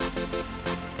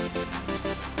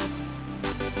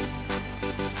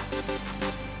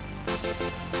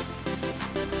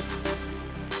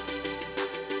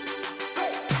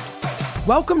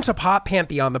Welcome to Pop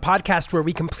Pantheon, the podcast where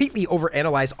we completely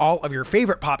overanalyze all of your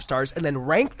favorite pop stars and then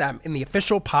rank them in the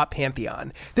official Pop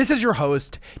Pantheon. This is your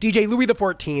host, DJ Louis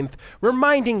XIV,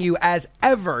 reminding you as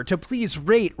ever to please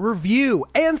rate, review,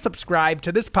 and subscribe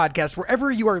to this podcast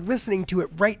wherever you are listening to it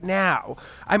right now.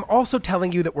 I'm also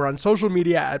telling you that we're on social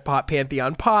media at Pop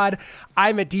Pantheon Pod.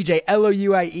 I'm at DJ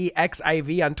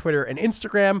LOUIEXIV on Twitter and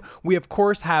Instagram. We, of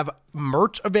course, have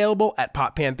merch available at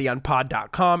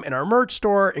poppantheonpod.com in our merch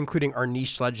store, including our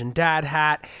Niche Legend Dad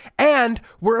hat. And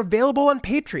we're available on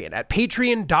Patreon at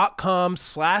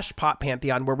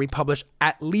patreon.com/poppantheon, where we publish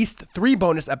at least 3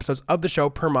 bonus episodes of the show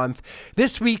per month.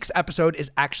 This week's episode is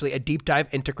actually a deep dive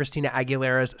into Christina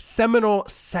Aguilera's seminal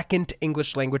second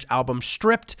English language album,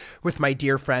 Stripped, with my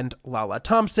dear friend Lala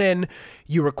Thompson.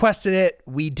 You requested it.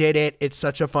 We did it. It's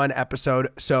such a fun episode.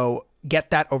 So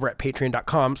get that over at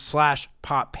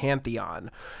patreon.com/poppantheon.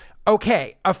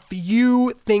 Okay, a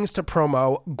few things to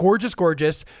promo. Gorgeous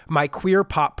Gorgeous, my queer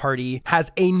pop party,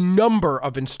 has a number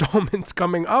of installments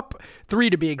coming up,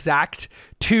 3 to be exact,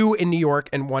 2 in New York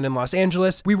and 1 in Los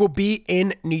Angeles. We will be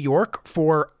in New York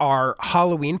for our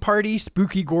Halloween party,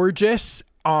 Spooky Gorgeous,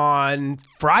 on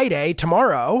Friday,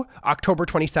 tomorrow, October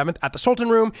 27th at the Sultan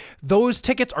Room. Those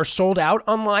tickets are sold out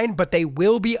online, but they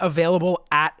will be available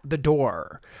at the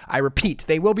door. I repeat,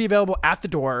 they will be available at the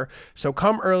door. So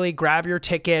come early, grab your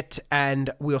ticket,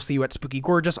 and we'll see you at Spooky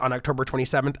Gorgeous on October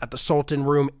 27th at the Sultan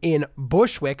Room in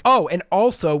Bushwick. Oh, and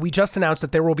also we just announced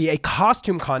that there will be a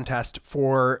costume contest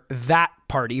for that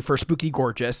party for Spooky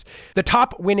Gorgeous. The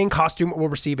top winning costume will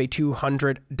receive a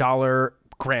 $200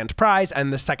 grand prize,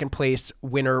 and the second place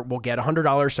winner will get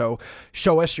 $100. So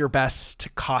show us your best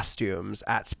costumes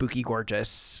at Spooky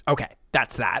Gorgeous. Okay,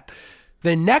 that's that.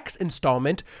 The next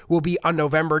installment will be on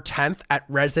November 10th at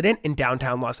Resident in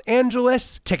downtown Los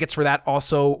Angeles. Tickets for that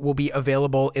also will be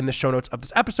available in the show notes of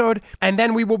this episode. And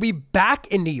then we will be back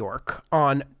in New York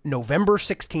on November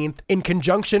 16th in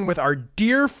conjunction with our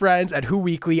dear friends at Who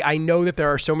Weekly. I know that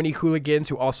there are so many hooligans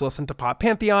who also listen to Pop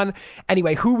Pantheon.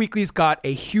 Anyway, Who Weekly's got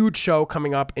a huge show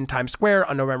coming up in Times Square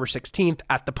on November 16th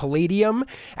at the Palladium.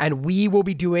 And we will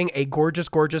be doing a Gorgeous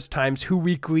Gorgeous times Who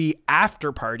Weekly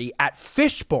after party at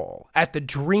Fishbowl at the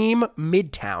Dream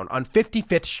Midtown on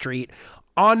 55th Street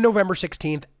on November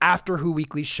 16th after Who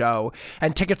Weekly's show.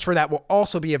 And tickets for that will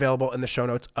also be available in the show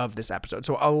notes of this episode.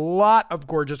 So a lot of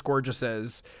Gorgeous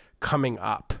Gorgeouses coming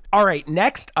up. All right,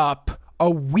 next up, a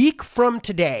week from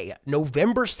today,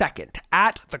 November 2nd,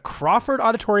 at the Crawford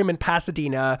Auditorium in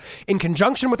Pasadena, in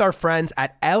conjunction with our friends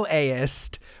at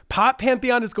LAist, Pop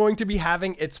Pantheon is going to be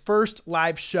having its first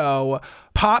live show,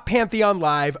 Pop Pantheon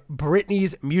Live,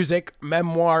 Britney's Music,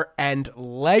 Memoir, and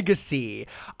Legacy.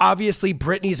 Obviously,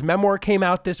 Britney's memoir came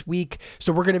out this week,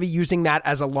 so we're going to be using that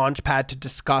as a launch pad to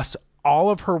discuss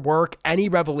all of her work, any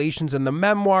revelations in the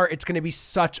memoir. It's going to be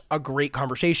such a great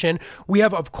conversation. We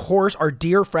have, of course, our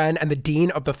dear friend and the dean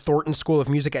of the Thornton School of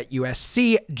Music at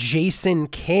USC, Jason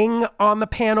King, on the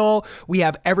panel. We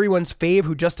have everyone's fave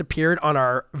who just appeared on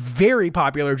our very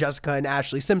popular Jessica and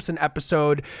Ashley Simpson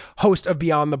episode, host of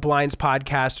Beyond the Blinds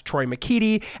podcast, Troy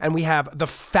McKeety. And we have the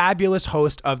fabulous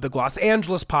host of the Los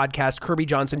Angeles podcast, Kirby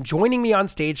Johnson, joining me on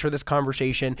stage for this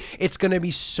conversation. It's going to be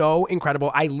so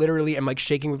incredible. I literally am like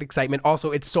shaking with excitement.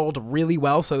 Also, it's sold really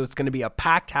well, so it's going to be a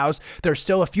packed house. There's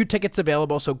still a few tickets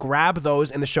available, so grab those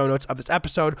in the show notes of this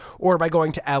episode or by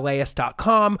going to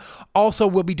laist.com. Also,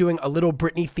 we'll be doing a little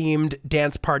Britney-themed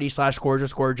dance party /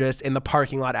 Gorgeous Gorgeous in the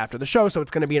parking lot after the show, so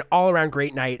it's going to be an all-around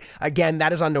great night. Again,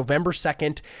 that is on November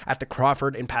 2nd at the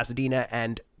Crawford in Pasadena,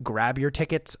 and grab your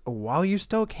tickets while you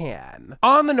still can.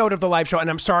 On the note of the live show, and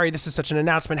I'm sorry this is such an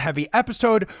announcement-heavy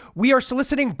episode, we are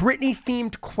soliciting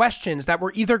Britney-themed questions that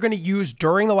we're either going to use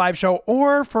during the live show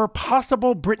or for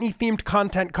possible Britney-themed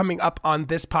content coming up on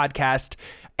this podcast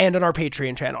and on our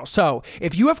Patreon channel. So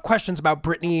if you have questions about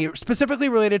Britney, specifically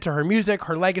related to her music,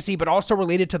 her legacy, but also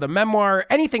related to the memoir,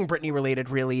 anything Britney related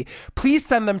really, please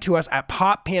send them to us at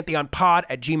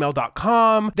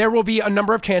poppantheonpod@gmail.com. There will be a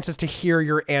number of chances to hear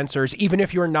your answers, even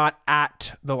if you're not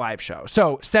at the live show.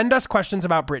 So send us questions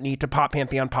about Britney to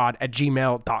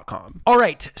poppantheonpod@gmail.com. All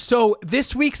right, so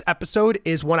this week's episode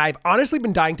is one I've honestly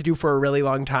been dying to do for a really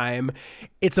long time.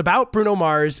 It's about Bruno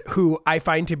Mars, who I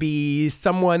find to be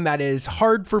someone that is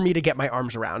hard for me to get my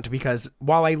arms around because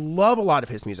while I love a lot of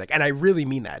his music, and I really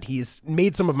mean that, he's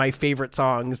made some of my favorite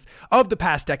songs of the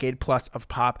past decade plus of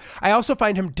pop, I also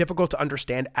find him difficult to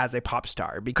understand as a pop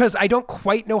star because I don't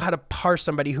quite know how to parse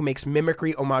somebody who makes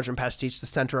mimicry, homage, and pastiche the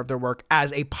center of their work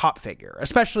as a pop figure,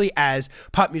 especially as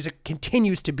pop music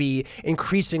continues to be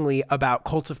increasingly about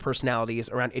cults of personalities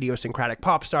around idiosyncratic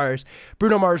pop stars.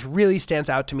 Bruno Mars really stands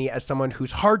out to me as someone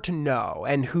who's hard to know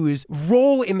and whose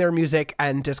role in their music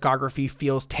and discography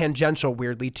feels tangential,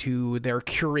 weirdly, to their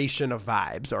curation of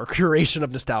vibes or curation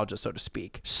of nostalgia, so to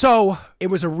speak. So it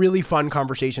was a really fun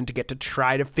conversation to get to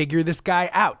try to figure this guy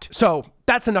out. So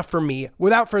that's enough for me.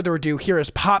 Without further ado, here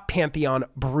is Pop Pantheon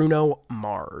Bruno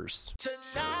Mars.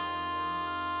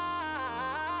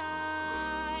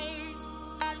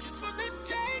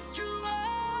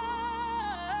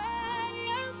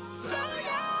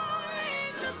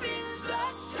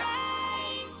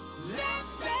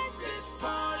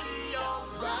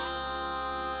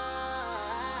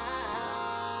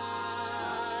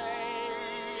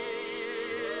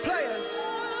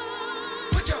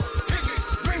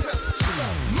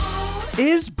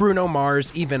 Is Bruno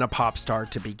Mars even a pop star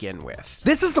to begin with?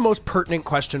 This is the most pertinent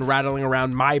question rattling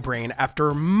around my brain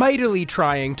after mightily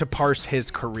trying to parse his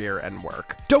career and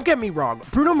work. Don't get me wrong,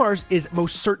 Bruno Mars is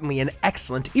most certainly an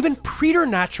excellent, even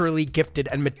preternaturally gifted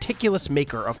and meticulous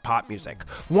maker of pop music,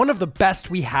 one of the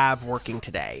best we have working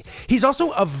today. He's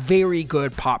also a very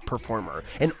good pop performer,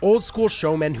 an old school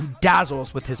showman who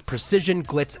dazzles with his precision,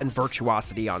 glitz, and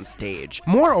virtuosity on stage.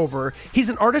 Moreover, he's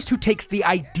an artist who takes the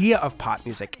idea of pop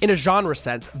music in a genre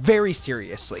sense very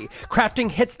seriously, crafting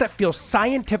hits that feel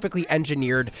scientifically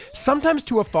engineered, sometimes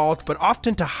to a fault, but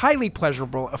often to highly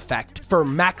pleasurable effect for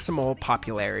maximal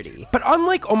popularity. But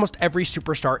unlike almost every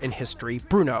superstar in history,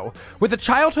 Bruno, with a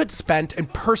childhood spent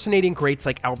impersonating greats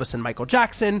like Elvis and Michael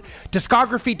Jackson,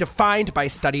 discography defined by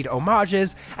studied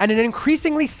homages, and an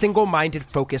increasingly single-minded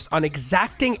focus on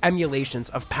exacting emulations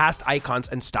of past icons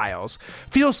and styles,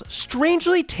 feels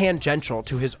strangely tangential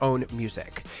to his own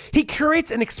music. He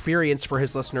curates an experience for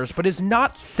his listeners, but is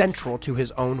not central to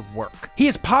his own work. He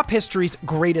is pop history's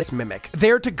greatest mimic,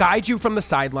 there to guide you from the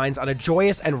sidelines on a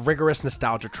joyous and rigorous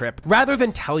nostalgia trip, rather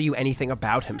than tell you anything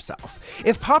about himself.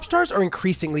 If pop stars are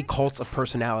increasingly cults of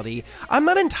personality, I'm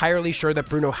not entirely sure that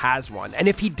Bruno has one, and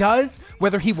if he does,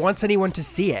 whether he wants anyone to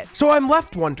see it. So I'm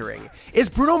left wondering, is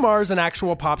Bruno Mars an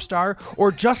actual pop star,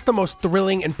 or just the most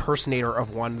thrilling impersonator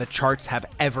of one the charts have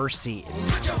ever seen?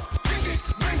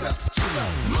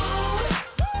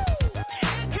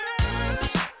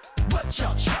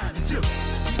 Y'all trying to do?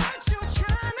 What you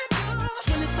trying to do?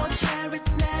 24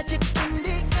 karat magic in the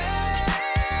air.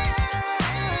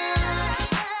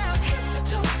 Head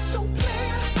to toe, so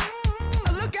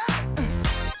clear. Look out.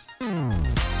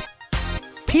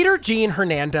 Peter Gene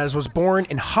Hernandez was born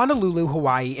in Honolulu,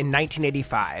 Hawaii in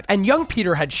 1985, and young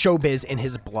Peter had showbiz in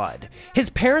his blood. His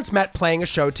parents met playing a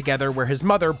show together where his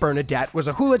mother, Bernadette, was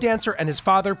a hula dancer and his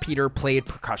father, Peter, played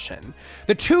percussion.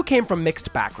 The two came from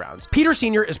mixed backgrounds. Peter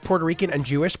Sr. is Puerto Rican and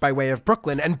Jewish by way of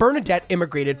Brooklyn, and Bernadette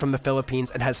immigrated from the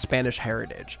Philippines and has Spanish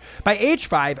heritage. By age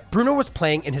 5, Bruno was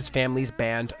playing in his family's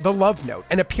band, The Love Note,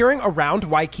 and appearing around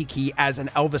Waikiki as an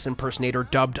Elvis impersonator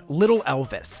dubbed Little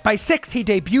Elvis. By 6, he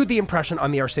debuted the impression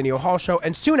on the Arsenio Hall show,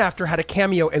 and soon after had a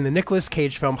cameo in the Nicolas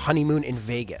Cage film Honeymoon in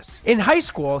Vegas. In high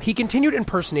school, he continued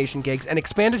impersonation gigs and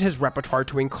expanded his repertoire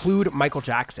to include Michael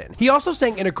Jackson. He also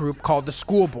sang in a group called the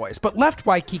Schoolboys, but left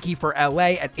Waikiki for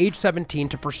LA at age 17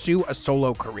 to pursue a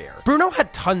solo career. Bruno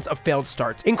had tons of failed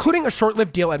starts, including a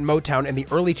short-lived deal at Motown in the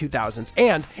early 2000s,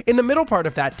 and in the middle part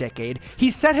of that decade,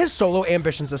 he set his solo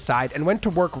ambitions aside and went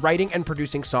to work writing and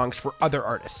producing songs for other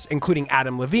artists, including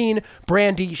Adam Levine,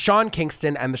 Brandy, Sean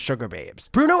Kingston, and the Sugar Babes.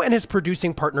 Bruno and his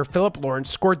producing partner Philip Lawrence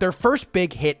scored their first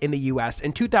big hit in the US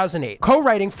in 2008,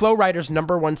 co-writing Flo Rida's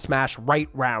 #1 smash Right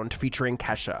Round featuring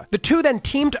Kesha. The two then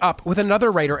teamed up with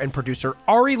another writer and producer,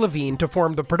 Ari Levine, to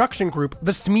form the production group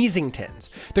The Smeezingtons.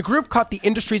 The group caught the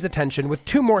industry's attention with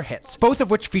 2 more hits, both of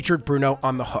which featured Bruno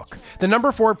on the hook. The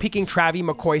 #4 peaking Travie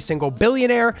McCoy single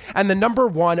Billionaire, and the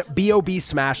 #1 B.O.B.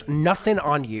 smash Nothing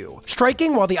on You.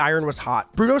 Striking while the iron was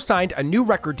hot, Bruno signed a new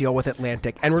record deal with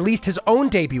Atlantic and released his own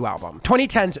debut album,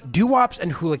 2010's Doo-Wops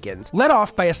and Hooligans, led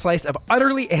off by a slice of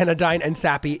utterly anodyne and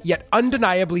sappy, yet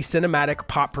undeniably cinematic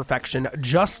pop perfection,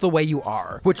 Just the Way You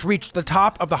Are, which reached the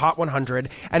top of the Hot 100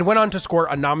 and went on to score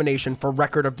a nomination for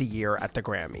Record of the Year at the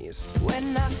Grammys.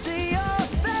 When I see your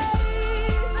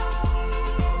face,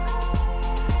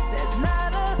 there's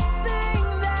not a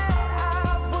thing that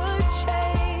I would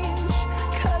change,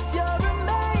 'cause you're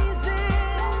amazing,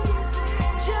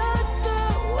 just the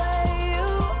way you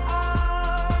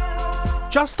are.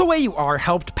 Just the Way You Are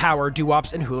helped Power,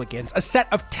 Doo-Wops, and Hooligans, a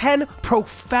set of 10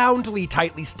 profoundly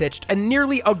tightly stitched and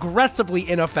nearly aggressively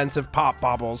inoffensive pop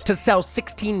baubles to sell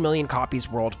 16 million copies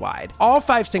worldwide. All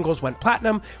 5 singles went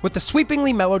platinum, with the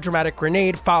sweepingly melodramatic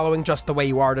Grenade following Just the Way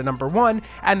You Are to number 1,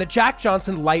 and the Jack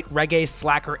Johnson light reggae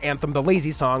slacker anthem The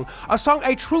Lazy Song, a song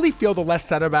I truly feel the less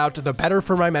said about, the better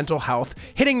for my mental health,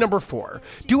 hitting number 4.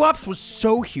 Doo-Wops was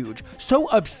so huge, so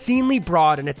obscenely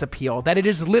broad in its appeal, that it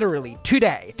is literally,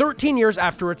 today, 13 years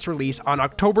after its release on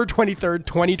October 23rd,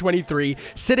 2023,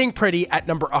 sitting pretty at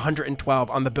number 112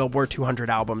 on the Billboard 200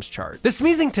 albums chart. The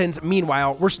Smeezingtons,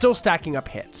 meanwhile, were still stacking up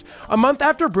hits. A month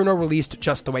after Bruno released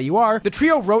Just the Way You Are, the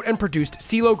trio wrote and produced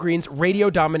CeeLo Green's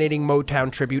radio-dominating Motown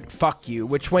tribute, Fuck You,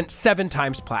 which went 7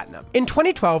 times platinum. In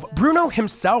 2012, Bruno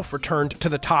himself returned to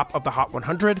the top of the Hot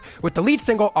 100 with the lead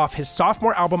single off his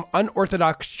sophomore album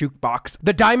Unorthodox Jukebox,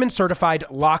 the diamond-certified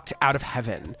Locked Out of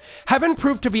Heaven. Heaven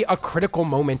proved to be a critical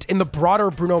moment in the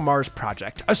broader Bruno Mars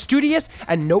project, a studious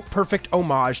and note-perfect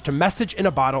homage to Message in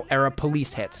a Bottle era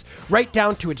Police hits, right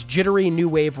down to its jittery new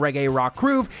wave reggae rock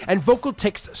groove and vocal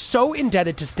tics so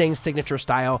indebted to Sting's signature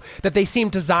style that they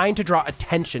seemed designed to draw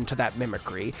attention to that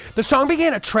mimicry. The song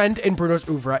began a trend in Bruno's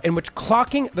oeuvre in which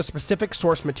clocking the specific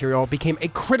source material became a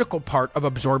critical part of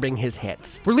absorbing his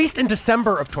hits. Released in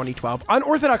December of 2012,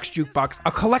 Unorthodox Jukebox,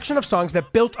 a collection of songs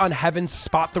that built on Heaven's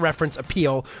spot the reference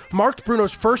appeal, marked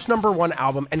Bruno's first number 1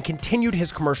 album and continued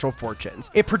his commercial fortunes.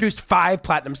 It produced 5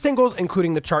 platinum singles,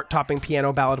 including the chart-topping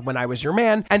piano ballad When I Was Your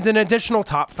Man, and an additional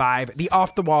top 5, the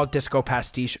off-the-wall disco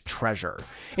pastiche Treasure.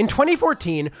 In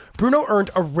 2014, Bruno earned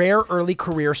a rare early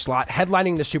career slot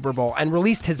headlining the Super Bowl and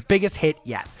released his biggest hit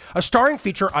yet, a starring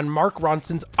feature on Mark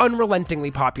Ronson's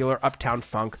unrelentingly popular Uptown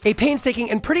Funk, a painstaking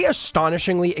and pretty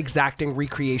astonishingly exacting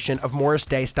recreation of Morris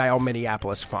Day-style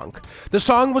Minneapolis funk. The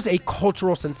song was a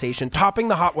cultural sensation, topping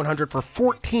the Hot 100 for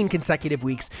 14 consecutive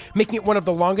weeks, making it one of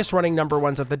the longest-running number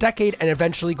 1s of the decade and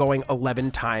eventually going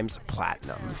 11 times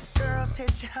platinum. Girls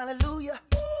hit you hallelujah.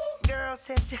 Girls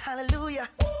hit you hallelujah.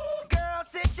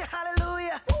 Girls hit you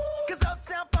hallelujah. Cause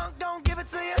Uptown Funk don't give it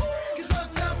to you. Cause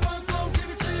Uptown Funk don't give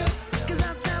it to you. Cause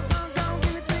Uptown Funk don't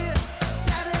give it to you.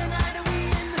 Saturday night and we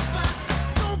in the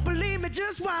spot. Don't believe me,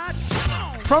 just watch.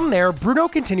 From there, Bruno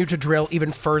continued to drill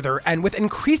even further and with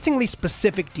increasingly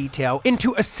specific detail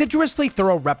into assiduously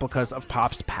thorough replicas of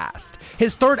pop's past.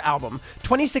 His third album,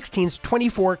 2016's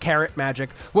 24 Karat Magic,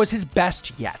 was his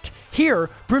best yet. Here,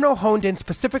 Bruno honed in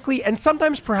specifically and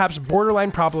sometimes perhaps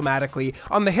borderline problematically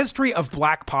on the history of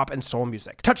black pop and soul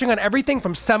music, touching on everything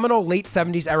from seminal late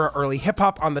 70s era early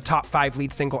hip-hop on the top 5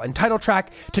 lead single and title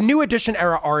track, to New Edition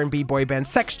era R&B boy band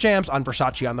Sex Jams on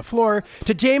Versace on the Floor,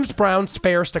 to James Brown's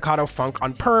spare staccato funk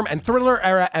on Perm and Thriller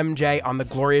era MJ on the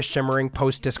glorious shimmering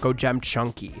post-disco gem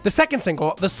Chunky. The second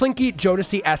single, the slinky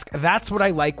Jodeci-esque That's What I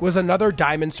Like, was another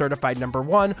diamond certified number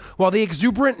 1, while the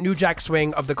exuberant New Jack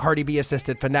Swing of the Cardi B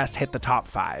assisted Finesse hit the top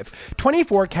 5.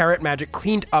 24 Karat Magic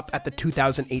cleaned up at the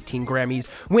 2018 Grammys,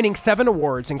 winning 7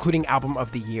 awards, including Album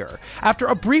of the Year. After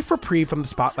a brief reprieve from the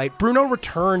spotlight, Bruno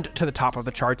returned to the top of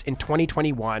the charts in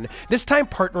 2021, this time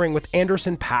partnering with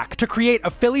Anderson .Paak to create a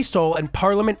Philly soul and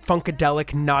Parliament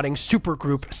funkadelic nodding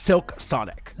supergroup Silk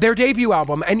Sonic. Their debut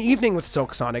album, An Evening with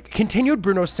Silk Sonic, continued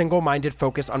Bruno's single-minded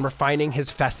focus on refining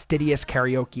his fastidious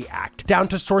karaoke act, down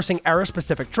to sourcing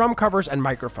era-specific drum covers and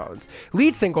microphones.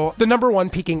 Lead single, the number 1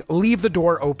 peaking Leave the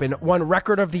Door Open, won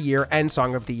Record of the Year and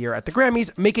Song of the Year at the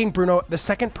Grammys, making Bruno the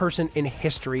second person in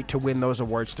history to win those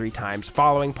awards 3 times,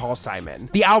 following Paul Simon.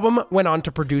 The album went on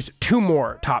to produce 2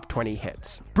 more top 20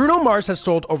 hits. Bruno Mars has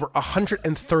sold over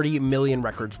 130 million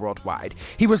records worldwide.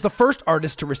 He was the first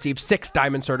artist to receive 6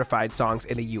 diamond certified songs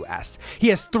in the US. He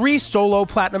has 3 solo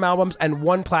platinum albums and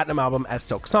 1 platinum album as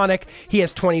Silk Sonic. He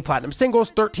has 20 platinum singles,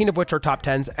 13 of which are top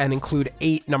 10s and include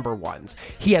 8 number 1s.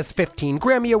 He has 15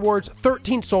 Grammy Awards,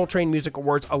 13 Soul Train Music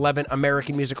Awards, 11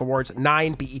 American Music Awards,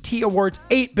 9 BET Awards,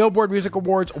 8 Billboard Music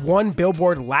Awards, 1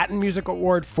 Billboard Latin Music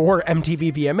Award, 4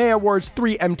 MTV VMA Awards,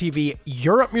 3 MTV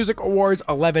Europe Music Awards,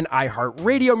 11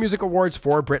 iHeartRadio Music Awards,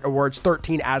 4 Brit Awards,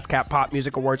 13 ASCAP Pop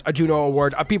Music Awards, a Juno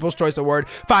Award, a People's Choice Award,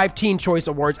 5 Teen Choice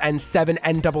Awards, and 7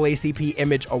 NAACP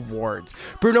Image Awards.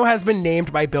 Bruno has been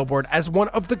named by Billboard as one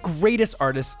of the greatest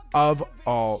artists of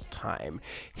all time.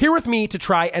 Here with me to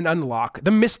try and unlock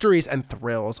the mysteries and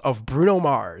thrills of Bruno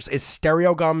Mars is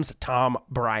Stereogum's Tom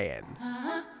Breihan.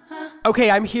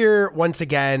 Okay, I'm here once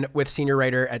again with senior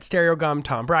writer at Stereogum,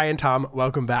 Tom Breihan. Tom,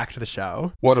 welcome back to the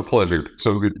show. What a pleasure.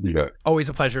 So good to be here. Always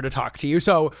a pleasure to talk to you.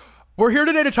 So we're here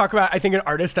today to talk about, I think, an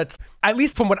artist that's, at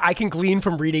least from what I can glean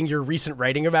from reading your recent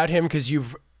writing about him, because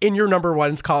you've in your number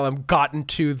ones column, gotten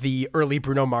to the early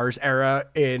Bruno Mars era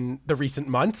in the recent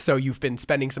months. So you've been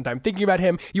spending some time thinking about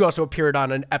him. You also appeared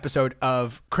on an episode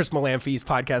of Chris Malamphy's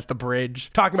podcast, The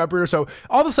Bridge, talking about Bruno. So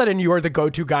all of a sudden you're the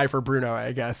go-to guy for Bruno,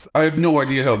 I guess. I have no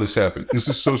idea how this happened. This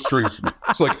is so strange to me.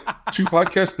 It's like two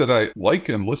podcasts that I like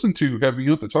and listen to have me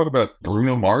on to talk about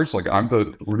Bruno Mars. Like I'm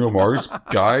the Bruno Mars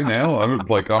guy now. I'm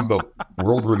the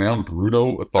world-renowned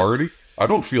Bruno authority. I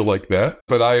don't feel like that,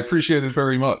 but I appreciate it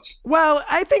very much. Well,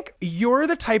 I think you're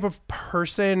the type of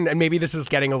person, and maybe this is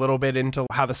getting a little bit into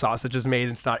how the sausage is made.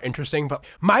 It's not interesting, but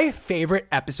my favorite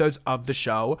episodes of the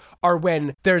show are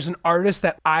when there's an artist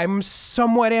that I'm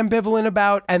somewhat ambivalent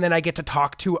about, and then I get to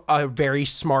talk to a very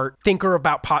smart thinker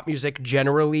about pop music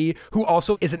generally, who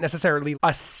also isn't necessarily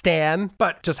a stan,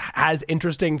 but just has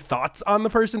interesting thoughts on the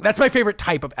person. That's my favorite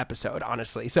type of episode,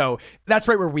 honestly. So that's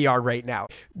right where we are right now.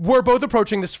 We're both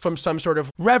approaching this from some sort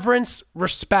of reverence,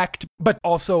 respect, but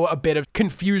also a bit of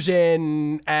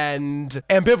confusion and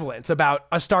ambivalence about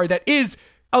a star that is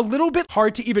a little bit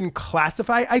hard to even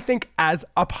classify, I think, as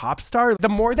a pop star. The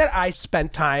more that I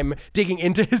spent time digging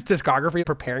into his discography,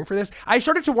 preparing for this, I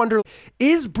started to wonder,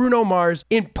 is Bruno Mars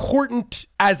important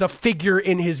as a figure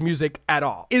in his music at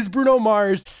all? Is Bruno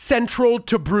Mars central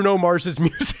to Bruno Mars's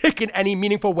music in any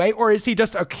meaningful way? Or is he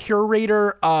just a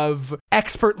curator of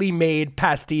expertly made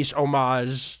pastiche,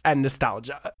 homage, and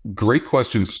nostalgia? Great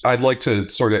questions. I'd like to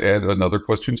sort of add another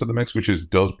question to the mix, which is,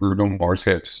 does Bruno Mars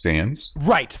have stans?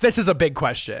 Right. This is a big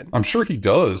question. I'm sure he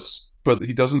does, but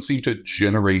he doesn't seem to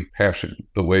generate passion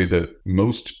the way that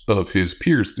most of his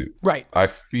peers do. Right. I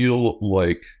feel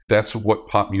like that's what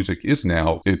pop music is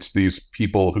now. It's these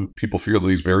people who people feel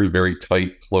these very, very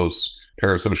tight, close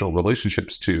parasocial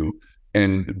relationships to.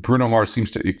 And Bruno Mars seems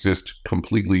to exist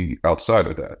completely outside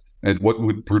of that. And what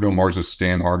would Bruno Mars's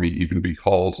stan army even be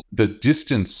called? The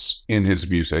distance in his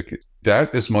music,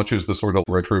 that as much as the sort of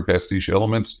retro pastiche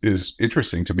elements, is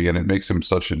interesting to me, and it makes him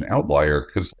such an outlier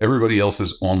because everybody else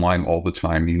is online all the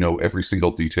time. You know every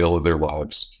single detail of their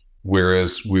lives.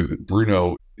 Whereas with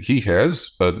Bruno, he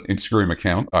has an Instagram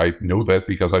account. I know that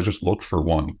because I just looked for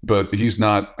one, but he's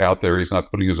not out there. He's not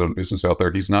putting his own business out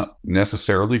there. He's not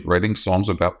necessarily writing songs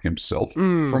about himself,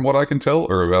 from what I can tell,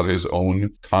 or about his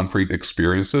own concrete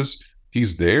experiences.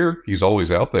 He's there. He's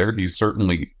always out there. He's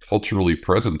certainly culturally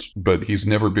present, but he's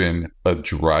never been a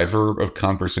driver of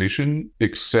conversation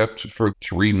except for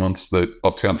 3 months that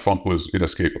Uptown Funk was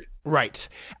inescapable. Right.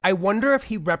 I wonder if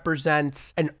he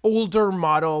represents an older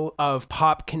model of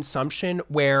pop consumption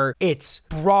where it's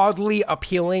broadly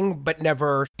appealing, but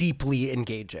never deeply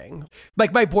engaging.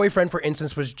 Like my boyfriend, for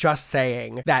instance, was just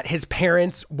saying that his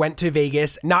parents went to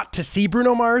Vegas not to see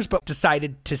Bruno Mars, but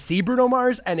decided to see Bruno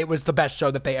Mars. And it was the best show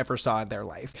that they ever saw in their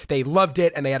life. They loved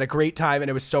it and they had a great time and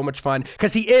it was so much fun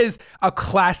because he is a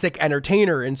classic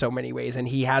entertainer in so many ways. And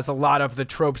he has a lot of the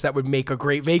tropes that would make a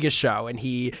great Vegas show. And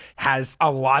he has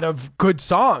a lot of good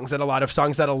songs and a lot of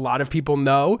songs that a lot of people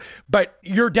know. But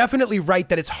you're definitely right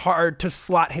that it's hard to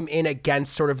slot him in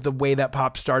against sort of the way that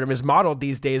pop stardom is modeled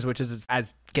these days, which is,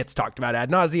 as gets talked about ad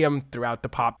nauseum throughout the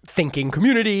pop thinking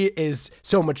community, is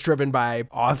so much driven by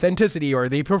authenticity or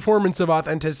the performance of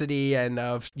authenticity and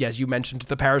of, yes, you mentioned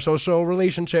the parasocial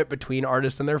relationship between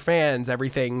artists and their fans,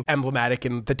 everything emblematic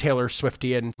in the Taylor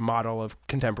Swiftian model of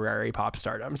contemporary pop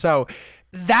stardom. So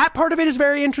that part of it is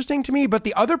very interesting to me, but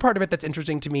the other part of it that's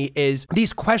interesting to me is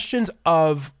these questions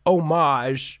of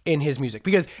homage in his music.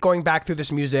 Because going back through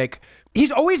this music,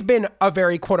 he's always been a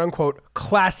very quote-unquote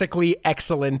classically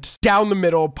excellent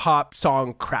down-the-middle pop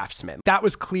song craftsman. That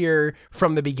was clear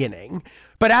from the beginning.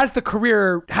 But as the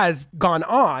career has gone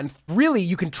on, really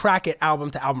you can track it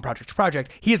album to album, project to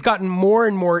project. He has gotten more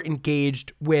and more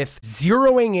engaged with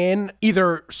zeroing in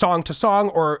either song to song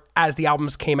or as the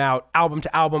albums came out, album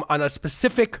to album on a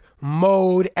specific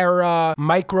mode, era,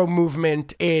 micro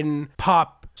movement in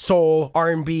pop, soul,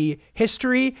 R&B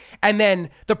history. And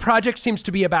then the project seems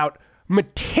to be about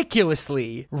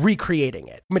meticulously recreating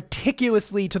it,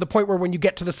 meticulously to the point where when you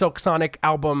get to the Silk Sonic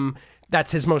album,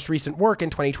 that's his most recent work in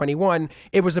 2021,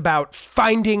 it was about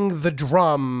finding the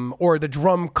drum or the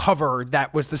drum cover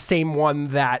that was the same one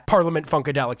that Parliament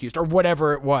Funkadelic used or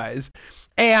whatever it was.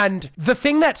 And the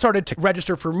thing that started to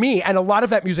register for me, and a lot of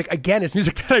that music, again, is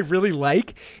music that I really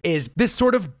like, is this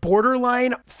sort of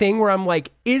borderline thing where I'm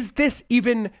like, is this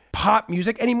even pop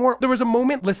music anymore? There was a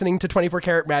moment listening to 24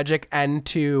 Karat Magic and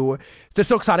to the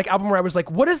Silk Sonic album where I was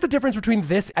like, what is the difference between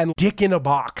this and Dick in a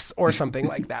Box or something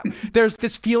like that? There's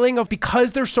this feeling of,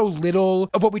 because there's so little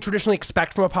of what we traditionally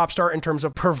expect from a pop star in terms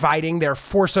of providing their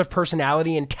force of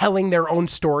personality and telling their own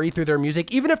story through their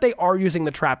music, even if they are using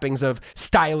the trappings of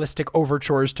stylistic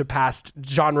overtures to past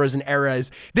genres and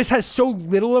eras, this has so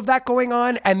little of that going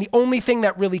on. And the only thing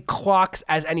that really clocks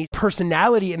as any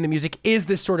personality in the music is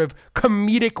this sort of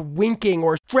comedic winking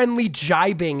or friendly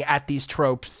jibing at these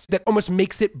tropes that almost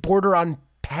makes it border on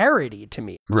parody to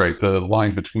me. Right. The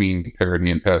line between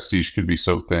parody and pastiche can be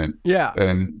so thin. Yeah.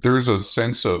 And there's a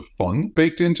sense of fun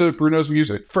baked into Bruno's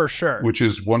music. For sure. Which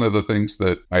is one of the things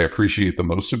that I appreciate the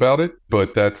most about it.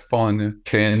 But that fun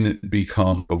can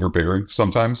become overbearing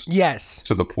sometimes. Yes.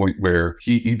 To the point where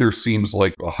he either seems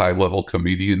like a high-level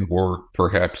comedian or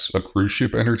perhaps a cruise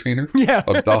ship entertainer. Yeah.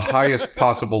 Of the highest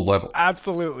possible level.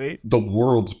 Absolutely. The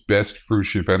world's best cruise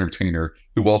ship entertainer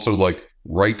who also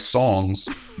writes songs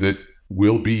that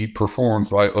will be performed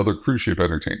by other cruise ship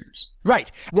entertainers.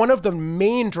 Right. One of the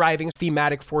main driving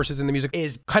thematic forces in the music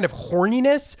is kind of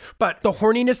horniness, but the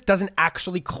horniness doesn't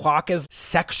actually clock as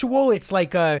sexual. It's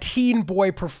like a teen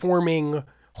boy performing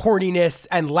horniness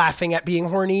and laughing at being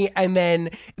horny. And then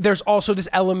there's also this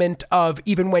element of,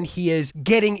 even when he is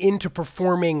getting into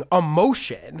performing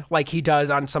emotion, like he does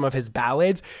on some of his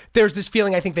ballads, there's this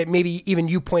feeling, I think, that maybe even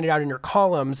you pointed out in your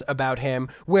columns about him,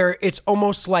 where it's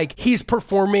almost like he's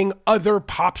performing other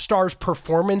pop stars'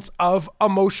 performance of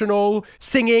emotional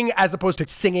singing, as opposed to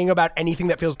singing about anything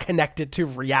that feels connected to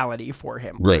reality for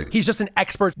him. Right. He's just an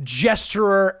expert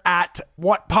gesturer at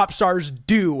what pop stars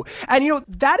do. And,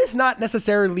 that is not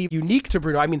necessarily unique to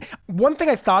Bruno. I mean, one thing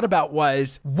I thought about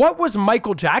was, what was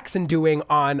Michael Jackson doing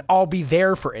on I'll Be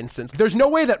There, for instance? There's no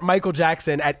way that Michael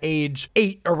Jackson at age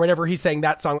 8 or whenever he sang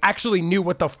that song actually knew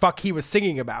what the fuck he was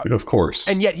singing about. Of course.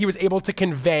 And yet he was able to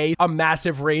convey a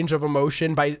massive range of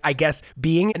emotion by, I guess,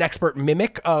 being an expert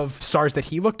mimic of stars that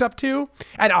he looked up to.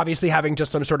 And obviously having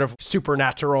just some sort of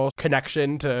supernatural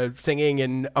connection to singing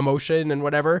and emotion and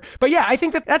whatever. But yeah, I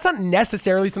think that that's not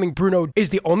necessarily something Bruno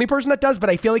is the only person that does, but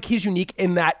I feel like he's unique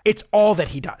in that it's all that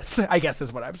he does, I guess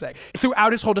is what I'm saying.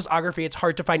 Throughout his whole discography, it's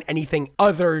hard to find anything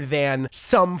other than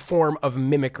some form of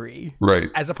mimicry. Right.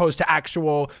 As opposed to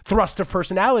actual thrust of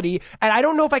personality. And I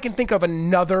don't know if I can think of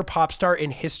another pop star in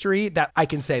history that I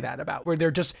can say that about, where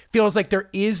there just feels like there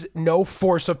is no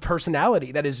force of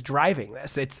personality that is driving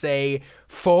this. It's a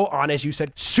full on, as you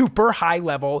said, super high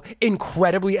level,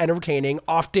 incredibly entertaining,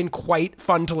 often quite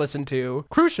fun to listen to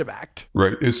cruise ship act.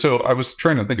 Right. So I was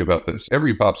trying to think about this.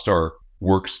 Every pop star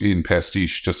works in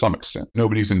pastiche to some extent.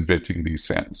 Nobody's inventing these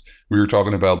sounds. We were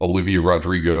talking about Olivia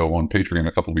Rodrigo on Patreon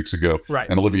a couple of weeks ago. Right.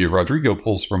 And Olivia Rodrigo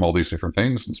pulls from all these different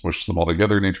things and smushes them all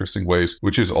together in interesting ways,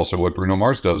 which is also what Bruno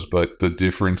Mars does. But the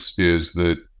difference is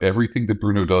that everything that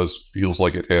Bruno does feels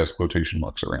like it has quotation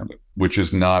marks around it, which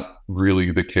is not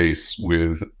really the case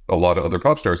with a lot of other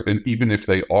pop stars. And even if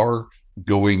they are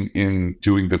going in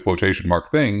doing the quotation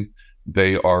mark thing,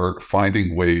 they are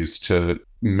finding ways to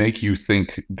make you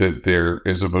think that they're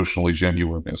as emotionally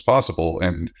genuine as possible,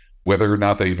 and whether or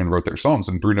not they even wrote their songs.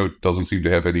 And Bruno doesn't seem to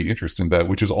have any interest in that,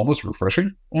 which is almost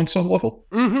refreshing on some level.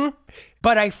 Mm-hmm.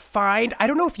 But I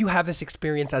don't know if you have this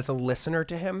experience as a listener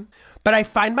to him, but I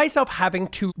find myself having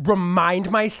to remind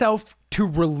myself to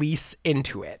release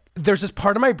into it. There's this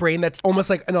part of my brain that's almost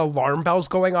like an alarm bell's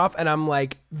going off, and I'm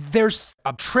like, there's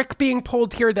a trick being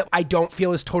pulled here that I don't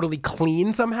feel is totally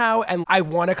clean somehow, and I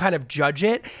want to kind of judge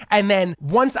it. And then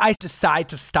once I decide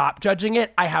to stop judging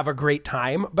it, I have a great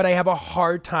time, but I have a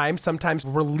hard time sometimes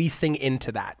releasing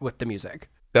into that with the music.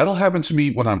 That'll happen to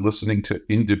me when I'm listening to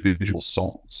individual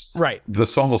songs. Right. The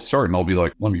song will start and I'll be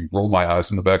like, let me roll my eyes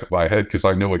in the back of my head because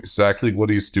I know exactly what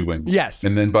he's doing. Yes.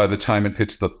 And then by the time it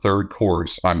hits the third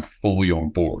chorus, I'm fully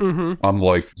on board. Mm-hmm. I'm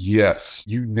like, yes,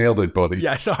 you nailed it, buddy.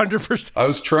 Yes, 100%. I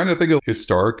was trying to think of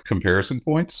historic comparison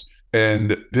points.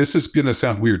 And this is going to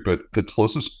sound weird, but the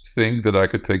closest thing that I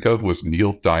could think of was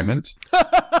Neil Diamond.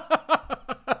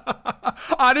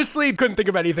 Honestly, couldn't think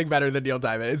of anything better than Neil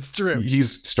Diamond. It's true. He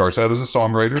starts out as a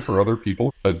songwriter for other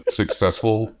people, a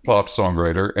successful pop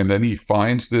songwriter, and then he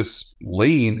finds this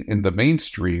lane in the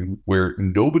mainstream where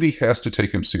nobody has to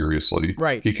take him seriously.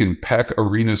 Right. He can pack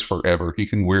arenas forever. He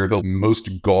can wear the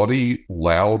most gaudy,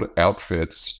 loud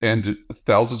outfits, and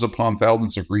thousands upon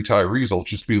thousands of retirees will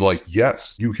just be like,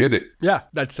 yes, you hit it. Yeah,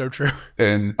 that's so true.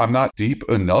 And I'm not deep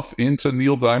enough into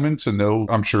Neil Diamond to know.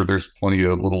 I'm sure there's plenty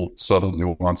of little subtle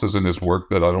nuances in his work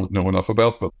that I don't know enough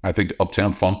about, but I think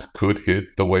Uptown Funk could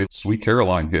hit the way Sweet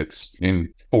Caroline hits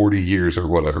in 40 years or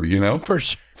whatever, you know? For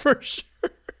sure.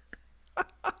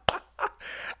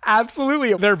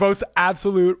 Absolutely. They're both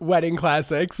absolute wedding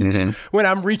classics. Mm-hmm. When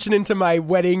I'm reaching into my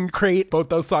wedding crate, both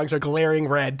those songs are glaring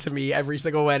red to me every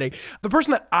single wedding. The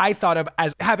person that I thought of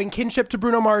as having kinship to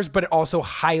Bruno Mars, but also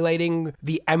highlighting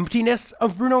the emptiness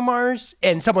of Bruno Mars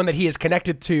and someone that he is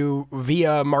connected to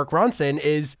via Mark Ronson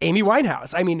is Amy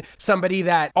Winehouse. I mean, somebody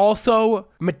that also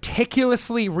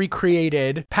meticulously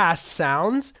recreated past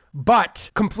sounds,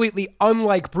 but completely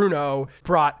unlike Bruno,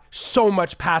 brought so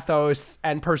much pathos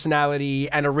and personality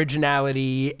and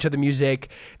originality to the music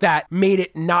that made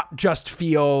it not just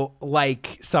feel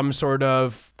like some sort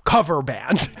of cover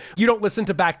band. You don't listen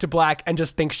to Back to Black and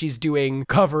just think she's doing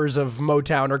covers of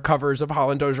Motown or covers of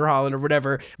Holland Dozier Holland or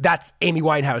whatever. That's Amy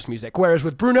Winehouse music. Whereas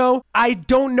with Bruno, I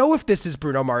don't know if this is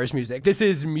Bruno Mars music. This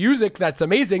is music that's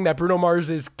amazing that Bruno Mars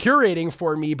is curating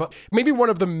for me, but maybe one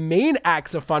of the main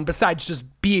acts of fun, besides just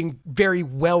being very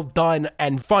well done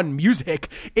and fun music,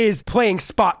 is playing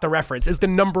Spot the Reference is the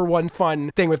number one fun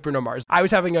thing with Bruno Mars. I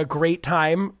was having a great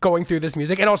time going through this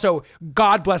music. And also,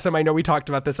 God bless him. I know we talked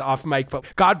about this off mic, but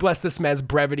God bless this man's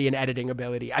brevity and editing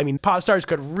ability. I mean, pop stars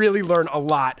could really learn a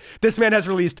lot. This man has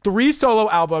released 3 solo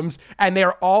albums, and they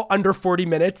are all under 40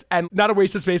 minutes, and not a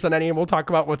waste of space on any, and we'll talk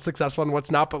about what's successful and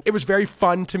what's not, but it was very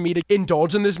fun to me to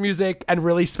indulge in this music and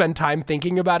really spend time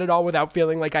thinking about it all without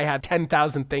feeling like I had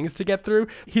 10,000 things to get through.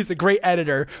 He's a great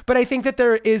editor, but I think that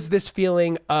there is this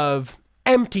feeling of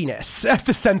emptiness at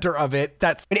the center of it.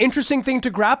 That's an interesting thing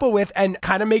to grapple with and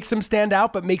kind of makes him stand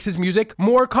out, but makes his music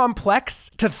more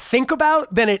complex to think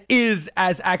about than it is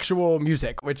as actual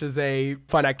music, which is a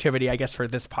fun activity, I guess, for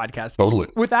this podcast. Totally.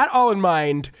 With that all in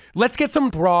mind, let's get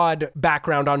some broad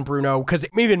background on Bruno, because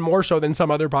even more so than some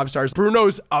other pop stars,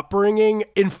 Bruno's upbringing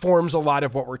informs a lot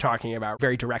of what we're talking about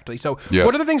very directly. So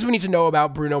what are the things we need to know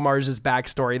about Bruno Mars's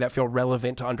backstory that feel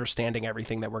relevant to understanding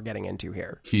everything that we're getting into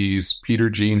here? He's Peter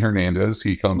Gene Hernandez.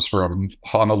 He comes from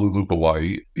Honolulu,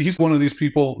 Hawaii. He's one of these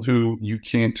people who you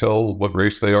can't tell what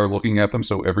race they are looking at them,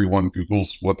 so everyone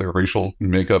Googles what their racial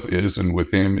makeup is, and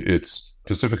with him, it's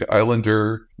Pacific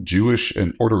Islander, Jewish,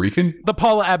 and Puerto Rican. The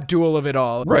Paula Abdul of it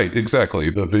all. Right,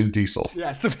 exactly. The Vin Diesel.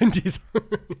 Yes, the Vin Diesel.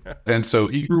 Yeah. And so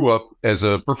he grew up as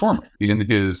a performer in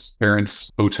his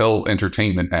parents' hotel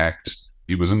entertainment act.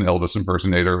 He was an Elvis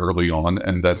impersonator early on,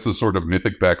 and that's the sort of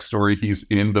mythic backstory. He's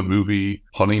in the movie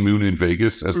Honeymoon in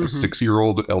Vegas as a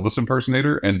 6-year-old Elvis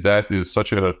impersonator, and that is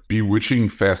such a bewitching,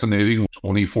 fascinating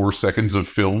 24 seconds of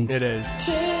film. It is.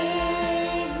 Take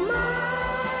my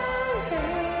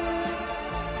hand,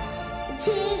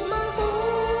 take my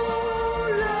whole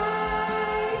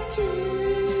life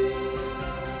too.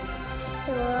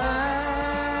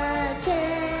 I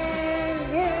can't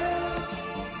help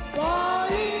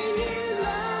falling in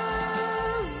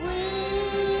love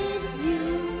with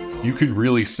you. You can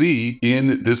really see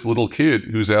in this little kid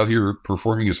who's out here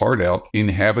performing his heart out,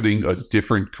 inhabiting a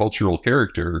different cultural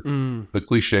character. The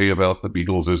cliche about the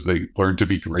Beatles is they learned to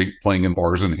be great playing in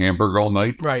bars in Hamburg all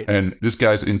night. Right. And this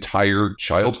guy's entire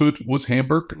childhood was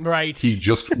Hamburg. Right. He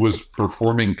just was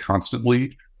performing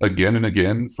constantly again and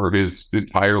again for his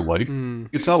entire life.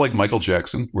 It's not like Michael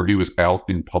Jackson, where he was out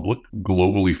in public,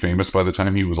 globally famous by the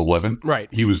time he was 11. Right.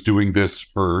 He was doing this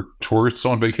for tourists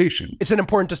on vacation. It's an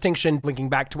important distinction, linking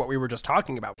back to what we were just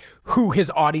talking about. Who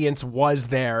his audience was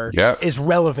there is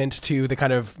relevant to the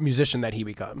kind of musician that he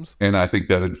becomes. And I think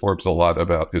that informs a lot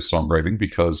about his songwriting,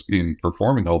 because in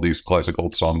performing all these classic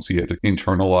old songs, he had to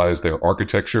internalize their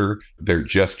architecture, their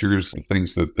gestures, the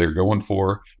things that they're going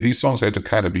for. These songs had to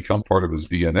kind of become part of his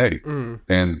DNA.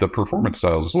 And the performance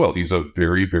styles as well. He's a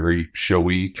very, very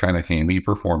showy, kind of hammy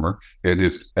performer, and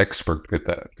is expert at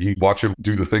that. You watch him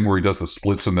do the thing where he does the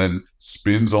splits and then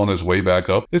spins on his way back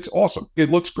up. It's awesome.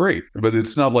 It looks great, but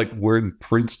it's not like when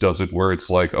Prince does it, where it's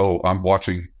like, oh, I'm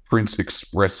watching Prince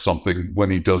express something when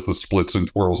he does the splits and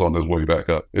twirls on his way back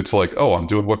up. It's like, oh, I'm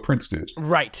doing what Prince did.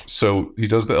 Right. So he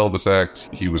does the Elvis act.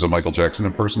 He was a Michael Jackson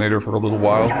impersonator for a little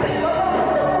while.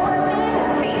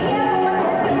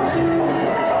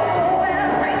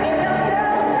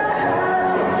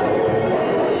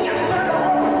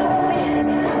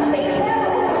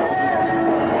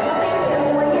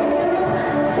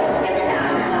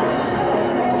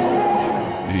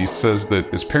 He says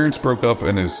that his parents broke up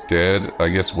and his dad, I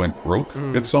guess, went broke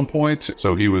at some point.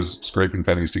 So he was scraping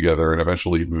pennies together and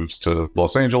eventually moves to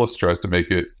Los Angeles, tries to make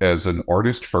it as an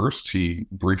artist first. He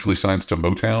briefly signs to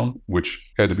Motown, which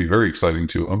had to be very exciting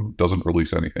to him. Doesn't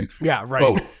release anything. Yeah, right.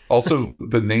 Oh, also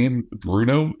the name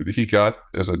Bruno he got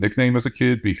as a nickname as a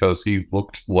kid because he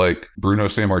looked like Bruno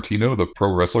Sammartino, the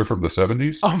pro wrestler from the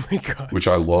 70s. Oh my God. Which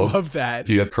I love. Love that.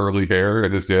 He had curly hair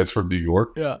and his dad's from New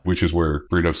York, which is where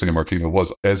Bruno Sammartino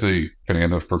was. As a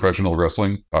fan of professional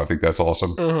wrestling, I think that's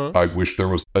awesome. I wish there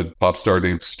was a pop star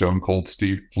named Stone Cold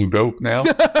Steve Pluto now.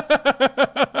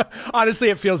 Honestly,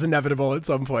 it feels inevitable at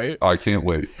some point. I can't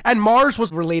wait. And Mars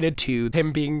was related to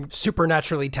him being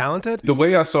supernaturally talented. The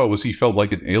way I saw it was he felt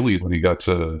like an alien when he got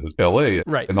to LA.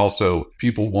 Right. And also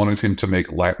people wanted him to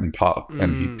make Latin pop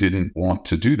and he didn't want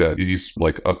to do that. He's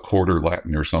like a quarter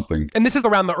Latin or something. And this is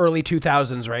around the early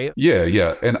 2000s, right?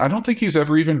 Yeah. And I don't think he's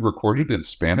ever even recorded in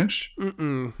Spanish.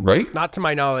 Right? Not to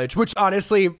my knowledge, which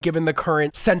honestly, given the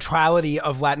current centrality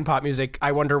of Latin pop music,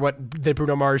 I wonder what the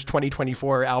Bruno Mars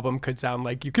 2024 album could sound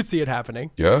like. You could see it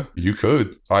happening. Yeah, you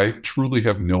could. I truly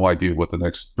have no idea what the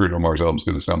next Bruno Mars album is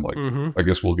going to sound like. I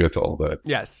guess we'll get to all that.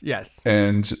 Yes.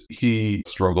 And he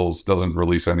struggles, doesn't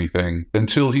release anything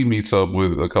until he meets up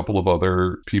with a couple of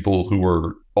other people who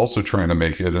are also trying to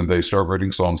make it, and they start writing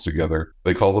songs together.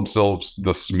 They call themselves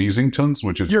the Smeezingtons,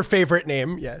 which is your favorite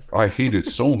name. Yes. I hate it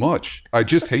so much. I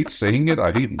just hate saying it.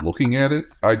 I hate looking at it.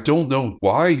 I don't know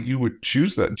why you would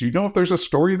choose that. Do you know if there's a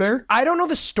story there? I don't know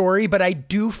the story, but I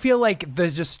do feel like the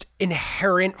just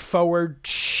inherent forward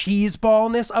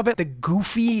cheeseballness of it, the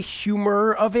goofy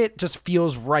humor of it just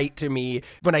feels right to me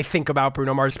when I think about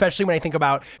Bruno Mars, especially when I think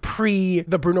about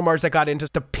the Bruno Mars that got into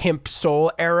the pimp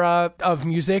soul era of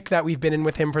music that we've been in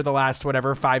with him for the last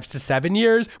 5 to 7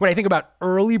 years. When I think about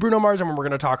early Bruno Mars, and when we're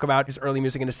going to talk about his early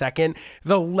music in a second,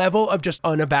 the level of just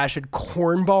unabashed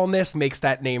cornballness makes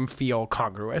that name feel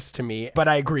congruous to me. But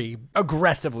I agree,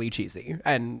 aggressively cheesy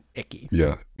and icky.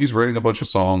 Yeah. He's writing a bunch of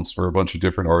songs for a bunch of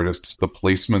different artists. The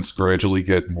placements gradually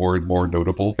get more and more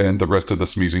notable, and the rest of the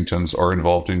Smeezingtons are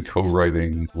involved in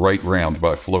co-writing Right Round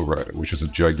by Flo Rida, which is a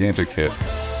gigantic hit.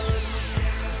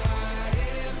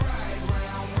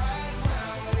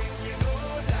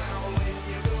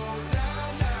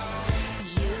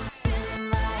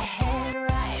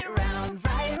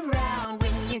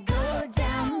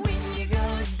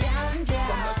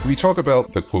 We talk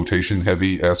about the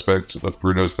quotation-heavy aspect of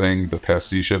Bruno's thing, the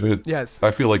pastiche of it. Yes.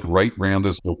 I feel like Right Round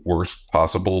is the worst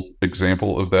possible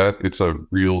example of that. It's a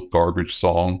real garbage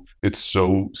song. It's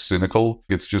so cynical.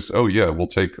 It's just, oh yeah, we'll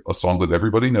take a song that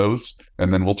everybody knows,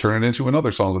 and then we'll turn it into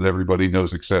another song that everybody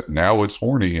knows, except now it's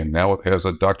horny, and now it has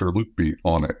a Dr. Luke beat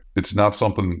on it. It's not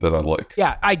something that I like.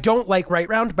 Yeah, I don't like Right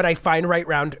Round, but I find Right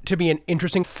Round to be an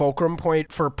interesting fulcrum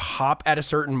point for pop at a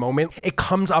certain moment. It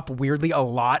comes up weirdly a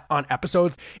lot on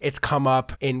episodes. It's come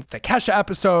up in the Kesha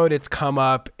episode. It's come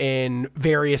up in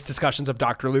various discussions of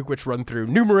Dr. Luke, which run through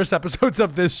numerous episodes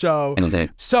of this show.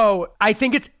 So I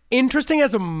think it's interesting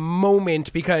as a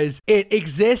moment because it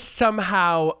exists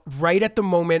somehow right at the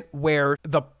moment where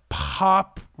the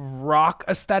pop rock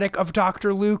aesthetic of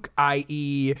Dr. Luke,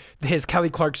 i.e. his Kelly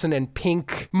Clarkson and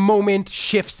Pink moment,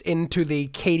 shifts into the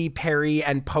Katy Perry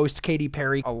and post-Katy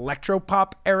Perry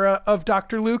electropop era of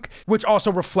Dr. Luke, which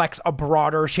also reflects a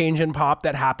broader change in pop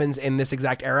that happens in this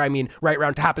exact era. I mean, Right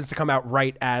Round happens to come out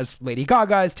right as Lady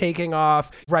Gaga is taking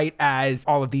off, right as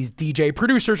all of these DJ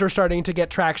producers are starting to get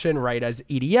traction, right as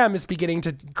EDM is beginning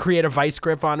to create a vice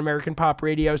grip on American pop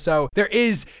radio. So there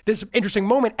is this interesting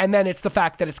moment, and then it's the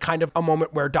fact that it's kind of a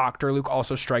moment where Dr. Luke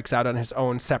also strikes out on his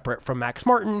own separate from Max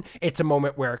Martin. It's a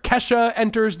moment where Kesha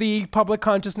enters the public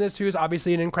consciousness, who is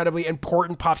obviously an incredibly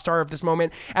important pop star of this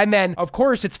moment. And then, of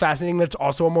course, it's fascinating that it's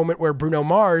also a moment where Bruno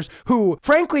Mars, who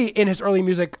frankly in his early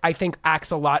music, I think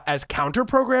acts a lot as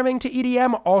counter-programming to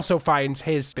EDM, also finds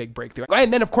his big breakthrough.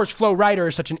 And then, of course, Flo Rida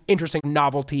is such an interesting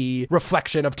novelty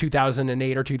reflection of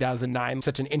 2008 or 2009,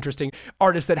 such an interesting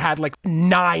artist that had like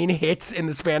 9 hits in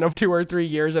the span of 2 or 3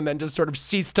 years and then just sort of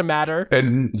ceased to matter.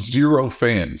 And 0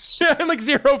 fans. Yeah, and like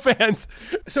 0 fans.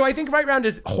 So I think Right Round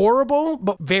is horrible,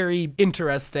 but very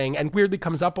interesting and weirdly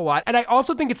comes up a lot. And I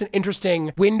also think it's an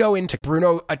interesting window into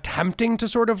Bruno attempting to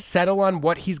sort of settle on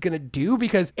what he's going to do,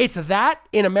 because it's that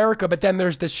in America, but then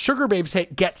there's this Sugar Babes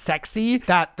hit, Get Sexy,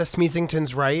 that the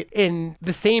Smeezingtons write in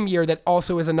the same year that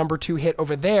also is a number 2 hit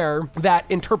over there that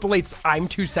interpolates I'm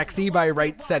Too Sexy by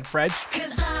Right Said Fred.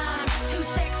 'Cause I'm too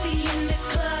sexy in this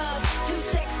club, too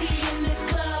sexy in this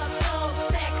club,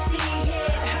 so sexy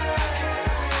it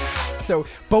hurts. So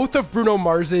both of Bruno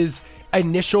Mars's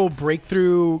initial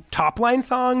breakthrough top line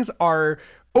songs are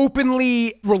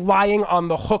openly relying on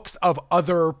the hooks of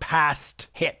other past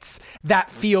hits.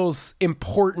 That feels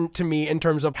important to me in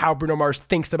terms of how Bruno Mars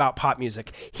thinks about pop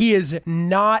music. He is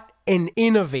not an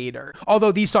innovator.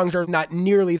 Although these songs are not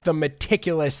nearly the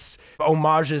meticulous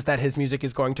homages that his music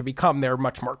is going to become. They're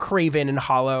much more craven and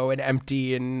hollow and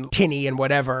empty and tinny and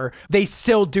whatever. They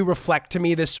still do reflect to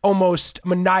me this almost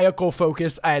maniacal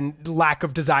focus and lack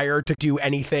of desire to do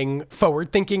anything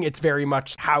forward thinking. It's very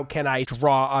much, how can I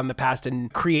draw on the past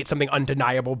and create something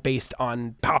undeniable based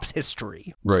on pop's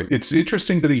history? Right. It's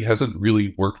interesting that he hasn't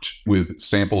really worked with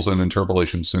samples and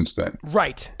interpolation since then.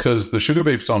 Right. Because the Sugar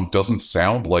Babe song doesn't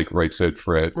sound like Right Said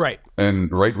Fred. Right.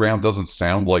 And Right Round doesn't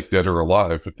sound like Dead or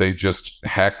Alive. They just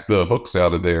hacked the hooks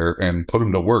out of there and put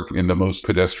them to work in the most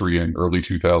pedestrian early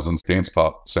 2000s dance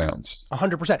pop sounds.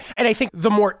 100%. And I think the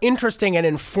more interesting and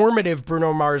informative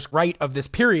Bruno Mars right of this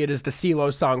period is the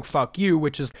CeeLo song Fuck You,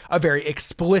 which is a very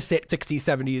explicit 60s,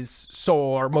 70s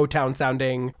soul or Motown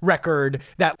sounding record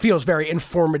that feels very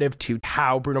informative to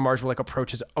how Bruno Mars will like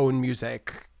approach his own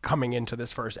music coming into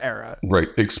this first era. Right.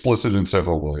 Explicit in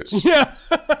several ways. Yeah.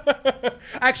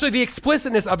 Actually, the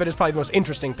explicitness of it is probably the most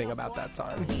interesting thing about that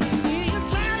song.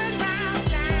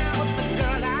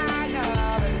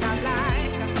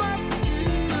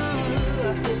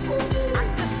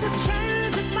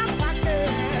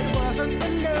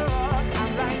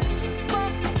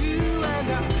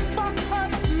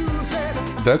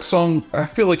 That song, I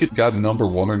feel like it got number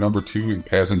 1 or number 2 in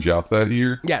Passenjap that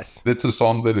year. Yes. It's a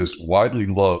song that is widely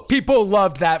loved. People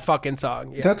loved that fucking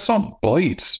song. Yeah. That song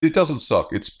bites. It doesn't suck.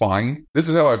 It's fine. This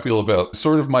is how I feel about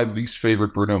sort of my least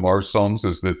favorite Bruno Mars songs,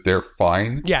 is that they're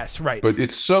fine. Yes, right. But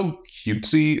it's so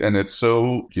cutesy and it's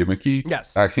so gimmicky.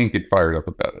 Yes. I can't get fired up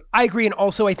about it. I agree. And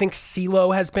also, I think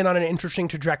CeeLo has been on an interesting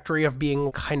trajectory of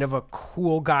being kind of a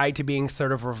cool guy to being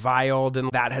sort of reviled, and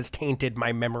that has tainted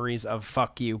my memories of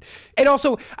Fuck You. And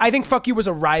also, I think Fuck You was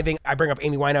arriving. I bring up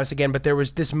Amy Winehouse again, but there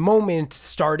was this moment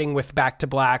starting with Back to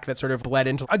Black that sort of bled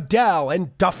into Adele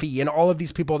and Duffy and all of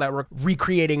these people that were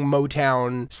recreating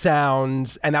Motown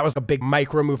sounds. And that was a big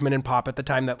micro movement in pop at the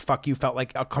time that Fuck You felt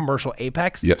like a commercial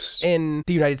apex. Yes. In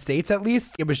the United States, at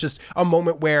least. It was just a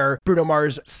moment where Bruno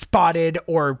Mars spotted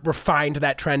or refined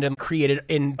that trend and created,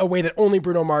 in a way that only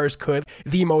Bruno Mars could,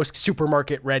 the most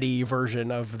supermarket ready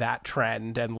version of that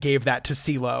trend, and gave that to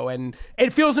CeeLo. And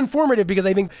it feels informative because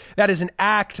I think that is an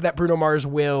act that Bruno Mars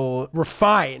will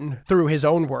refine through his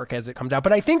own work as it comes out.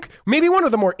 But I think maybe one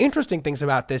of the more interesting things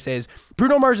about this is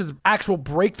Bruno Mars's actual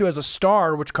breakthrough as a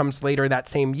star, which comes later that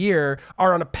same year,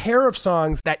 are on a pair of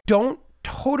songs that don't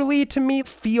totally, to me,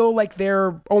 feel like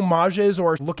they're homages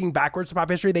or looking backwards to pop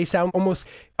history. They sound almost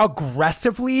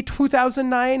aggressively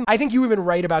 2009. I think you even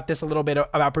write about this a little bit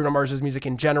about Bruno Mars's music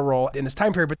in general in this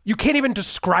time period, but you can't even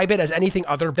describe it as anything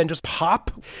other than just pop.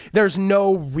 There's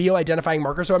no real identifying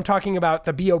marker. So I'm talking about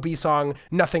the B.O.B. song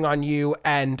Nothing on You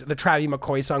and the Travie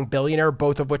McCoy song Billionaire,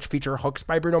 both of which feature hooks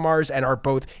by Bruno Mars and are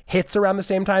both hits around the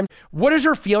same time. What is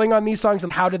your feeling on these songs,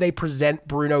 and how do they present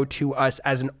Bruno to us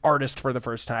as an artist for the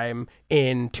first time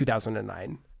in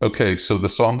 2009? Okay, so the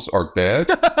songs are bad,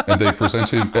 and they present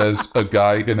him as a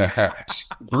guy in a hat.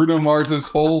 Bruno Mars's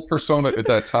whole persona at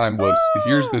that time was,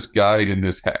 here's this guy in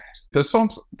this hat. The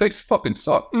songs, they fucking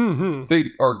suck. Mm-hmm. They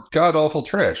are god-awful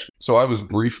trash. So I was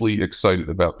briefly excited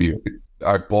about B.O.B.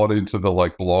 I bought into the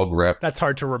blog rap. That's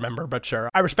hard to remember, but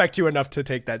sure. I respect you enough to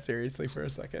take that seriously for a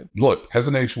second. Look,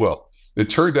 hasn't aged well.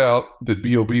 It turned out that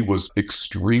B.O.B. was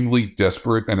extremely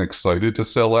desperate and excited to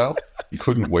sell out. He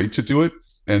couldn't wait to do it.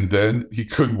 And then he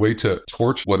couldn't wait to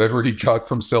torch whatever he got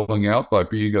from selling out by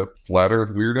being a flat earth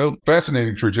weirdo.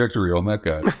 Fascinating trajectory on that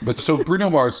guy. But so Bruno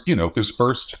Mars, his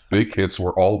first big hits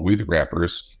were all with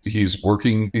rappers. He's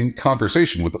working in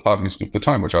conversation with the pop music of the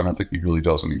time, which I don't think he really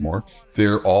does anymore.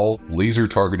 They're all laser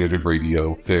targeted at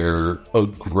radio. They're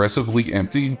aggressively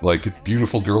empty. Like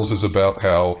Beautiful Girls is about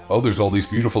how, there's all these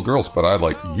beautiful girls, but I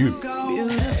like you.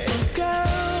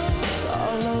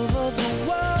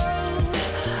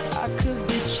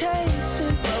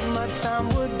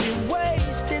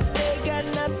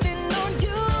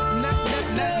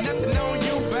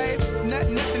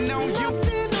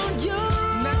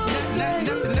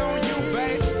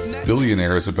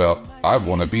 Billionaire is about, I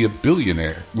want to be a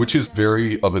billionaire, which is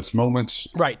very of its moment.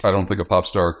 Right. I don't think a pop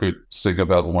star could sing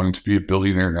about wanting to be a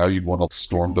billionaire now. You'd want to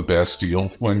storm the Bastille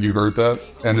when you heard that.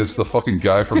 And it's the fucking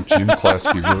guy from Gym Class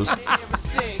Heroes.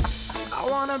 I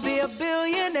want to be a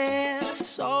billionaire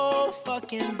so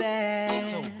fucking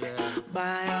bad. So bad.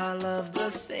 Buy all of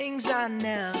the things I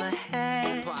never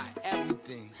had. Buy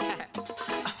everything.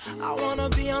 I want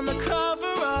to be on the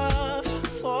cover of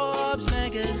Forbes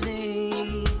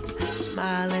magazine,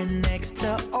 smiling next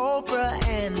to Oprah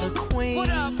and the Queen. What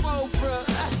up,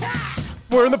 Oprah?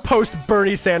 We're in the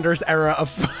post-Bernie Sanders era of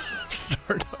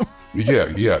stardom.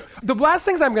 Yeah. The last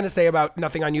things I'm going to say about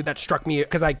Nothing on You that struck me,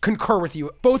 because I concur with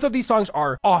you, both of these songs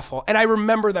are awful. And I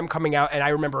remember them coming out, and I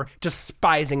remember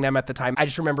despising them at the time. I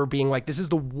just remember being like, this is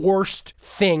the worst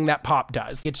thing that pop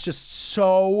does. It's just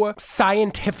so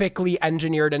scientifically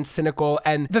engineered and cynical.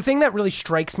 And the thing that really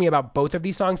strikes me about both of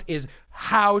these songs is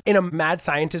how, in a mad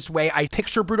scientist way, I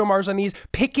picture Bruno Mars on these,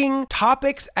 picking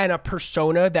topics and a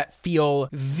persona that feel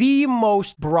the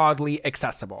most broadly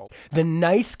accessible. The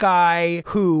nice guy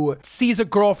who sees a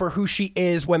girl for who she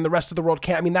is when the rest of the world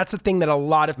can't. I mean, that's a thing that a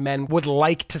lot of men would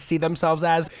like to see themselves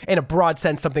as. In a broad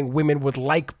sense, something women would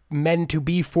like men to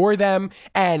be for them,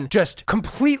 and just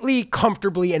completely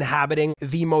comfortably inhabiting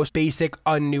the most basic,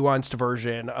 unnuanced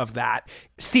version of that.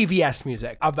 CVS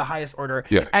music of the highest order.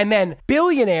 Yeah. And then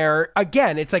Billionaire,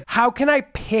 again, it's like, how can I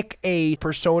pick a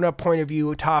persona, point of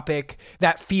view, topic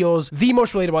that feels the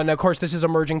most relatable? And of course, this is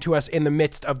emerging to us in the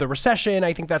midst of the recession.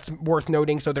 I think that's worth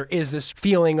noting. So there is this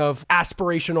feeling of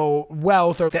aspirational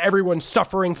wealth, or that everyone's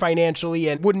suffering financially,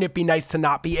 and wouldn't it be nice to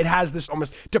not be? It has this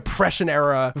almost Depression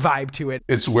era vibe to it.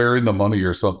 It's Where in the Money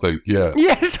or something. Yeah.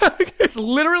 Yes. It's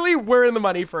literally We're in the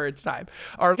Money for its time,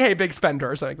 or Hey Big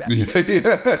Spender or something like that.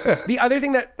 Yeah. The other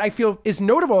thing that I feel is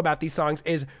notable about these songs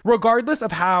is, regardless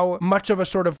of how much of a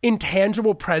sort of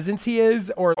intangible presence he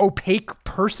is or opaque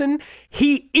person,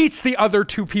 he eats the other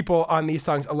two people on these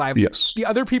songs alive. Yes. The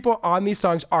other people on these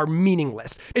songs are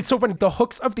meaningless. It's so funny. The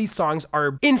hooks of these songs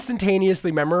are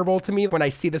instantaneously memorable to me when I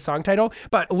see the song title,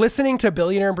 but listening to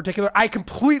Billionaire in particular, I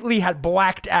completely had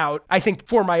blacked out, I think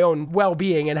for my own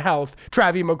well-being and health,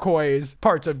 Travie McCoy's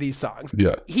parts of these songs.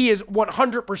 Yeah. He is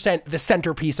 100% the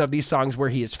centerpiece of these songs where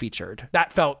he is featured.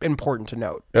 That felt important to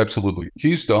note. Absolutely.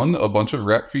 He's done a bunch of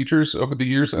rap features over the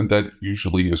years, and that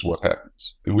usually is what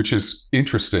happens, which is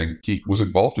interesting. He was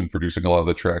involved in producing a lot of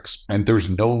the tracks, and there's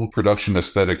no production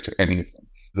aesthetic to any of them.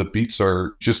 The beats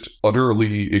are just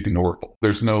utterly ignorable.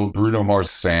 There's no Bruno Mars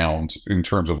sound in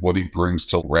terms of what he brings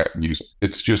to rap music.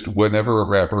 It's just whenever a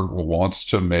rapper wants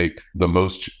to make the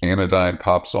most anodyne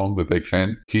pop song that they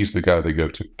can, he's the guy they go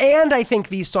to. And I think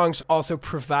these songs also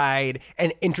provide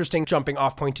an interesting jumping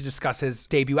off point to discuss his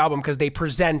debut album, because they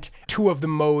present two of the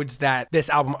modes that this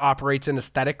album operates in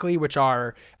aesthetically, which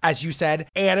are, as you said,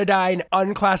 anodyne,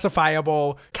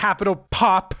 unclassifiable, capital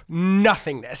pop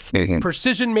nothingness.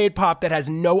 Precision-made pop that has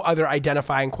no other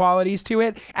identifying qualities to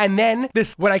it. And then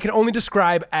this, what I can only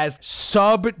describe as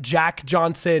sub Jack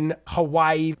Johnson,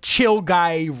 Hawaii, chill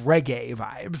guy reggae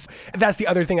vibes. That's the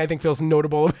other thing I think feels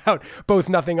notable about both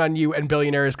Nothing on You and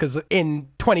Billionaires, because in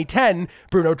 2010,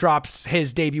 Bruno drops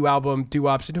his debut album,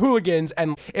 Doo-Wops and Hooligans.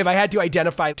 And if I had to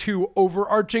identify two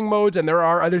overarching modes, and there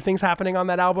are other things happening on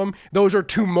that album, those are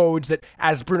two modes that,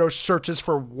 as Bruno searches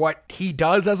for what he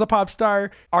does as a pop star,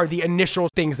 are the initial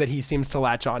things that he seems to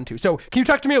latch onto. So can you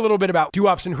talk to me a little bit about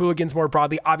Doo-Wops and Hooligans more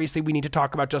broadly? Obviously, we need to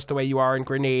talk about Just the Way You Are and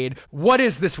Grenade. What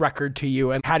is this record to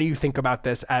you, and how do you think about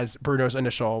this as Bruno's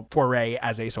initial foray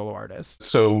as a solo artist?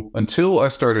 So until I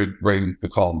started writing the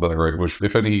column that I write, which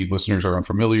if any listeners are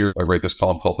unfamiliar, I write this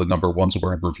column called The Number Ones,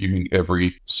 where I'm reviewing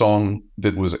every song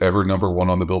that was ever number one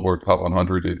on the Billboard Top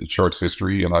 100 in the charts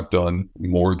history, and I've done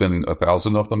more than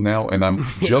 1,000 of them now, and I'm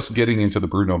just getting into the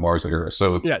Bruno Mars era.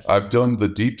 So yes. I've done the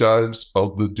deep dives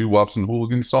of the Doo-Wops and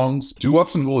Hooligans songs.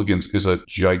 Doo-Wops and Hooligans is a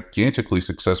gigantically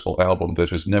successful album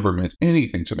that has never meant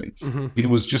anything to me. Mm-hmm. It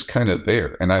was just kind of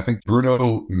there. And I think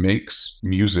Bruno makes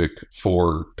music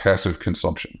for passive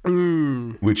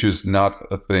consumption, which is not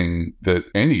a thing that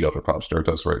any other pop star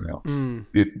does right now.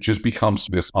 It just becomes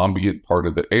this ambient part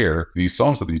of the air, these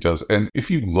songs that he does. And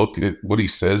if you look at what he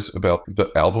says about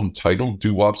the album title,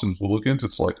 Doo-Wops and Hooligans,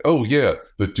 it's like, oh yeah,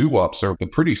 the doo-wops are the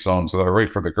pretty songs that I write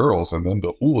for the girls, and then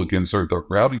the hooligans are the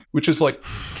rowdy, which is like,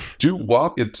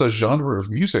 doo-wop, it's a genre of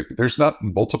music. There's not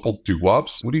multiple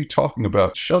doo-wops. What are you talking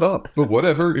about? Shut up. But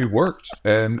whatever, it worked.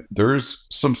 And there's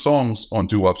some songs on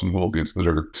Doo-Wops and Hooligans that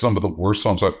are some of the worst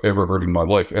songs I've ever heard in my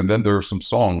life. And then there are some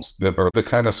songs that are the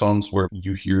kind of songs where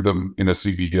you hear them in a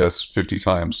CVS 50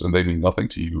 times and they mean nothing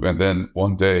to you. And then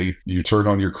one day you turn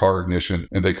on your car ignition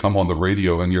and they come on the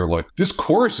radio and you're like, this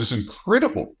chorus is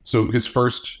incredible. So his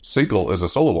first single as a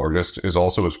solo artist is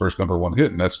also his first number one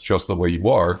hit, and that's Just the Way You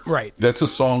Are. Right. That's a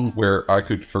song where I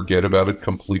could forget about it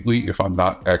completely if I'm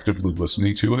not actively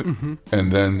listening to it. Mm-hmm.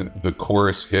 And then the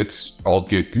chorus hits, I'll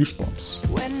get goosebumps.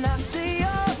 When I see your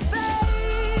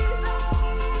face,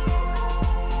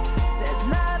 there's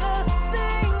not a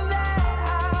thing that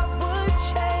I would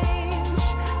change,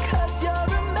 'cause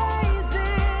you're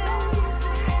amazing,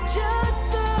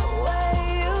 just the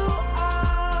way you are.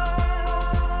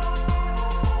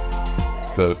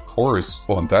 the chorus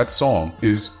on that song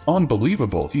is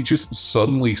unbelievable. He just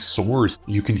suddenly soars.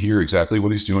 You can hear exactly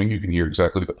what he's doing. You can hear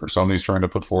exactly the persona he's trying to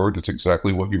put forward. It's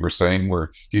exactly what you were saying,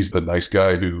 where he's the nice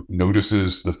guy who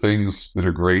notices the things that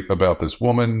are great about this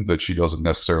woman that she doesn't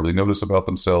necessarily notice about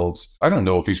themselves. I don't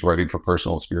know if he's writing for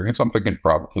personal experience. I'm thinking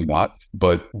probably not.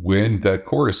 But when that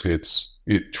chorus hits,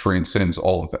 it transcends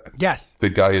all of that. Yes. The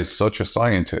guy is such a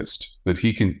scientist that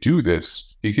he can do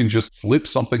this. He can just flip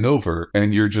something over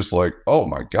and you're just like, oh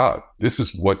my God, this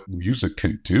is what music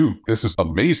can do. This is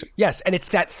amazing. Yes, and it's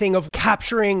that thing of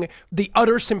capturing the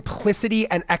utter simplicity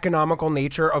and economical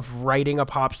nature of writing a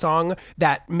pop song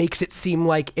that makes it seem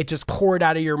like it just poured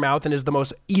out of your mouth and is the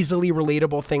most easily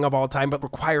relatable thing of all time, but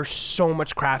requires so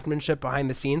much craftsmanship behind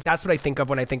the scenes. That's what I think of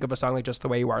when I think of a song like Just the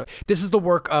Way You Are. This is the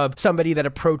work of somebody that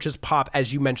approaches pop,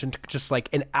 as you mentioned, just like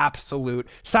an absolute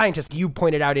scientist. You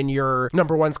pointed out in your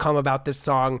number one's column about this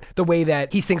song, the way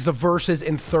that he sings the verses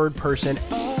in third person.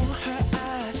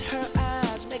 Her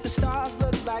eyes make the stars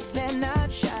look like they're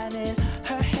not shining.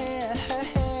 Her hair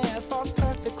falls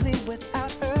perfectly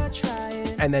without her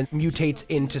trying. And then mutates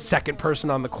into second person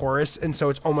on the chorus. And so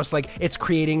it's almost like it's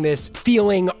creating this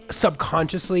feeling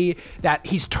subconsciously that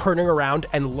he's turning around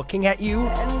and looking at you.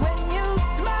 And when you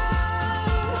smile,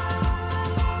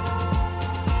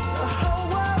 the whole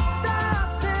world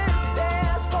stops and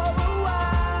stares for a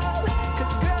while.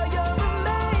 'Cause girl, you're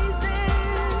amazing,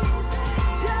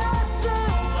 just the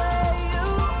way you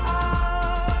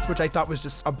are. Which I thought was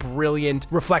just a brilliant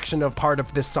reflection of part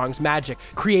of this song's magic,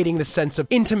 creating the sense of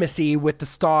intimacy with the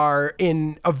star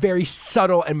in a very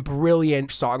subtle and brilliant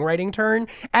songwriting turn.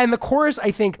 And the chorus,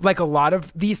 I think, like a lot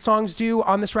of these songs do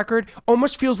on this record,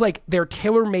 almost feels like they're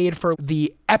tailor-made for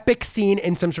the epic scene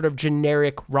in some sort of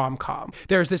generic rom-com.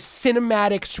 There's this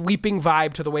cinematic, sweeping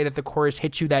vibe to the way that the chorus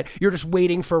hits you that you're just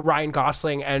waiting for Ryan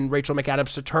Gosling and Rachel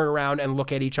McAdams to turn around and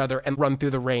look at each other and run through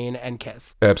the rain and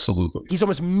kiss. Absolutely. He's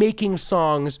almost making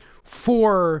songs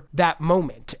for that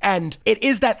moment. And it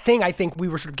is that thing I think we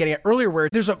were sort of getting at earlier, where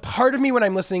there's a part of me when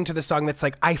I'm listening to the song that's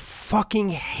like, I fucking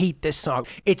hate this song.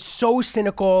 It's so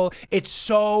cynical. It's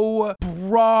so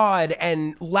broad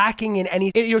and lacking in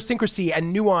any idiosyncrasy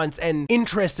and nuance and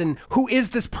interest. And who is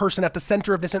this person at the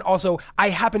center of this? And also, I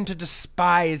happen to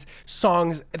despise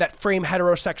songs that frame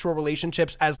heterosexual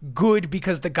relationships as good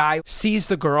because the guy sees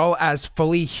the girl as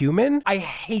fully human. I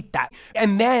hate that.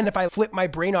 And then if I flip my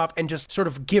brain off and just sort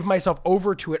of give myself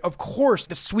over to it, of course,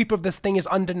 the sweep of this thing is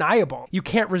undeniable. You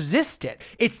can't resist it.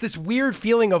 It's this weird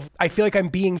feeling of, I feel like I'm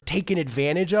being taken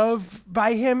advantage of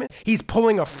by him. He's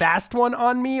pulling a fast one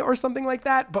on me or something like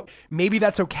that, but maybe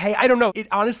that's okay. I don't know. It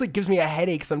honestly gives me a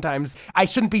headache sometimes. I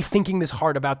shouldn't be thinking this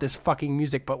hard about this fucking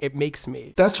music, but it makes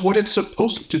me. That's what it's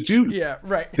supposed to do. Yeah,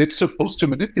 right. It's supposed to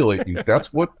manipulate you.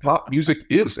 That's what pop music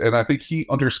is. And I think he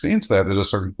understands that at a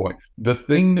certain point. The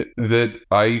thing that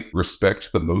I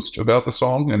respect the most about the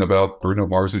song and about Bruno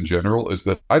Mars in general is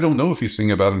that I don't know if he's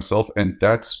singing about himself, and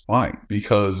that's fine,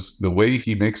 because the way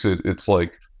he makes it, it's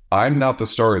like, I'm not the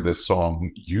star of this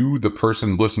song. You, the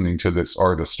person listening to this,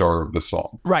 are the star of the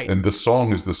song. Right. And the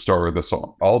song is the star of the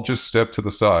song. I'll just step to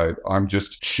the side. I'm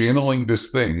just channeling this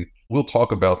thing. We'll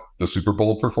talk about the Super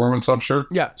Bowl performance, I'm sure.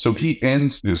 Yeah. So he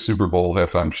ends his Super Bowl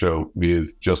halftime show with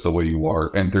Just the Way You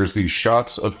Are. And there's these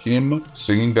shots of him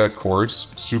singing that chorus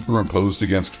superimposed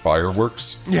against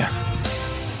fireworks. Yeah.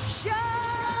 Just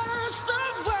the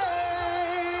way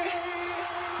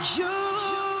you are.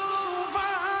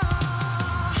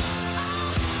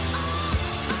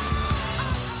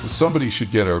 Somebody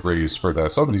should get a raise for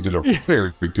that. Somebody did a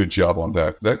very good job on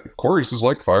that. That chorus is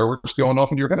like fireworks going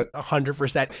off in your head.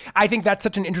 100%. I think that's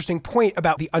such an interesting point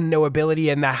about the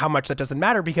unknowability and how much that doesn't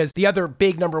matter, because the other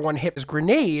big number one hit is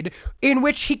Grenade, in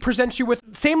which he presents you with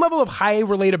same level of high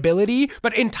relatability,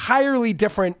 but entirely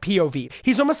different POV.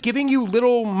 He's almost giving you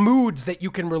little moods that you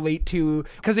can relate to,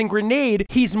 because in Grenade,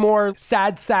 he's more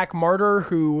sad sack martyr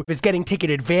who is getting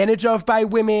taken advantage of by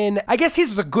women. I guess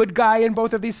he's the good guy in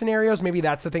both of these scenarios. Maybe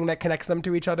that's the thing that connects them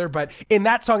to each other. But in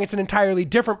that song, it's an entirely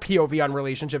different POV on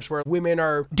relationships where women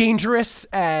are dangerous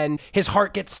and his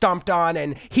heart gets stomped on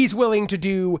and he's willing to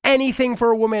do anything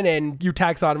for a woman. And you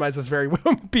taxonomize this very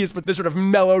well piece, but the sort of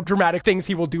melodramatic things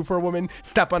he will do for a woman: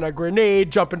 step on a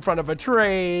grenade, jump in front of a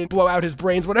train, blow out his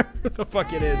brains, whatever the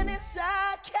fuck it is. And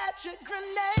inside, catch a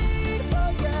grenade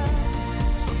for ya.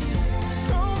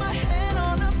 Throw my hand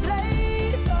on a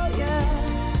blade for ya.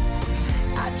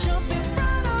 I jump in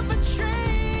front of a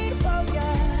train for ya.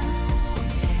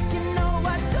 You know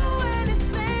I'd do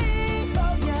anything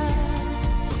for ya.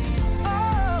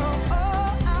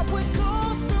 Oh, I would go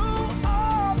through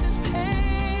all this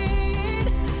pain.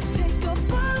 Take a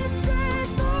bullet straight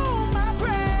through my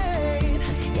brain.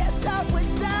 Yes, I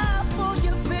would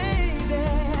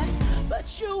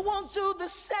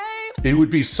It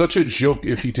would be such a joke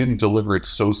if he didn't deliver it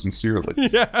so sincerely.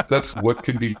 Yeah. That's what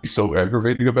can be so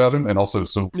aggravating about him and also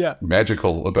so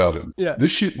magical about him. Yeah.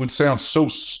 This shit would sound so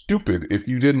stupid if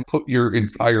you didn't put your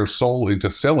entire soul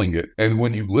into selling it. And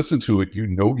when you listen to it, you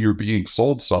know you're being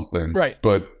sold something. Right.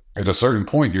 But at a certain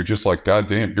point, you're just like, God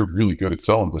damn, you're really good at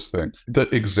selling this thing.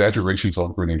 The exaggerations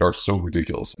on Grenade are so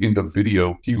ridiculous. In the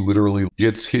video, he literally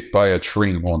gets hit by a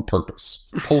train on purpose,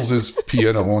 pulls his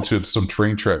piano onto some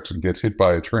train tracks and gets hit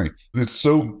by a train. It's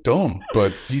so dumb,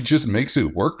 but he just makes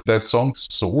it work. That song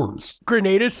soars.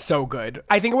 Grenade is so good.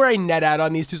 I think where I net out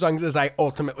on these two songs is I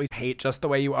ultimately hate Just the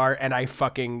Way You Are, and I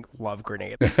fucking love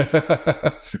Grenade.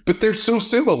 But they're so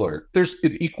similar. There's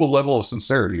an equal level of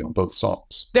sincerity on both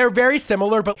songs. They're very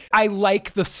similar, but I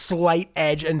like the slight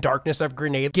edge and darkness of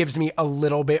Grenade. Gives me a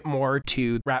little bit more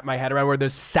to wrap my head around, where the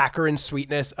saccharine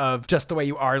sweetness of Just the Way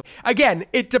You Are. Again,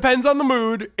 it depends on the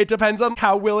mood. It depends on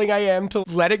how willing I am to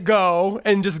let it go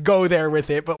and just go there with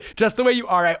it. But Just the Way You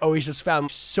Are, I always just found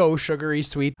so sugary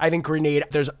sweet. I think Grenade,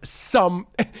 there's some...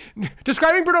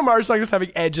 Describing Bruno Mars songs as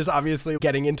having edge is obviously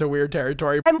getting into weird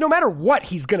territory. And no matter what,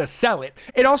 he's gonna sell it.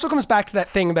 It also comes back to that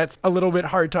thing that's a little bit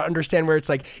hard to understand, where it's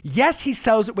like, yes, he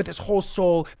sells it with his whole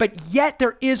soul, but yet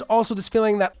there is also this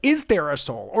feeling that, is there a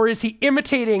soul? Or is he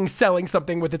imitating selling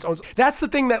something with its own soul? That's the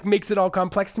thing that makes it all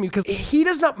complex to me, because he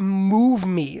does not move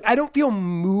me. I don't feel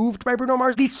moved by Bruno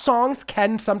Mars. These songs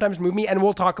can sometimes move me, and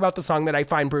we'll talk about the song that I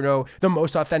find Bruno the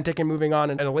most authentic in moving on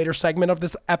in a later segment of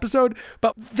this episode.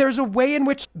 But there's a way in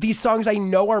which these songs I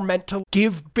know are meant to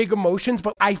give big emotions,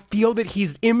 but I feel that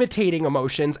he's imitating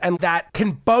emotions, and that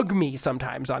can bug me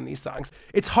sometimes on these songs.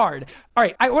 It's hard. All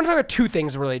right, I want to talk about two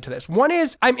things related to this. One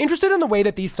is, I'm interested in the way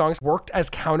that these songs worked as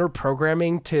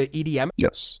counter-programming to EDM.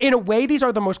 Yes. In a way, these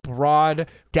are the most broad,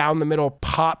 down-the-middle,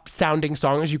 pop-sounding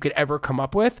songs you could ever come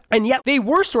up with. And yet, they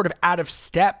were sort of out of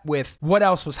step with what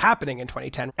else was happening in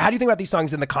 2010. How do you think about these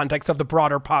songs in the context of the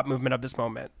broader pop movement of this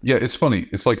moment? Yeah, it's funny.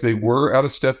 It's like they were out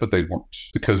of step, but they weren't.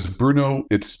 Because Bruno,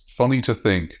 it's funny to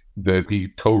think that he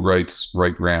co-writes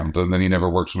Right Round, and then he never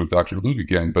works with Dr. Luke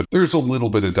again. But there's a little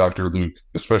bit of Dr. Luke,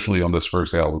 especially on this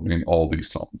first album, in all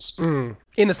these songs.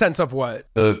 In the sense of what?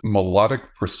 The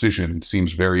melodic precision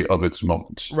seems very of its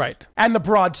moment. Right. And the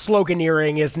broad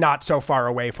sloganeering is not so far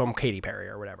away from Katy Perry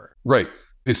or whatever. Right.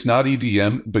 It's not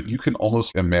EDM, but you can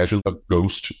almost imagine a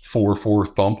Ghost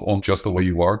 4/4 thump on Just the Way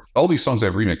You Are. All these songs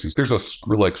have remixes. There's a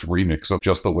Skrillex remix of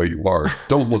Just the Way You Are.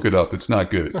 Don't look it up. It's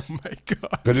not good. Oh my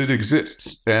God. But it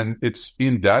exists. And it's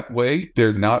in that way,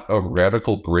 they're not a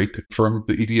radical break from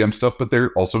the EDM stuff, but they're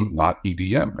also not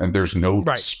EDM. And there's no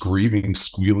screaming,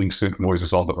 squealing synth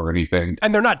noises on them or anything.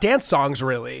 And they're not dance songs,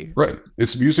 really. Right.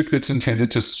 It's music that's intended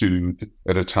to soothe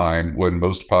at a time when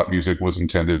most pop music was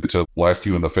intended to blast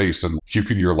you in the face and puke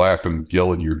in your lap and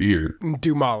yell in your ear.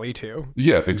 Do Molly too.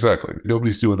 Yeah, exactly.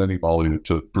 Nobody's doing any Molly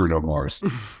to Bruno Mars.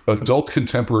 Adult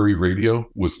contemporary radio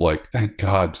was like, thank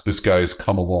God this guy's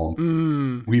come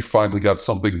along. We finally got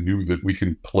something new that we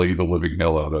can play the living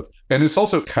hell out of. And it's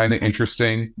also kind of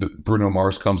interesting that Bruno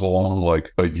Mars comes along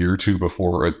like a year or two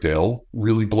before Adele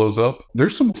really blows up.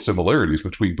 There's some similarities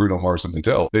between Bruno Mars and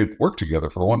Adele. They've worked together,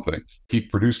 for one thing. He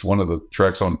produced one of the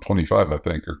tracks on 25, I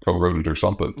think, or co-wrote it or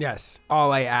something. Yes.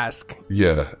 All I Ask.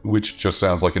 Yeah, which just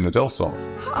sounds like an Adele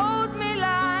song. Hold me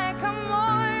like I'm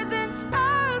more than just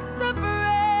a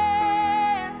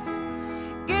friend.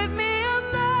 Give me a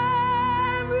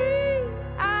memory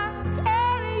I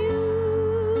can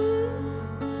use.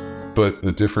 But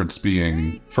the difference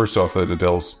being, first off, that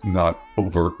Adele's not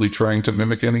overtly trying to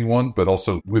mimic anyone, but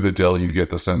also with Adele, you get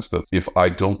the sense that if I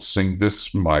don't sing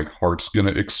this, my heart's going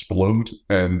to explode.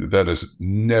 And that is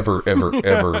never, ever,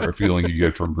 ever a feeling you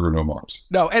get from Bruno Mars.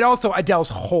 No, and also Adele's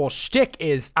whole shtick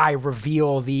is I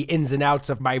reveal the ins and outs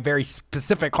of my very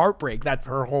specific heartbreak. That's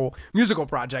her whole musical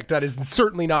project. That is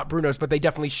certainly not Bruno's, but they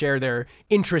definitely share their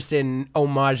interest in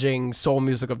homaging soul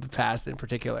music of the past in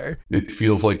particular. It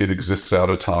feels like it exists out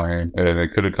of time, and it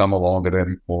could have come along at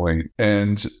any point.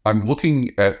 And I'm looking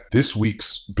at this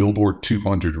week's Billboard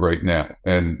 200 right now,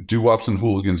 and Doo-Wops and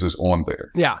Hooligans is on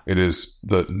there. Yeah. It is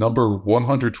the number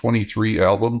 123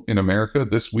 album in America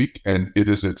this week, and it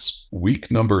is its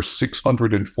week number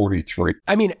 643.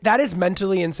 I mean, that is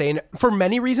mentally insane for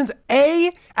many reasons.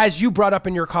 A, as you brought up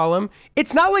in your column,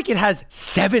 it's not like it has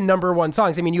 7 number one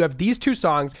songs. I mean, you have these 2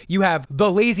 songs. You have the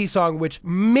Lazy song, which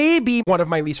may be one of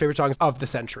my least favorite songs of the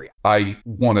century. I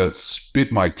want to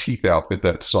spit my teeth out at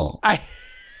that song. I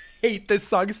hate this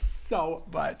song so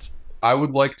much. I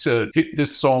would like to hit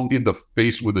this song in the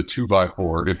face with a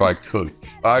 2x4 if I could.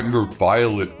 I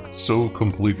revile it so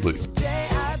completely. Today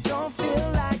I don't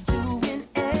feel like doing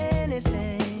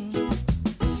anything.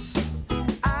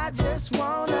 I just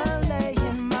wanna lay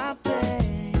in my bed.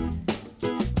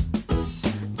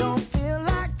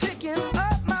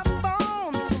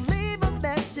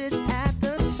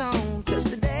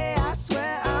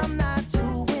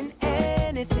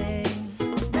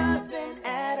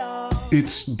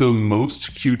 It's the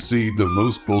most cutesy, the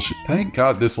most bullshit. Thank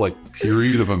God this like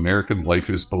period of American life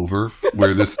is over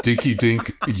where this dinky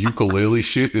dink ukulele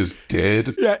shit is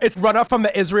dead. Yeah, it's run off from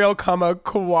the Israel,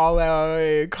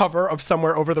 Koala cover of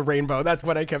Somewhere Over the Rainbow. That's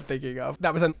what I kept thinking of.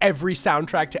 That was on every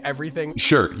soundtrack to everything.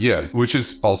 Sure, yeah, which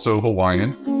is also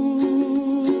Hawaiian.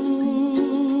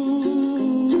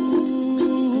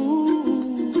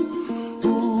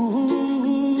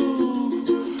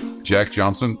 Jack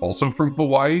Johnson, also from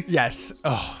Hawaii. Yes.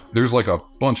 Oh. There's like a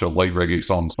bunch of light reggae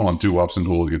songs on Doo-Wops and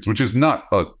Hooligans, which is not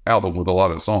an album with a lot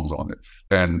of songs on it.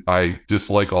 And I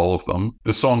dislike all of them.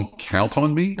 The song Count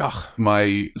on Me,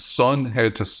 my son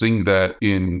had to sing that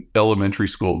in elementary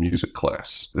school music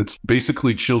class. It's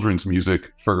basically children's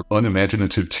music for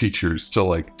unimaginative teachers to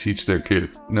like teach their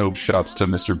kids. No shots to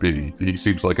Mr. B. He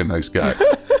seems like a nice guy.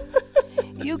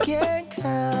 You can't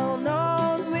count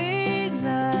on me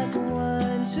like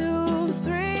 1, 2,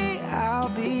 3, I'll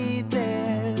be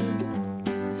there.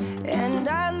 And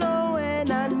I know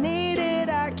when I need it,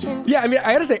 I can. Yeah, I mean,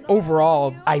 I gotta say,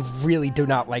 overall, I really do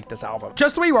not like this album.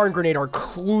 Just The Way You Are and Grenade are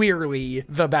clearly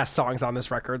the best songs on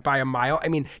this record by a mile. I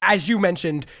mean, as you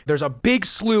mentioned, there's a big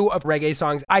slew of reggae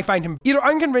songs. I find him either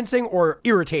unconvincing or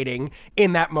irritating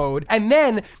in that mode. And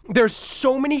then there's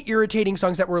so many irritating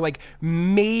songs that were like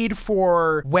made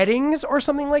for weddings or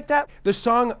something like that. The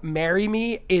song Marry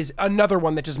Me is another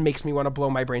one that just makes me want to blow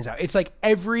my brains out. It's like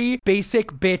every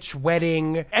basic bitch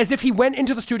wedding, as if he went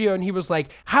into the studio and he was like,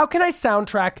 how can I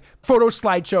soundtrack photo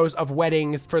slideshows of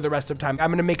weddings for the rest of time? I'm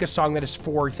going to make a song that is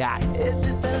for that. Is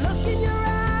it the look in your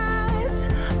eyes,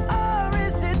 or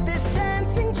is it this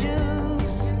dancing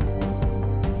juice?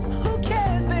 Who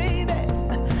cares, baby?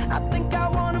 I think I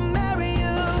want to marry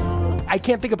you. I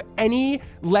can't think of any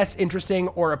less interesting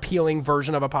or appealing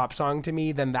version of a pop song to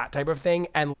me than that type of thing.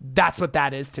 And that's what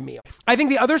that is to me. I think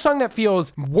the other song that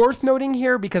feels worth noting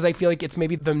here, because I feel like it's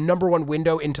maybe the number one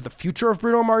window into the future of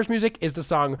Bruno Mars music, is the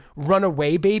song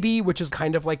Runaway Baby, which is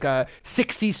kind of like a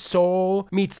 60s soul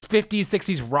meets 50s,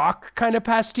 60s rock kind of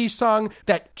pastiche song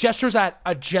that gestures at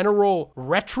a general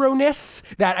retroness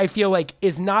that I feel like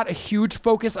is not a huge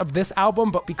focus of this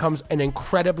album, but becomes an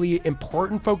incredibly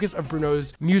important focus of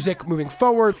Bruno's music moving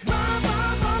forward. Run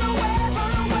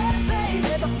away, baby,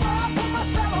 before I put my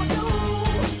spell on you.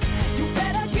 You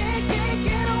better get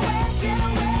away,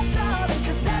 darling,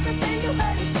 'cause everything you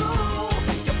heard is true.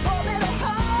 Your poor little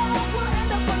heart will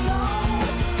end up alone,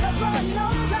 'cause Lord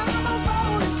knows I'm a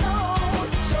rolling stone.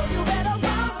 So you better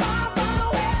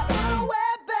run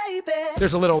away, baby.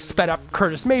 There's a little sped up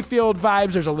Curtis Mayfield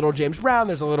vibes. There's a little James Brown.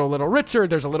 There's a little Richard.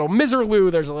 There's a little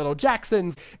Miserlou. There's a little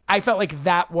Jacksons. I felt like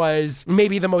that was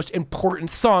maybe the most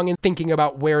important song in thinking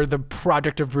about where the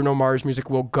project of Bruno Mars music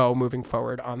will go moving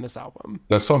forward on this album.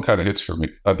 That song kind of hits for me.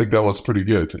 I think that was pretty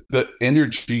good. The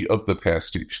energy of the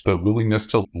pastiche, the willingness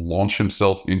to launch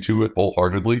himself into it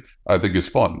wholeheartedly, I think is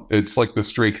fun. It's like the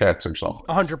Stray Cats or something.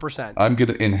 100%. I'm going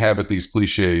to inhabit these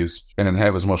cliches and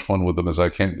have as much fun with them as I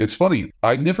can. It's funny.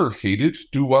 I never hated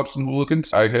Doo-Wops and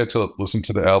Hooligans. I had to listen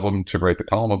to the album to write the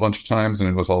column a bunch of times, and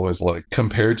it was always like,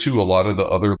 compared to a lot of the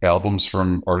other albums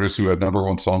from artists who had number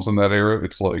one songs in that era,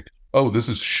 it's like, oh, this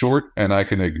is short and I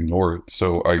can ignore it.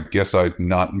 So I guess I'm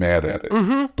not mad at it.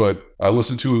 Mm-hmm. But I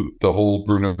listened to the whole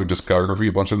Bruno discography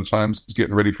a bunch of the times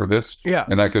getting ready for this. Yeah.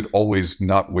 And I could always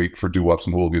not wait for Doo-Wops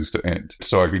and Hooligans to end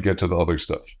so I could get to the other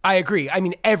stuff. I agree. I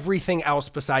mean, everything else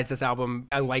besides this album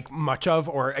I like much of,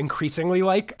 or increasingly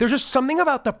like. There's just something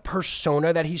about the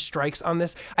persona that he strikes on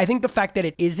this. I think the fact that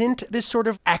it isn't this sort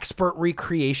of expert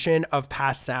recreation of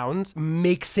past sounds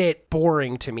makes it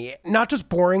boring to me. Not just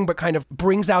boring, but kind of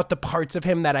brings out the parts of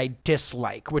him that I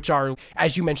dislike, which are,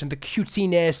 as you mentioned, the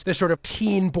cutesiness, the sort of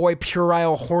teen boy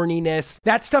puerile horniness.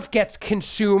 That stuff gets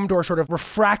consumed or sort of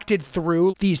refracted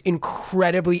through these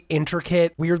incredibly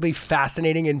intricate, weirdly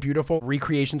fascinating and beautiful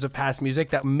recreations of past music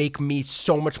that make me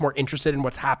so much more interested in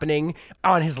what's happening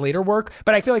on his later work.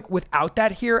 But I feel like without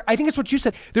that here, I think it's what you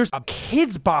said, there's a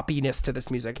kid's boppiness to this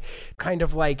music. Kind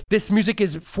of like, this music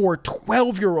is for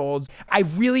 12-year-olds. I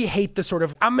really hate the sort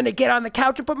of, I'm going to get on the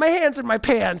couch and put my hands in my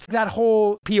pants. That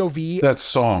whole POV. That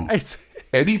song.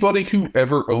 Anybody who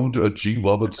ever owned a G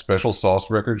Lovin' Special Sauce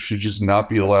record should just not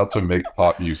be allowed to make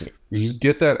pop music. You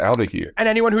get that out of here. And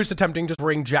anyone who's attempting to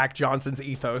bring Jack Johnson's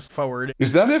ethos forward.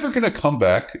 Is that ever going to come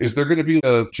back? Is there going to be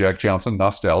a Jack Johnson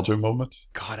nostalgia moment?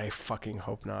 God, I fucking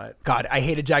hope not. God, I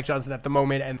hated Jack Johnson at the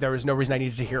moment, and there was no reason I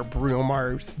needed to hear Bruno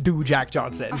Mars do Jack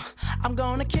Johnson. I'm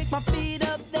gonna kick my feet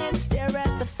up, then stare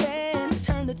at the fan.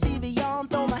 Turn the TV on,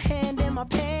 throw my hand in my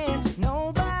pants.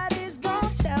 Nobody's gonna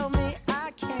tell me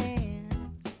I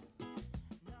can't.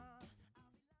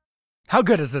 How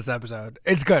good is this episode?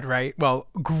 It's good, right? Well,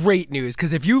 great news,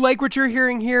 because if you like what you're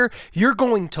hearing here, you're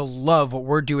going to love what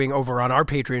we're doing over on our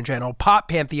Patreon channel, Pop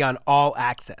Pantheon All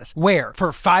Access, where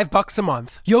for $5 a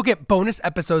month, you'll get bonus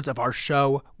episodes of our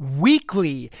show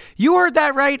weekly. You heard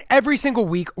that right. Every single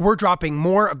week, we're dropping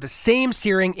more of the same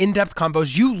searing, in-depth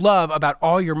combos you love about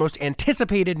all your most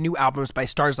anticipated new albums by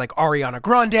stars like Ariana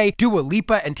Grande, Dua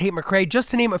Lipa, and Tate McRae, just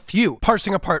to name a few,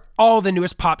 parsing apart all the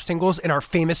newest pop singles in our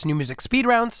famous new music speed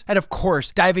rounds, and of course,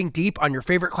 diving deep on your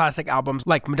favorite classic albums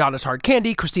like Madonna's Hard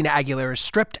Candy, Christina Aguilera's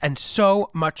Stripped, and so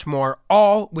much more,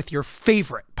 all with your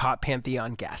favorite Pop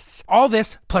Pantheon guests. All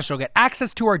this, plus you'll get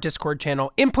access to our Discord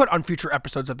channel, input on future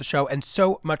episodes of the show, and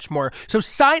so much more. So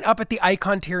sign up at the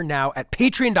icon tier now at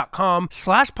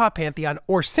patreon.com/poppantheon,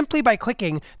 or simply by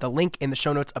clicking the link in the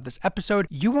show notes of this episode.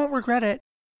 You won't regret it.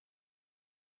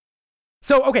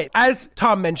 So, okay, as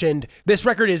Tom mentioned, this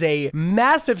record is a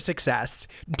massive success.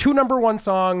 2 number 1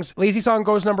 songs. Lazy Song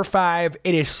goes number 5.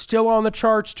 It is still on the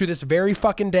charts to this very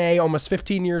fucking day, almost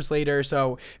 15 years later.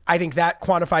 So I think that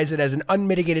quantifies it as an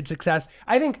unmitigated success.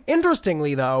 I think,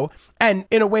 interestingly, though, and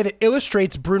in a way that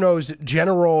illustrates Bruno's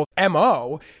general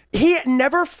MO, he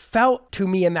never felt to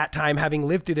me in that time, having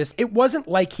lived through this, it wasn't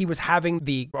like he was having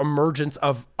the emergence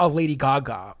of a Lady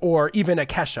Gaga or even a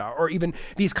Kesha or even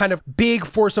these kind of big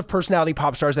force of personality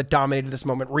pop stars that dominated this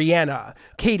moment. Rihanna,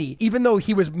 Katy, even though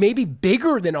he was maybe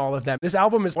bigger than all of them, this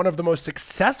album is one of the most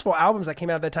successful albums that came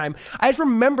out at that time. I just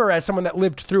remember, as someone that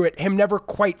lived through it, him never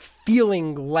quite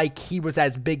feeling like he was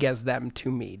as big as them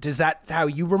to me. Is that how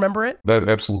you remember it? That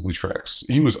absolutely tracks.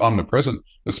 He was omnipresent,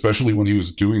 especially when he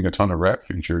was doing a ton of rap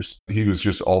features. He was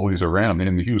just always around,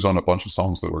 and he was on a bunch of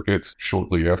songs that were hits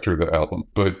shortly after the album.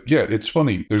 But yeah, it's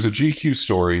funny. There's a GQ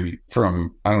story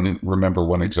from, I don't remember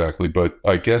when exactly, but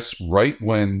I guess right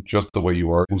when Just the Way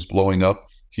You Are was blowing up,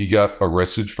 he got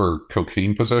arrested for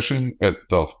cocaine possession at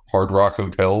the Hard Rock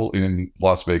Hotel in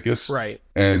Las Vegas. Right.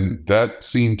 And that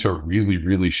seemed to really,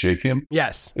 really shake him.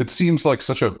 Yes. It seems like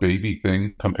such a baby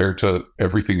thing compared to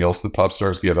everything else that pop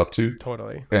stars get up to.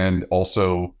 Totally. And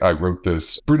also, I wrote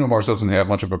this, Bruno Mars doesn't have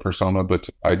much of a persona, but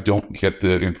I don't get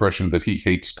the impression that he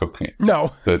hates cocaine.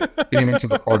 No. That came into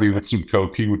the party with some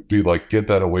coke, he would be like, get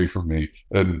that away from me,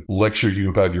 and lecture you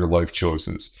about your life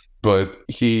choices. But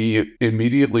he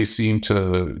immediately seemed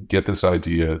to get this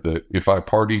idea that if I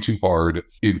party too hard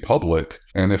in public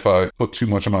and if I put too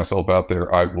much of myself out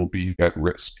there, I will be at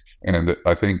risk. And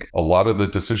I think a lot of the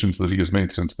decisions that he has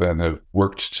made since then have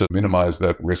worked to minimize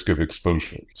that risk of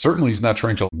exposure. Certainly, he's not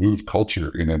trying to move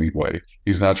culture in any way.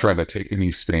 He's not trying to take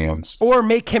any stands. Or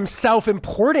make himself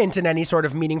important in any sort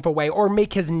of meaningful way, or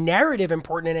make his narrative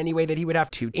important in any way that he would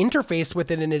have to interface with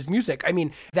it in his music. I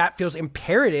mean, that feels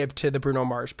imperative to the Bruno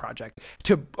Mars project,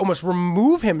 to almost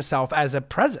remove himself as a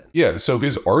presence. Yeah, so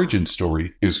his origin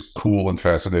story is cool and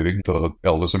fascinating, the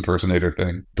Elvis impersonator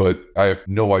thing, but I have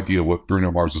no idea what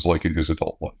Bruno Mars is like in his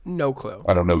adult life. No clue.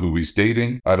 I don't know who he's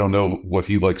dating. I don't know what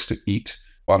he likes to eat.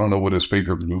 I don't know what his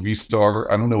favorite movies are.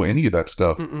 I don't know any of that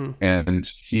stuff. And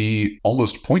he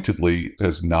almost pointedly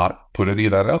has not put any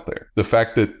of that out there. The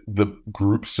fact that the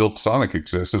group Silk Sonic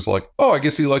exists is like, oh, I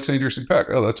guess he likes Anderson .Paak.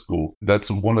 Oh, that's cool.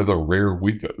 That's one of the rare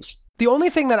Wegos. The only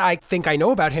thing that I think I know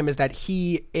about him is that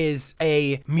he is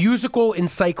a musical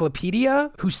encyclopedia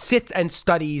who sits and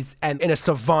studies and in a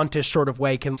savantish sort of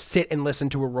way can sit and listen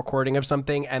to a recording of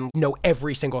something and know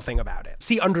every single thing about it.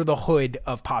 See under the hood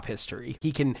of pop history.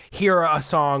 He can hear a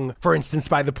song, for instance,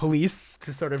 by The Police,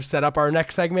 to sort of set up our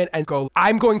next segment and go,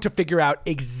 I'm going to figure out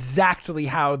exactly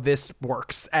how this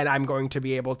works and I'm going to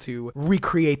be able to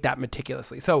recreate that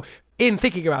meticulously. So in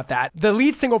thinking about that, the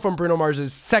lead single from Bruno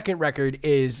Mars's second record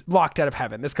is Locked Out of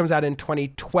Heaven. This comes out in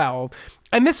 2012.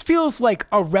 And this feels like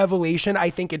a revelation,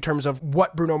 I think, in terms of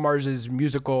what Bruno Mars's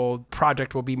musical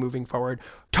project will be moving forward.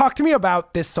 Talk to me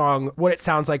about this song, what it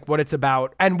sounds like, what it's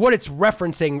about, and what it's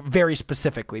referencing very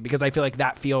specifically, because I feel like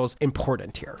that feels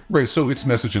important here. Right, so it's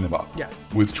Message in a Bottle. Yes.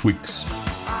 With tweaks.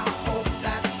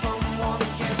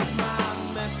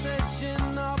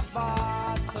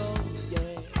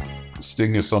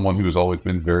 Sting is someone who has always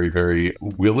been very, very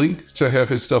willing to have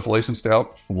his stuff licensed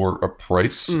out for a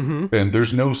price. And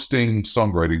there's no Sting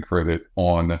songwriting credit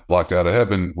on Locked Out of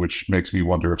Heaven, which makes me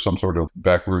wonder if some sort of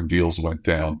backroom deals went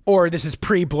down. Or this is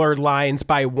pre-Blurred Lines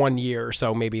by 1 year,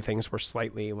 so maybe things were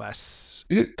slightly less.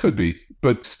 It could be,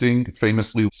 but Sting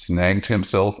famously snagged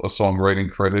himself a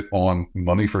songwriting credit on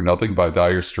Money for Nothing by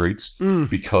Dire Straits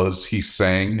because he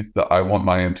sang the I Want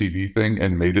My MTV thing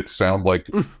and made it sound like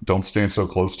Don't Stand So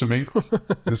Close to Me.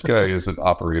 This guy is an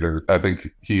operator. I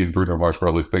think he and Bruno Mars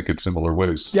probably think in similar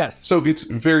ways. Yes. So it's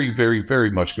very, very,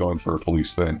 very much going for a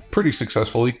Police thing. Pretty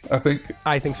successfully, I think.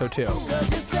 I think so too.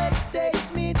 Sex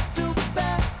takes me too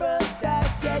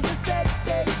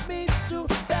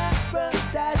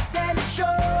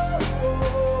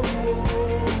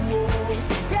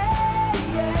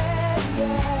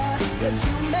 'Cause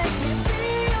you make me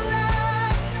feel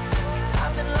like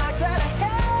I've been locked out of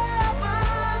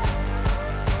heaven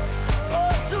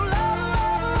for too long.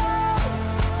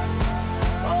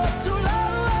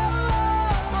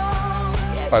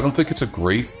 Yeah. I don't think it's a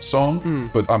great song,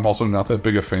 but I'm also not that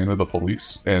big a fan of the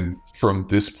Police. And from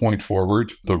this point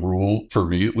forward, the rule for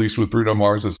me, at least with Bruno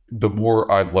Mars, is the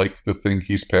more I like the thing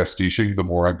he's pastiching, the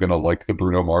more I'm going to like the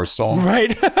Bruno Mars song.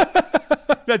 Right.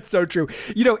 That's so true.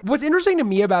 You know, what's interesting to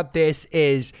me about this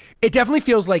is it definitely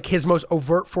feels like his most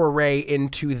overt foray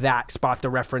into that spot the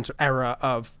reference era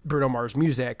of Bruno Mars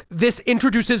music. This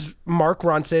introduces Mark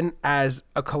Ronson as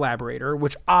a collaborator,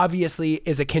 which obviously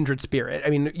is a kindred spirit. I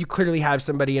mean, you clearly have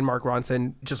somebody in Mark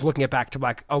Ronson, just looking at Back to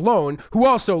Black alone, who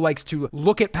also likes to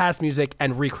look at past music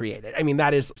and recreate it. I mean,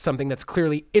 that is something that's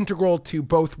clearly integral to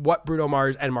both what Bruno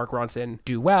Mars and Mark Ronson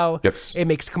do well. Yes. It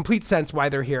makes complete sense why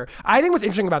they're here. I think what's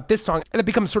interesting about this song, and it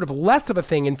becomes sort of less of a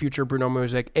thing in future Bruno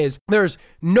music, is there's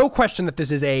no question that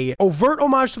this is a overt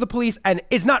homage to the Police and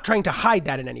is not trying to hide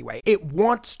that in any way. It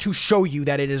wants to show you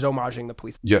that it is homaging the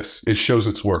Police. Yes, it shows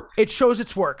its work. It shows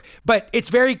its work, but it's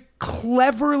very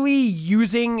cleverly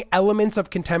using elements of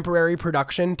contemporary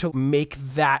production to make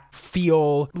that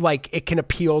feel like it can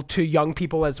appeal to young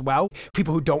people as well,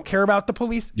 people who don't care about the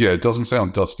Police. Yeah, it doesn't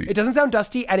sound dusty. It doesn't sound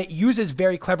dusty, and it uses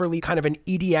very cleverly kind of an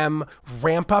EDM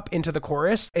ramp up into the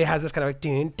chorus. It has this kind of like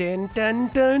dun dun dun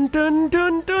dun dun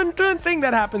dun dun dun thing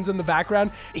that happens in the background.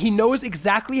 He knows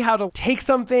exactly how to take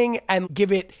something and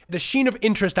give it the sheen of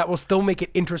interest that will still make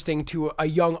it interesting to a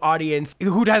young audience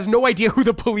who has no idea who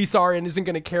the Police are and isn't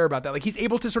going to care about that. Like, he's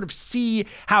able to sort of see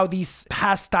how these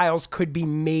past styles could be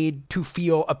made to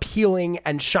feel appealing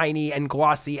and shiny and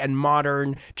glossy and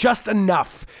modern just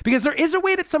enough. Because there is a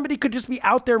way that somebody could just be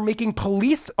out there making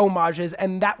Police homages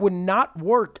and that would not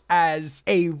work as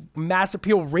a mass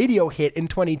appeal radio hit in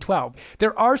 2012.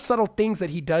 There are subtle things that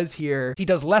he does here. He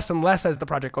does less and less as the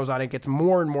project goes on and gets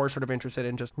more and more sort of interested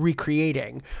in just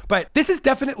recreating. But this is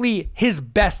definitely his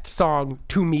best song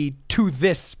to me to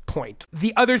this point.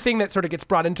 The other thing that sort of gets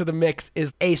brought into the mix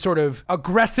is a sort of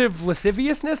aggressive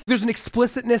lasciviousness. There's an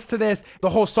explicitness to this. The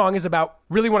whole song is about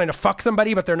really wanting to fuck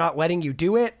somebody, but they're not letting you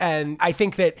do it. And I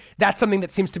think that that's something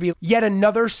that seems to be yet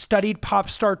another studied pop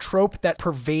star trope that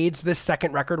pervades this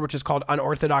second record, which is called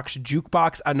Unorthodox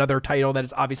Jukebox, another title that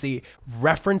is obviously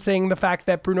referencing the fact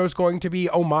that Bruno's going to be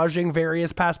homaging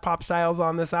various past pop styles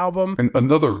on this album. And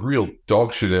another real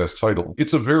dog shit ass title.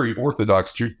 It's a very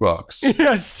orthodox jukebox.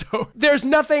 Yes, so there's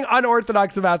nothing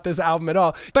unorthodox about this album at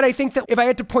all. But I think that if I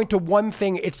had to point to one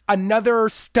thing, it's another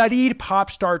studied pop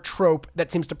star trope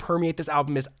that seems to permeate this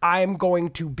album is I'm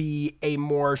going to be a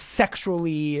more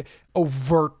sexually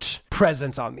overt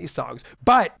presence on these songs.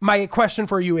 But my question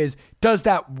for you is, does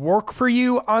that work for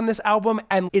you on this album?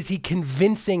 And is he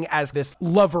convincing as this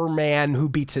lover man who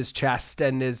beats his chest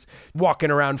and is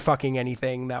walking around fucking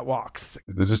anything that walks?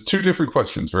 This is two different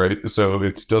questions, right? So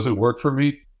it's, does it work for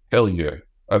me? Hell yeah.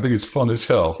 I think it's fun as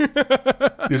hell.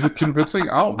 Is it convincing?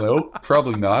 I don't know.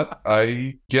 Probably not.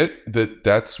 I get that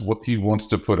that's what he wants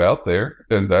to put out there,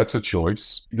 and that's a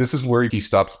choice. This is where he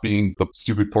stops being the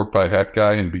stupid pork pie hat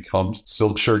guy and becomes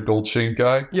silk shirt, gold chain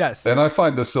guy. Yes. And I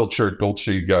find the silk shirt, gold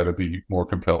chain guy to be more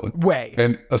compelling. Way.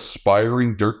 And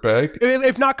aspiring dirtbag.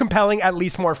 If not compelling, at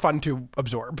least more fun to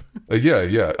absorb.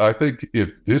 Yeah. I think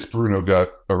if this Bruno got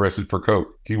arrested for coke,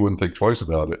 he wouldn't think twice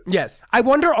about it. Yes. I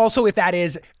wonder also if that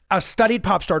is a studied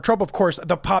pop star trope. Of course,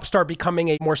 the pop star becoming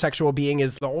a more sexual being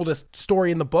is the oldest story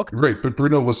in the book. Right, but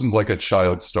Bruno wasn't like a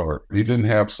child star. He didn't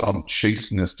have some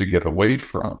chasteness to get away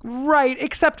from. Right,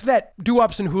 except that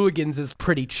Doo-Wops and Hooligans is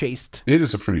pretty chaste. It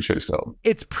is a pretty chaste album.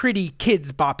 It's pretty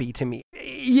kids boppy to me.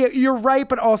 You're right,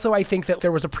 but also I think that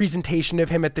there was a presentation of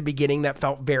him at the beginning that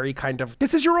felt very kind of,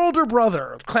 this is your older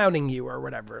brother clowning you or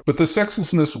whatever. But the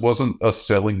sexlessness wasn't a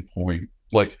selling point.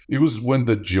 Like, it was when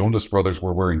the Jonas Brothers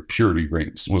were wearing purity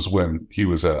rings was when he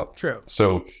was out. True.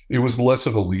 So it was less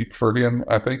of a leap for him,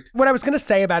 I think. What I was going to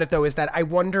say about it, though, is that I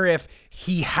wonder if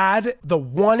he had the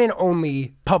one and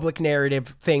only public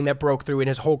narrative thing that broke through in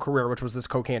his whole career, which was this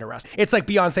cocaine arrest. It's like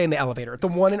Beyonce in the elevator. The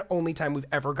one and only time we've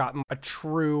ever gotten a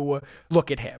true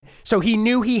look at him. So he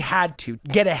knew he had to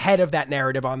get ahead of that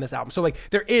narrative on this album. So, like,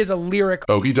 there is a lyric.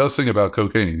 Oh, he does sing about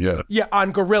cocaine, yeah. Yeah,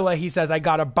 on Gorilla, he says, I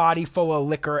got a body full of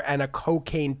liquor and a cocaine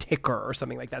ticker or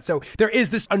something like that. So there is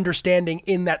this understanding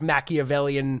in that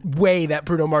Machiavellian way that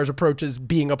Bruno Mars approaches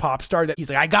being a pop star that he's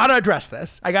like, I gotta address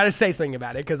this. I gotta say something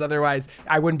about it because otherwise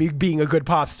I wouldn't be being a good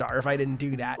pop star if I didn't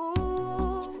do that.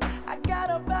 Ooh, I got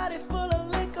a body full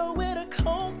of liquor with a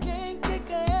cocaine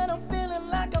kicker and I'm feeling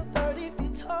like I'm 30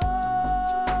 feet tall.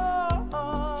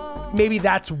 maybe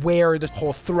that's where the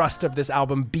whole thrust of this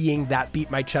album being that beat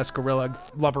my chest gorilla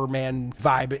lover man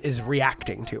vibe is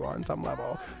reacting to on some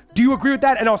level. Do you agree with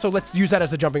that? And also, let's use that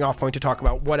as a jumping off point to talk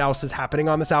about what else is happening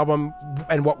on this album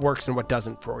and what works and what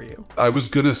doesn't for you. I was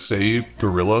going to save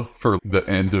Gorilla for the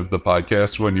end of the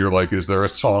podcast when you're like, is there a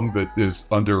song that is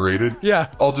underrated?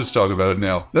 Yeah. I'll just talk about it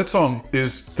now. That song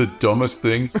is the dumbest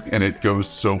thing, and it goes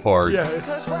so hard. Yeah.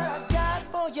 Because what I got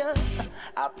for you,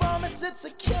 I promise it's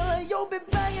a killer. You'll be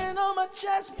banging on my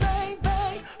chest, bang,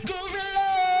 bang, gorilla.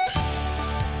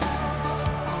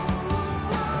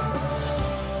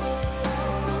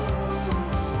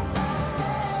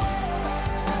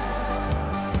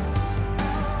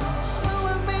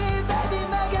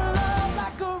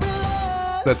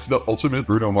 That's the ultimate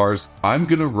Bruno Mars. I'm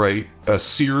going to write a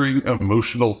searing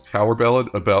emotional power ballad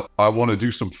about I want to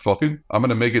do some fucking. I'm going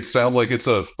to make it sound like it's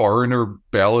a Foreigner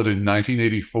ballad in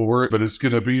 1984, but it's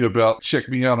going to be about check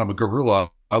me out, I'm a gorilla.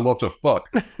 I love to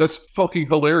fuck. That's fucking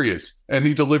hilarious. And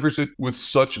he delivers it with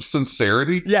such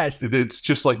sincerity. Yes. It's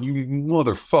just like, you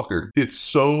motherfucker. It's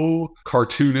so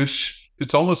cartoonish.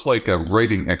 It's almost like a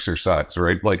writing exercise,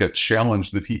 right? Like a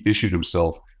challenge that he issued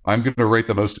himself. I'm going to write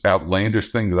the most outlandish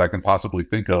thing that I can possibly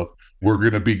think of. We're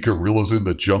going to be gorillas in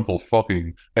the jungle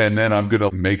fucking, and then I'm going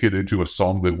to make it into a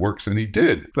song that works. And he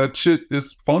did. That shit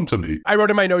is fun to me. I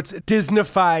wrote in my notes,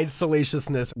 Disneyfied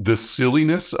salaciousness. The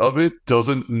silliness of it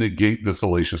doesn't negate the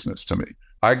salaciousness to me.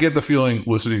 I get the feeling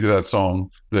listening to that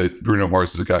song that Bruno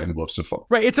Mars is a guy who loves to fuck.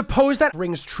 Right. It's a pose that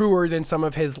rings truer than some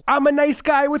of his, I'm a nice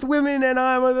guy with women and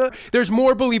there's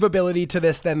more believability to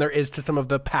this than there is to some of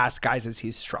the past guises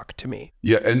he's struck to me.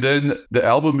 Yeah. And then the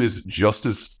album is just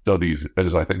as studied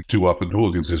as I think Doo Wop and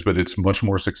Hooligans is, but it's much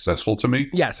more successful to me.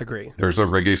 Yes, agree. There's a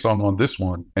reggae song on this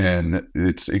one, and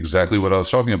it's exactly what I was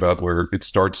talking about, where it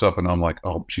starts up and I'm like,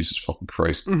 oh, Jesus fucking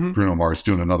Christ, Bruno Mars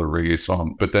doing another reggae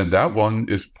song. But then that one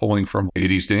is pulling from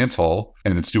 80s dance hall,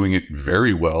 and it's doing it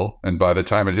very well. And by the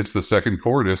time it hits the second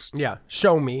chorus, yeah,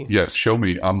 show me. Yes, show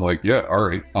me. I'm like, yeah, all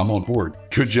right, I'm on board.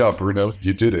 Good job, Bruno.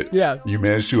 You did it. Yeah. You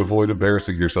managed to avoid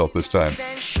embarrassing yourself this time.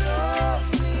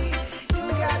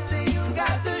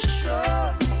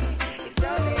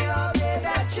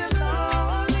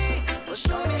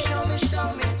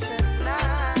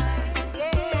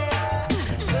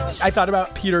 I thought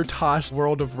about Peter Tosh,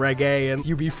 World of Reggae, and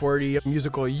UB40,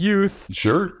 Musical Youth.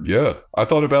 Sure, yeah. I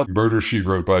thought about Murder, She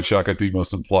Wrote by Chaka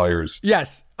Demus and Flyers.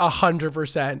 Yes,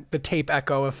 100%. The tape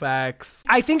echo effects.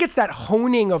 I think it's that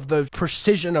honing of the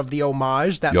precision of the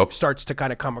homage that starts to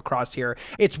kind of come across here.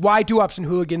 It's why Doo Wops and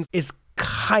Hooligans is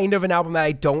kind of an album that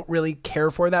I don't really care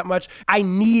for that much. I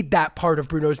need that part of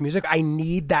Bruno's music. I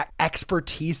need that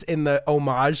expertise in the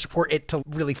homage for it to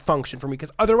really function for me,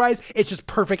 because otherwise it's just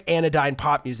perfect anodyne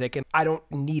pop music, and I don't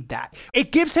need that.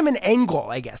 It gives him an angle,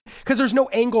 I guess, because there's no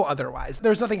angle otherwise.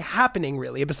 There's nothing happening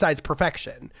really besides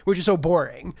perfection, which is so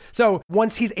boring. So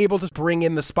once he's able to bring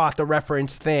in the spot, the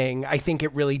reference thing, I think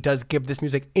it really does give this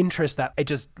music interest that I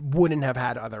just wouldn't have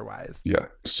had otherwise. Yeah.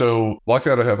 So Locked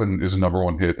Out of Heaven is a number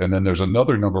one hit, and then there's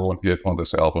another number one hit on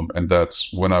this album, and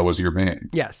that's When I Was Your Man.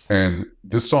 Yes. And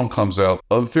this song comes out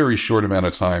a very short amount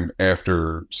of time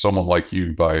after Someone Like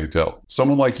You by Adele.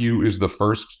 Someone Like You is the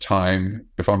first time,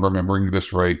 if I'm remembering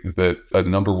this right, that a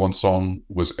number one song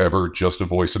was ever just a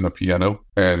voice and a piano.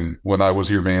 And When I Was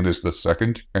Your Man is the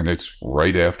second, and it's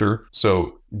right after.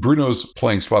 So Bruno's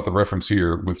playing Spot the Reference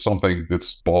here with something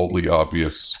that's baldly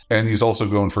obvious. And he's also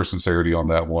going for sincerity on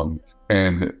that one.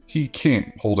 And he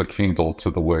can't hold a candle to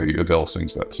the way Adele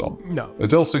sings that song. No.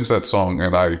 Adele sings that song,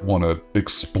 and I want to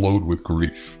explode with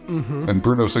grief. And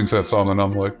Bruno sings that song, and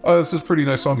I'm like, oh, this is a pretty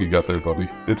nice song you got there, buddy.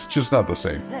 It's just not the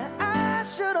same. I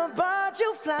should have bought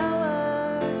you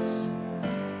flowers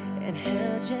and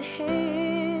held your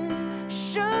hand.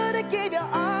 Should have gave you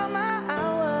all my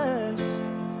hours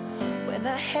when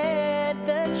I had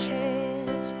the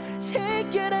chance.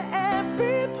 Take you to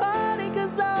every party,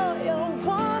 'cause all you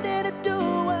wanted to do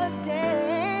was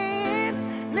dance.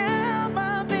 Now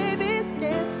my baby's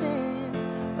dancing,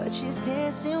 but she's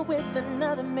dancing with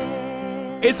another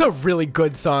man. It's a really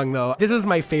good song, though. This is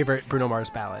my favorite Bruno Mars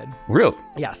ballad. Really?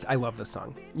 Yes, I love this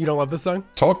song. You don't love this song?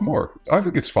 Talk more. I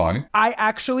think it's fine. I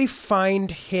actually find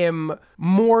him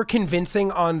more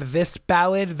convincing on this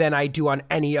ballad than I do on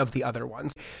any of the other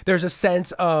ones. There's a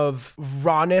sense of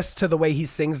rawness to the way he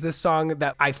sings this song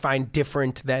that I find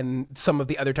different than some of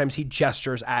the other times he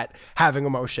gestures at having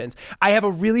emotions. I have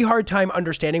a really hard time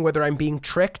understanding whether I'm being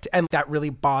tricked, and that really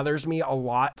bothers me a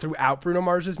lot throughout Bruno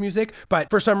Mars's music. But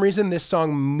for some reason, this song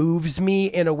song moves me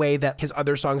in a way that his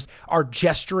other songs are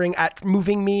gesturing at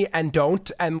moving me and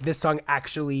don't. And this song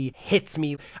actually hits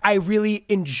me. I really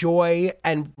enjoy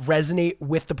and resonate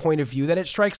with the point of view that it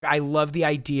strikes. I love the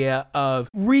idea of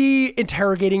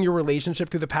re-interrogating your relationship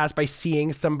through the past by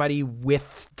seeing somebody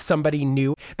with somebody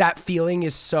new. That feeling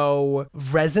is so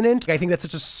resonant. I think that's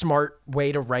such a smart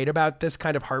way to write about this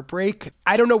kind of heartbreak.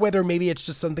 I don't know whether maybe it's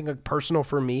just something like personal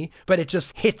for me, but it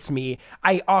just hits me.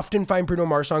 I often find Bruno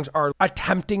Mars songs are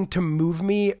attempting to move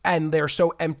me and they're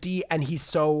so empty and he's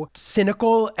so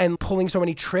cynical and pulling so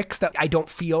many tricks that I don't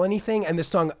feel anything. And this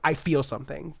song, I feel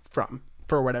something from,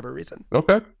 for whatever reason.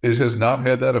 Okay. It has not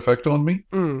had that effect on me.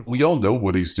 We all know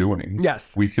what he's doing.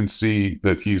 Yes. We can see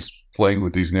that he's playing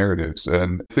with these narratives.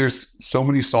 And there's so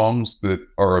many songs that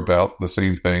are about the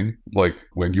same thing, like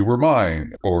When You Were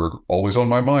Mine or Always on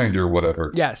My Mind or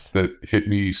whatever. Yes. That hit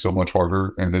me so much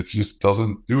harder. And it just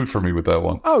doesn't do it for me with that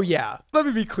one. Oh, yeah. Let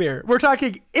me be clear. We're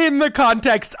talking in the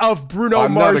context of Bruno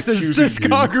Mars's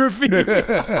discography.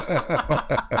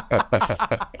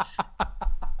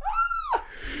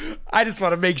 I just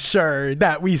want to make sure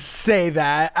that we say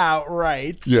that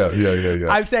outright. Yeah.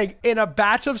 I'm saying in a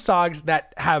batch of songs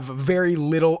that have very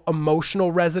little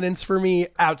emotional resonance for me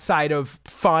outside of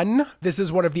fun, this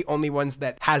is one of the only ones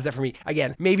that has that for me.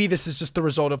 Again, maybe this is just the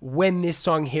result of when this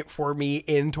song hit for me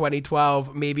in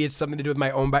 2012. Maybe it's something to do with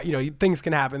my own, things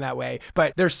can happen that way.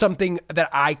 But there's something that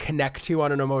I connect to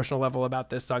on an emotional level about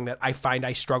this song that I find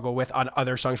I struggle with on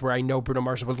other songs where I know Bruno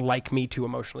Mars would like me to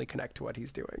emotionally connect to what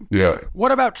he's doing. Yeah.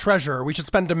 What about Treasure? We should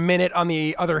spend a minute on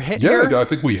the other hit here. Yeah, I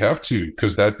think we have to,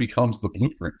 because that becomes the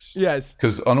blueprint. Yes.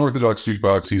 Because Unorthodox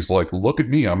Jukebox, he's like, look at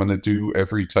me, I'm going to do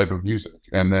every type of music.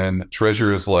 And then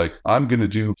Treasure is like, I'm going to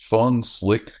do fun,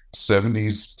 slick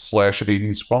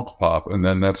 70s/80s funk pop. And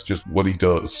then that's just what he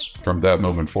does from that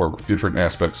moment forward, different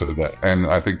aspects of that. And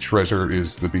I think Treasure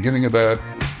is the beginning of that.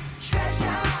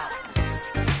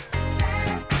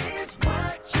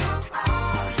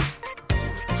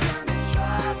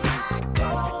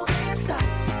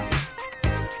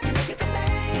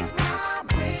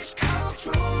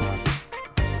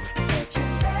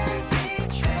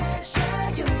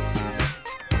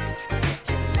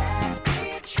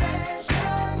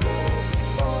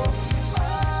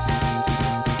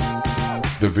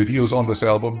 The videos on this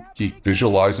album, he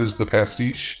visualizes the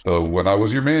pastiche. The When I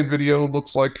Was Your Man video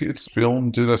looks like it's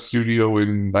filmed in a studio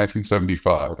in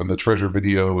 1975. And the Treasure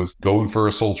video is going for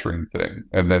a Soul Train thing.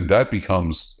 And then that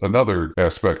becomes another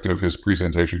aspect of his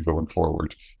presentation going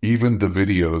forward. Even the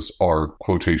videos are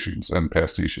quotations and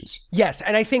pastiches. Yes,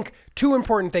 and I think two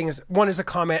important things. One is a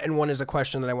comment and one is a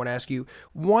question that I want to ask you.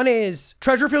 One is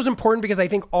Treasure feels important because I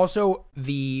think also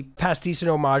the pastiche and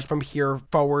homage from here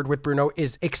forward with Bruno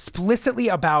is explicitly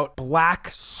about Black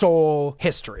soul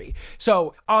history.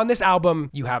 So on this album,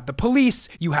 you have The Police,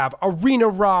 you have arena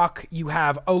rock, you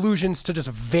have allusions to just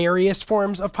various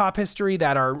forms of pop history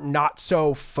that are not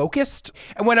so focused.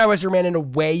 And When I Was Your Man, in a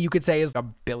way, you could say is a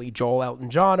Billy Joel, Elton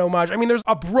John homage. I mean, there's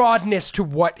a broadness to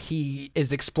what he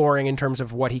is exploring in terms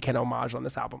of what he can homage on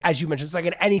this album. As you mentioned, it's like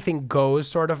an anything goes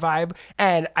sort of vibe.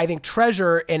 And I think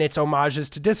Treasure in its homages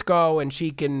to disco and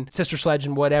Chic and Sister Sledge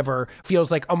and whatever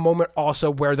feels like a moment also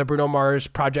where the Bruno Mars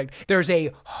project, there's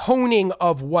a honing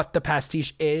of what the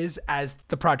pastiche is as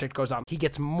the project goes on. He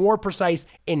gets more precise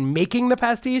in making the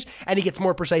pastiche and he gets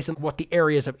more precise in what the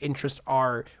areas of interest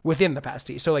are within the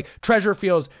pastiche. So like Treasure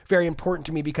feels very important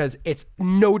to me because it's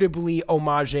notably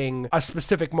homaging a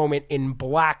specific moment in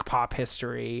Black pop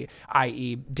history,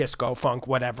 i.e. disco, funk,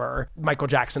 whatever, Michael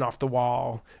Jackson Off the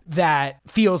Wall, that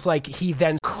feels like he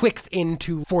then clicks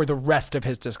into for the rest of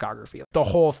his discography. The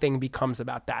whole thing becomes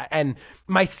about that. And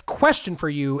my question for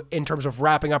you in terms of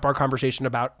wrapping up our conversation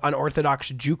about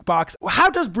Unorthodox Jukebox, how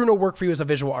does Bruno work for you as a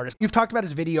visual artist? You've talked about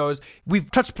his videos. We've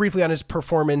touched briefly on his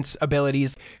performance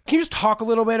abilities. Can you just talk a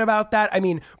little bit about that? I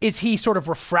mean, is he sort of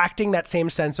refracting that same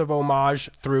sense of homage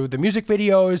through the music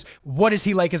videos? What is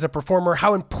he like as a performer?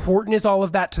 How important is all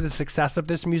of that to the success of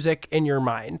this music in your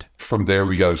mind? From there,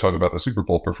 we got to talk about the Super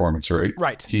Bowl performance, right?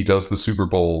 Right. He does the Super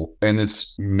Bowl, and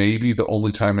it's maybe the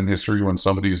only time in history when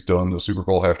somebody's done the Super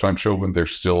Bowl halftime show when they're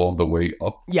still on the way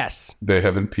up. Yes. They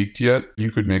haven't peaked yet.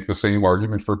 You could make the same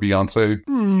argument for Beyonce.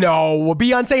 No,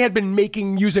 Beyonce had been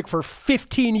making music for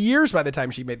 15 years by the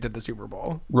time she did the Super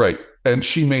Bowl. Right. And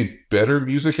she made better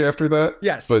music after that.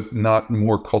 Yes. But not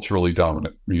more culturally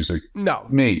dominant music. No.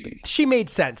 Maybe. She made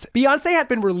sense. Beyonce had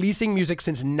been releasing music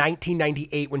since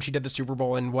 1998 when she did the Super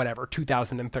Bowl in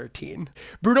 2013.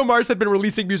 Bruno Mars had been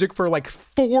releasing music for like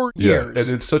 4 years. Yeah, and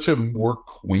it's such a more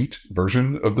quaint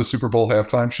version of the Super Bowl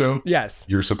halftime show. Yes.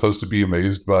 You're supposed to be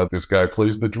amazed by this guy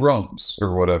plays the drums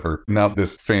or whatever. Not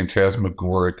this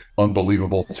phantasmagoric,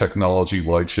 unbelievable technology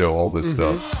light show, all this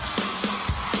stuff.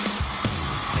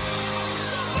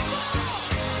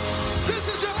 This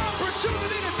is your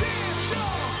opportunity to dance,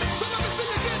 y'all. So let me see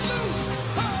you get loose.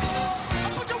 Oh,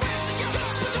 put your hands together,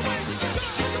 put your hands together,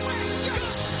 put your hands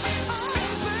together. Oh,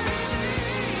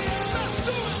 baby, let's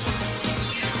do it.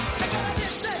 I got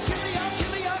this shit. Give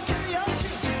me your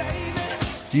teacher, baby.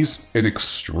 He's an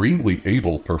extremely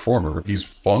able performer. He's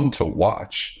fun to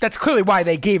watch. That's clearly why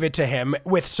they gave it to him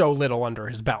with so little under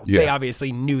his belt. Yeah. They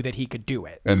obviously knew that he could do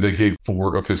it. And they gave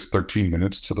 4 of his 13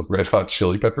 minutes to the Red Hot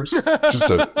Chili Peppers. Just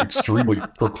an extremely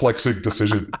perplexing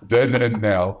decision. Then and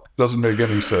now. Doesn't make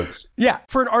any sense. Yeah.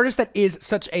 For an artist that is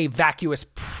such a vacuous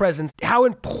presence, how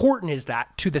important is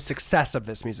that to the success of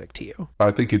this music to you?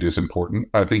 I think it is important.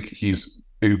 I think he's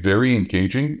very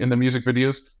engaging in the music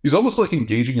videos. He's almost like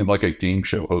engaging in like a game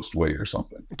show host way or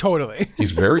something. Totally.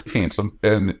 He's very handsome,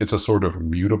 and it's a sort of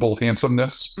mutable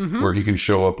handsomeness where he can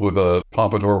show up with a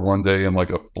pompadour one day and like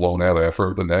a blown out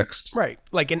afro the next. Right.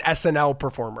 Like an SNL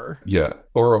performer. Yeah.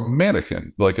 Or a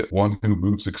mannequin, like one who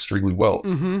moves extremely well.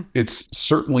 It's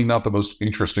certainly not the most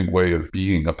interesting way of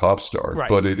being a pop star, Right.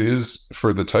 but it is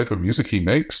for the type of music he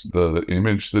makes. The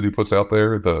image that he puts out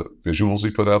there, the visuals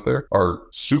he put out there are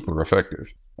super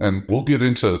effective. And we'll get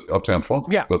into Uptown Funk,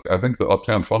 Yeah. but I think the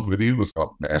Uptown Funk video was a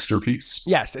masterpiece.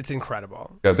 Yes, it's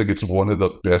incredible. I think it's one of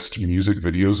the best music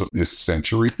videos of this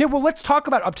century. Yeah, well, let's talk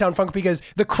about Uptown Funk, because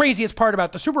the craziest part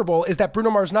about the Super Bowl is that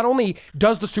Bruno Mars not only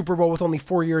does the Super Bowl with only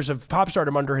 4 years of pop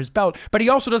stardom under his belt, but he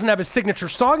also doesn't have his signature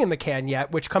song in the can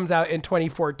yet, which comes out in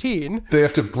 2014. They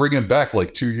have to bring him back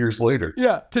like 2 years later.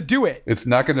 Yeah, to do it. It's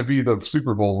not going to be the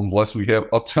Super Bowl unless we have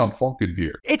Uptown Funk in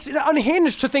here. It's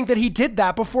unhinged to think that he did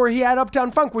that before he had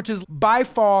Uptown Funk, which is by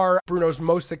far Bruno's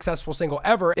most successful single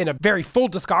ever in a very full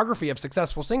discography of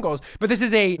successful singles. But this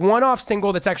is a one-off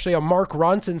single that's actually a Mark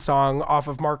Ronson song off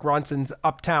of Mark Ronson's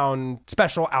Uptown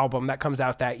special album that comes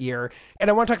out that year. And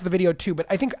I want to talk to the video too, but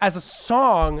I think as a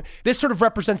song, this sort of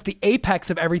represents the apex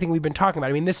of everything we've been talking about.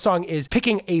 I mean, this song is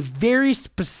picking a very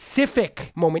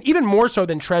specific moment, even more so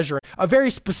than Treasure, a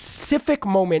very specific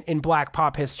moment in Black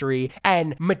pop history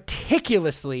and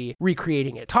meticulously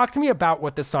recreating it. Talk to me about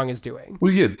what this song is doing.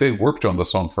 Well, yeah, they worked on the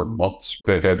song for months.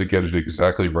 They had to get it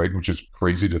exactly right, which is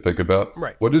crazy to think about.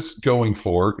 Right. What it's going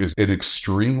for is an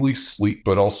extremely sleek,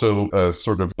 but also a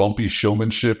sort of bumpy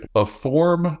showmanship, a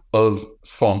form of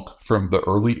funk from the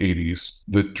early 80s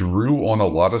that drew on a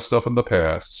lot of stuff in the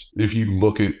past. If you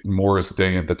look at Morris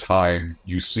Day and the Time,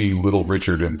 you see Little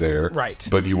Richard in there. Right.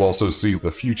 But you also see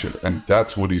the future, and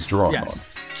that's what he's drawing Yes. on.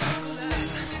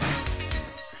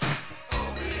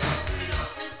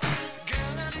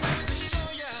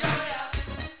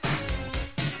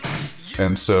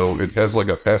 And so it has like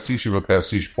a pastiche of a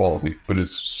pastiche quality, but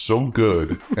it's so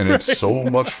good and it's so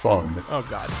much fun. Oh,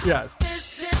 God. Yes.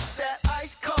 This is that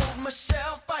ice cold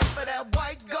Michelle fight for that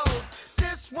white gold.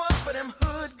 This one for them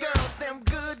hood girls, them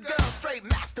good girls, straight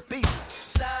masterpieces.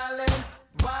 Styling,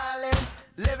 wildin',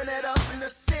 living it up in the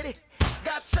city.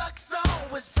 Got Chuck's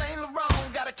on with Saint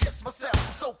Laurent. Gotta kiss myself,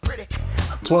 I'm so pretty.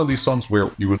 It's one of these songs where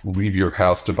you would leave your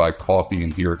house to buy coffee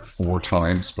and hear it 4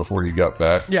 times before you got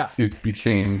back. Yeah. It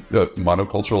became a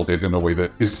monocultural hit in a way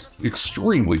that is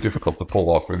extremely difficult to pull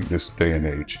off in this day and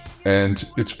age. And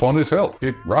it's fun as hell.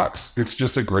 It rocks. It's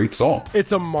just a great song.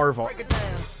 It's a marvel. Break it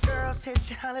down. Girls hit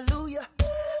you, hallelujah.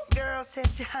 Girls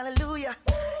hit you, hallelujah.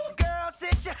 Girls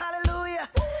hit you, hallelujah.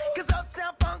 Cause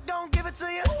Uptown Funk don't give it to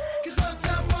you. Cause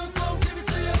Uptown Funk don't give it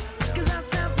to you. Cause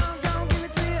Uptown Funk don't give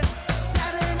it to you.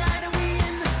 Saturday night and we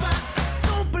in the spot.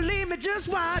 Don't believe me, just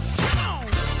watch. Come on.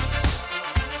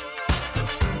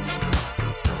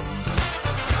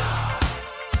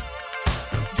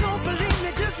 Don't believe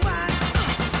me, just watch.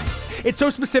 It's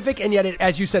so specific, and yet,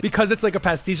 as you said, because it's like a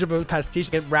pastiche of a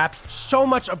pastiche, it wraps so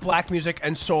much of Black music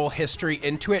and soul history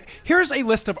into it. Here's a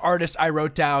list of artists I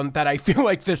wrote down that I feel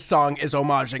like this song is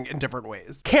homaging in different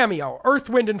ways. Cameo,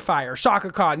 Earth, Wind, and Fire, Chaka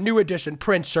Khan, New Edition,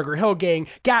 Prince, Sugar Hill Gang,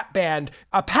 Gap Band,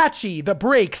 Apache, The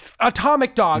Breaks,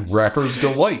 Atomic Dog, Rapper's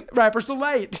Delight. Rapper's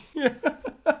Delight.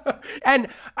 And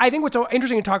I think what's so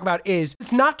interesting to talk about is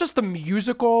it's not just the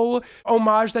musical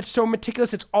homage that's so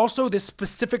meticulous, it's also this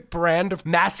specific brand of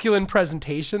masculine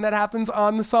presentation that happens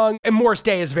on the song. And Morris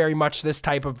Day is very much this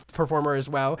type of performer as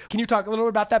well. Can you talk a little bit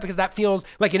about that? Because that feels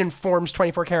like it informs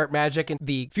 24 Karat Magic and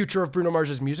the future of Bruno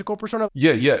Mars's musical persona.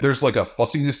 Yeah. There's like a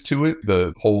fussiness to it.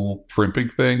 The whole primping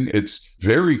thing, it's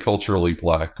very culturally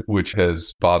black, which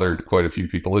has bothered quite a few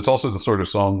people. It's also the sort of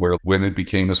song where when it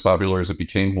became as popular as it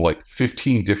became, like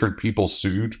 15 different people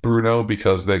sued Bruno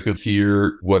because they could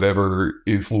hear whatever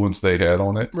influence they had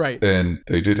on it. Right. And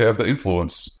they did have the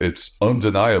influence. It's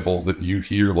undeniable that you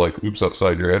hear like Oops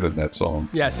Upside Your Head in that song.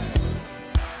 Yes.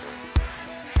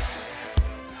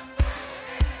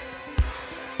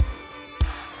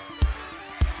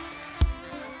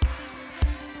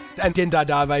 And Din Da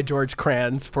Da by George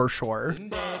Kranz for sure.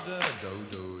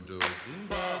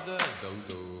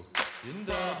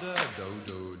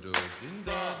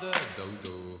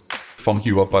 Funk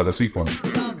you up by the sequence.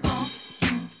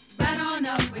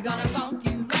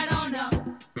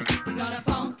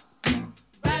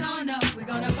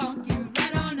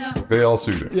 They all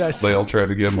sued him. Yes. They all tried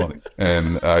to get money.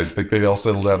 And I think they all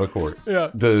settled out of court.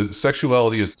 Yeah. The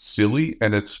sexuality is silly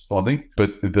and it's funny,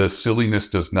 but the silliness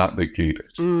does not negate it.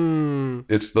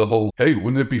 It's the whole, hey,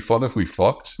 wouldn't it be fun if we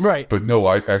fucked? Right. But no,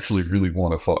 I actually really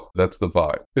want to fuck. That's the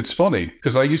vibe. It's funny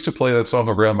because I used to play that song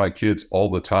around my kids all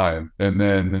the time and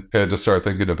then had to start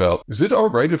thinking about, is it all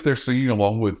right if they're singing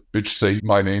along with Bitch Say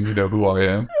My Name, You Know Who I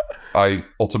Am? I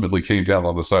ultimately came down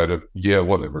on the side of, yeah,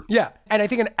 whatever. Yeah. And I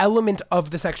think an element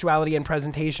of the sexuality and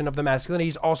presentation of the masculinity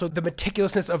is also the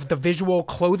meticulousness of the visual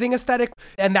clothing aesthetic.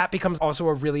 And that becomes also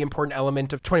a really important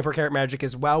element of 24 Karat Magic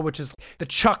as well, which is the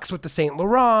chucks with the Saint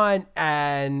Laurent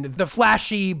and the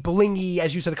flashy, blingy,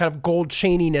 as you said, the kind of gold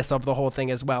chaininess of the whole thing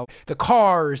as well. The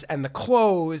cars and the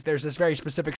clothes, there's this very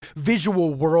specific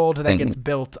visual world that gets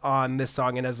built on this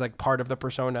song and as like part of the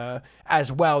persona as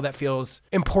well that feels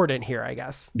important here, I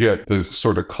guess. Yeah, the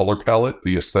sort of color palette,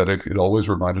 the aesthetic, it always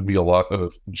reminded me a lot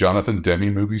of Jonathan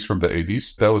Demme movies from the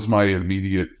 80s. That was my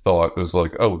immediate thought. It was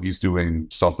like, oh, he's doing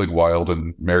Something Wild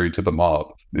and Married to the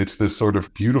Mob. It's this sort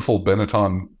of beautiful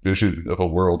Benetton vision of a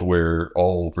world where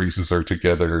all races are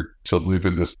together to live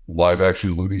in this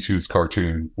live-action Looney Tunes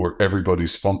cartoon where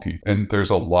everybody's funky. And there's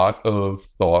a lot of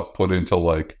thought put into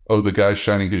like, oh, the guys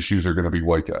shining his shoes are going to be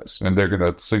white guys, and they're going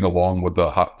to sing along with the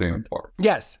hot damn part.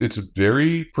 Yes. It's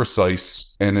very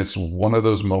precise, and it's one of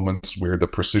those moments where the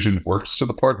precision works to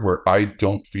the part where I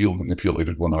don't feel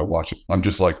manipulated when I watch it. I'm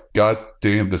just like, God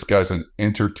damn, this guy's an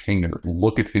entertainer.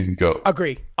 Look at him go.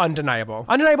 Agree. Undeniable.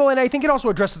 Undeniable, and I think it also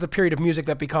addresses a period of music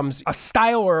that becomes a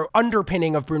style or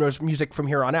underpinning of Bruno's music from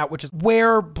here on out, which is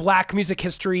where black music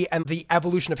history and the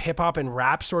evolution of hip-hop and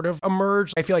rap sort of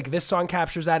emerged. I feel like this song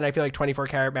captures that, and I feel like 24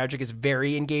 Karat Magic is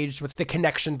very engaged with the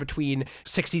connection between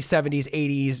 60s, 70s,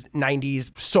 80s,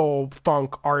 90s, soul,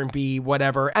 funk, R&B,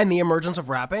 whatever, and the emergence of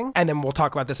rapping. And then we'll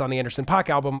talk about this on the Anderson .Paak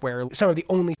album, where some of the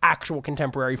only actual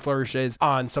contemporary flourishes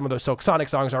on some of those Silk Sonic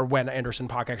songs are when Anderson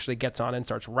 .Paak actually gets on and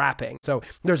starts rapping. So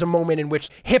there's a moment in which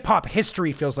hip-hop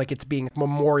history feels like it's being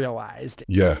memorialized.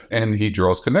 Yeah, and he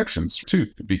draws connections too,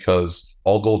 because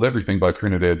All Gold Everything by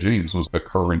Trinidad James was a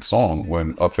current song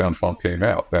when Uptown Funk came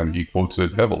out, and he quotes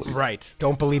it heavily. Right.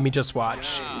 Don't believe me, just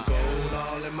watch. Gold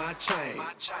all in my chain.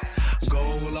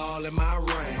 Gold all in my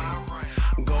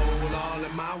ring. Gold all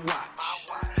in my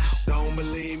watch. Don't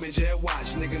believe me, just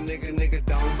watch. Nigga,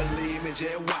 don't believe me,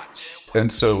 just watch. And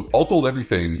so All Gold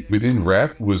Everything within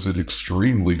rap was an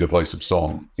extremely divisive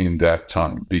song in that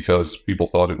time because people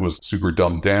thought it was super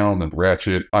dumbed down and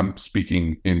ratchet. I'm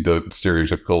speaking in the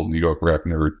stereotypical New York rap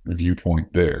nerd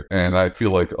viewpoint there. And I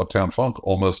feel like Uptown Funk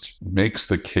almost makes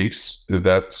the case that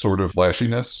that sort of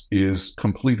flashiness is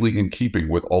completely in keeping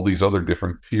with all these other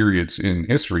different periods in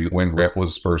history when rap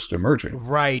was first emerging.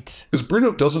 Right. Because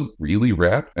Bruno doesn't really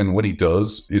rap, and when he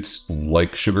does, it's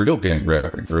like Sugar Hill Gang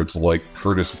rapping, or it's like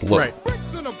Curtis Blow. Right.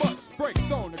 Brakes in a bus,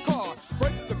 brakes on the car,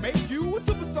 brakes to make you a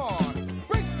superstar,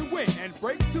 brakes to win and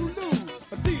brakes to lose.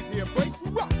 But these here brakes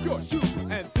rock your shoes,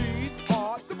 and these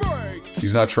are the brakes.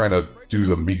 He's not trying to do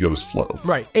the Migos flow.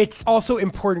 Right. It's also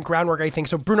important groundwork, I think.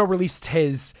 So Bruno released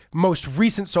his most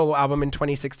recent solo album in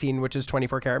 2016, which is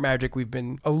 24 Karat Magic. We've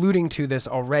been alluding to this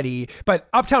already, but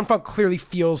Uptown Funk clearly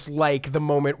feels like the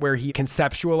moment where he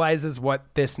conceptualizes what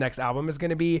this next album is going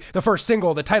to be. The first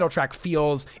single, the title track,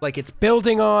 feels like it's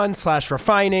building on /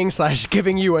 refining /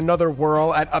 giving you another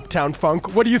whirl at Uptown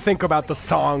Funk. What do you think about the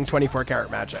song 24 Karat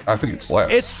Magic? I think it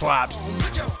slaps. It slaps.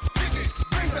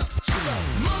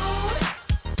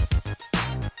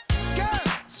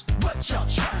 Girls, what y'all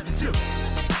trying to do?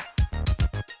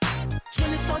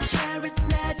 24 karat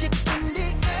magic in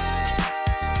the air.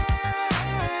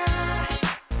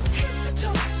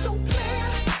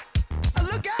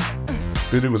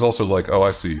 Then it was also like, oh,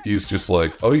 I see. He's just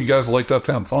like, oh, you guys liked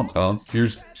Uptown Funk, huh?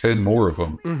 Here's 10 more of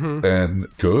them. And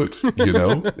good, you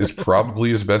know? It's probably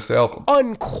his best album.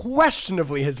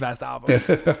 Unquestionably his best album.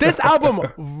 This album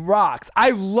rocks.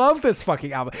 I love this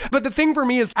fucking album. But the thing for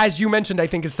me is, as you mentioned, I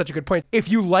think is such a good point. If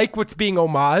you like what's being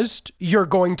homaged, you're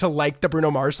going to like the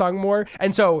Bruno Mars song more.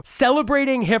 And so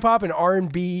celebrating hip hop and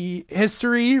R&B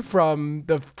history from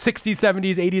the 60s,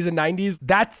 70s, 80s, and 90s,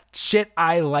 that's shit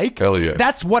I like. Hell yeah.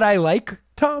 That's what I like,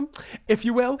 Tom, if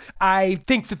you will. I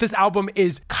think that this album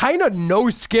is kind of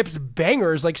no skips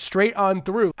bangers, like straight on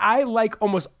through. I like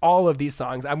almost all of these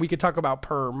songs, and we could talk about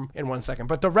Perm in 1 second,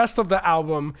 but the rest of the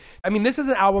album, I mean, this is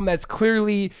an album that's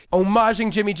clearly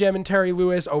homaging Jimmy Jam and Terry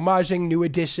Lewis, homaging New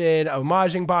Edition,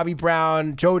 homaging Bobby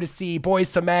Brown, Jodeci,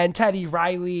 Boyz II Men, Teddy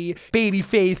Riley,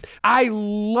 Babyface. I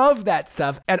love that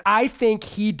stuff, and I think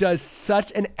he does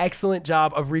such an excellent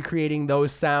job of recreating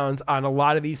those sounds on a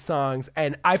lot of these songs,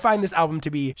 and I find this album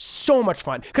to be so much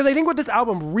fun, because I think what this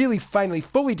album really finally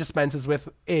fully dispenses with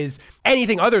is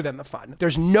anything other than the fun.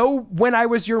 There's no When I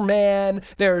Was Your Man.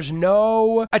 There's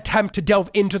no attempt to delve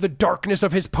into the darkness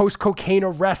of his post-cocaine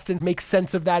arrest and make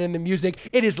sense of that in the music.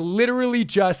 It is literally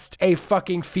just a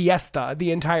fucking fiesta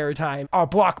the entire time, a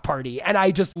block party, and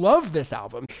I just love this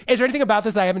album. Is there anything about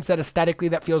this I haven't said aesthetically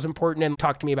that feels important? And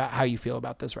talk to me about how you feel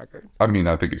about this record. I mean,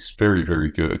 I think it's very,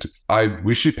 very good. I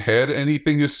wish it had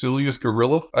anything as silly as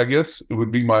Gorilla, I guess. It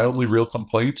would be my only real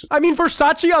complaint. I mean,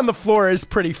 Versace on the Floor is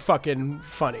pretty fucking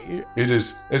funny. It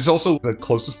is. It's also the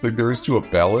closest thing there is to a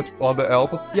ballad on the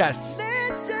album. Yes.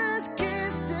 Let's just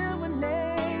kiss till we're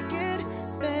naked,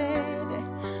 baby.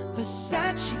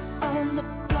 Versace on the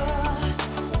floor.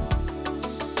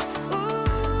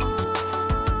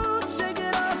 Ooh, take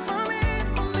it off for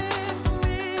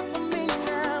me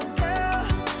now, girl.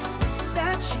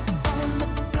 Versace on the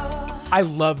floor. I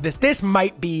love this. This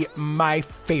might be my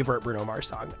favorite Bruno Mars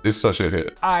song. It's such a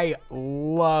hit. I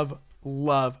love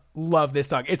this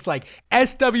song. It's like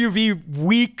SWV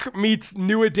Week meets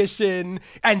New Edition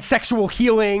and Sexual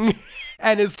Healing.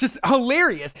 And it's just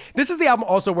hilarious. This is the album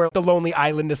also where the lonely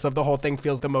islandness of the whole thing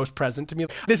feels the most present to me.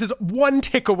 This is one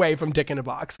tick away from Dick in a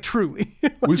Box, truly.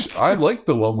 Which I like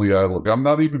the Lonely Island. I'm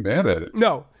not even mad at it.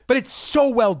 No, but it's so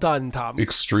well done, Tom.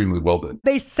 Extremely well done.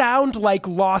 They sound like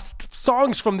lost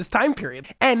songs from this time period.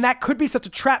 And that could be such a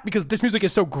trap because this music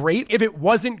is so great. If it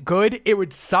wasn't good, it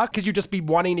would suck because you'd just be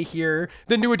wanting to hear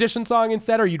the New Edition song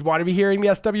instead, or you'd want to be hearing the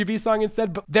SWV song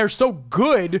instead. But they're so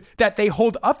good that they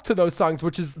hold up to those songs,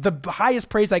 which is the highest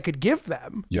praise I could give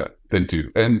them. Yeah, they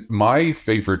do. And my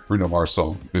favorite Bruno Mars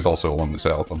song is also on this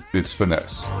album. It's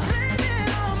Finesse.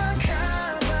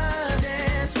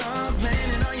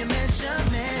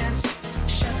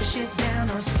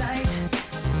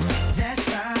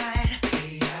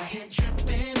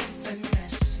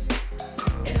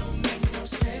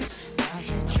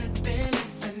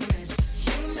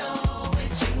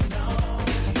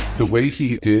 The way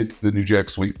he did the New Jack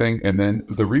Swing thing, and then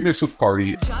the remix with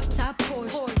Cardi. Drop top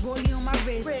Porsche, rollie on my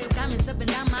wrist, diamonds up and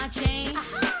down my chain.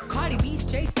 Cardi B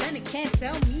straight stunning, can't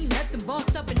tell me nothing.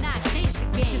 Bossed up and I changed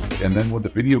the game. And then when the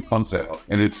video comes out,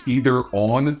 and it's either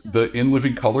on the In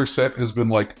Living Color set has been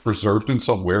like preserved in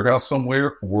some warehouse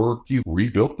somewhere, or he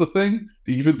rebuilt the thing.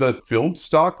 Even the film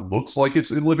stock looks like it's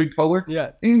in living color.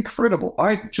 Yeah. Incredible.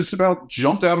 I just about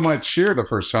jumped out of my chair the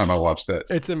first time I watched that.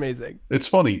 It's amazing. It's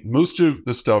funny. Most of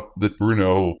the stuff that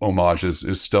Bruno homages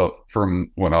is stuff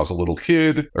from when I was a little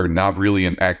kid or not really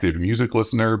an active music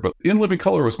listener. But In Living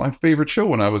Color was my favorite show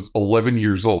when I was 11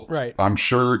 years old. Right. I'm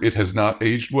sure it has not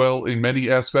aged well in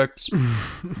many aspects,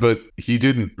 but he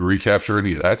didn't recapture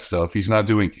any of that stuff. He's not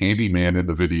doing Handyman in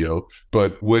the video.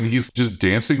 But when he's just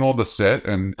dancing on the set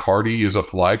and Cardi is a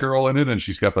fly girl in it and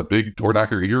she's got the big door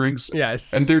knocker earrings.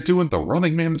 Yes. And they're doing the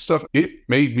Running Man and stuff. It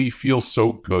made me feel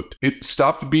so good. It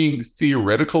stopped being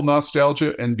theoretical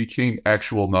nostalgia and became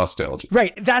actual nostalgia.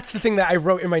 Right. That's the thing that I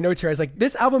wrote in my notes here. I was like,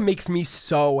 this album makes me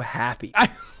so happy. I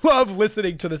love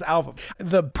listening to this album.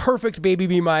 The perfect Baby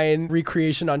Be Mine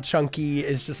recreation on Chunky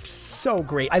is just so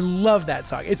great. I love that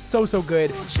song. It's so, so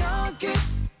good. Chunky.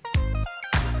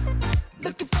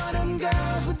 Looking for them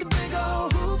girls with the big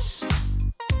old hoops.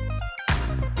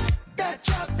 That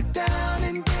drop it down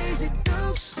and Daisy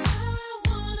Dukes.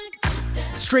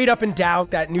 Straight up and down,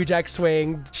 that New Jack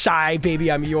Swing, Shy,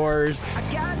 Baby, I'm Yours. I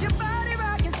got your body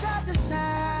rocking side to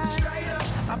side. Straight up.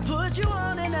 I put you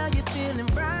on and now you're feeling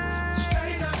right.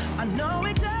 Straight up. I know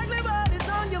exactly what is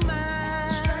on your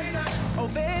mind. Straight up. Oh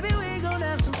baby, we gonna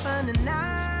have some fun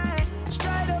tonight.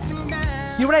 Straight up and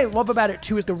down. You know what I love about it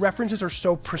too is the references are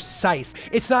so precise.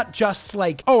 It's not just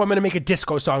like, oh, I'm going to make a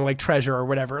disco song like Treasure or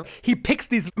whatever. He picks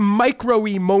these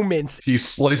micro-y moments. He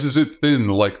slices it thin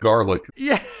like garlic.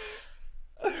 Yeah.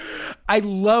 I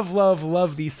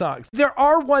love these songs. There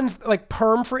are ones like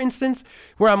Perm, for instance,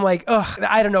 where I'm like, ugh,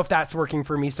 I don't know if that's working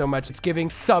for me so much. It's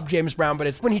giving sub James Brown, but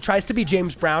it's when he tries to be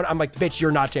James Brown, I'm like, bitch, you're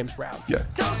not James Brown. Yeah.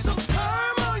 Throw some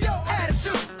perm on your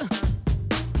attitude.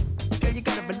 Girl, you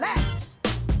gotta relax.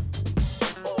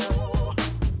 Ooh.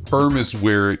 Firm is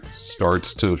where it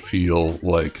starts to feel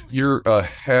like you're a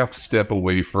half step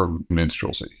away from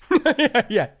minstrelsy.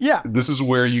 Yeah. This is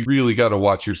where you really got to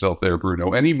watch yourself there,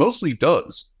 Bruno. And he mostly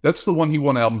does. That's the one he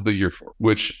won Album of the Year for,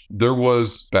 which there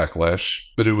was backlash,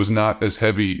 but it was not as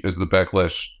heavy as the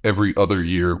backlash every other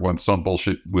year when some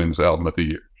bullshit wins Album of the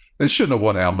Year. They shouldn't have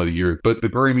won Album of the Year, but the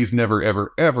Grammys never,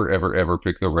 ever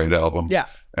picked the right album. Yeah.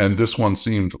 And this one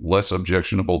seemed less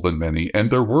objectionable than many.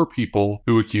 And there were people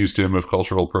who accused him of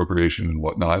cultural appropriation and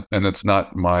whatnot. And it's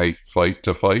not my fight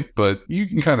to fight, but you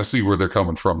can kind of see where they're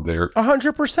coming from there.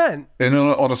 100%. And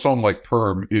on a song like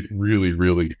Perm, it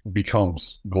really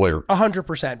becomes glaring.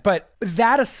 100%. But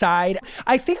that aside,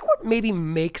 I think what maybe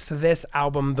makes this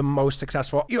album the most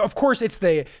successful, of course, it's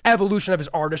the evolution of his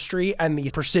artistry and the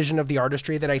precision of the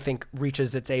artistry that I think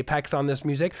reaches its apex on this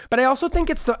music. But I also think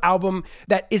it's the album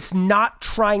that is not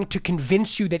trying to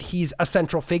convince you that he's a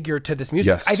central figure to this music.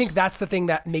 Yes. I think that's the thing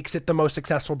that makes it the most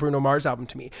successful Bruno Mars album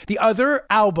to me. The other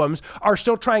albums are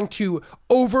still trying to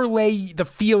overlay the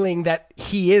feeling that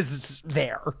he is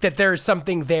there, that there's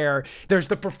something there. There's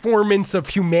the performance of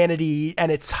humanity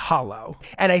and it's hollow.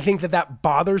 And I think that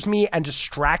bothers me and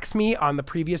distracts me on the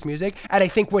previous music. And I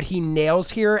think what he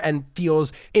nails here and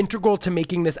feels integral to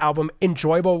making this album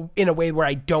enjoyable in a way where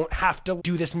I don't have to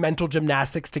do this mental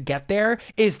gymnastics to get there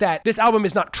is that this album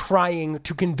is not trying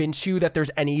to convince you that there's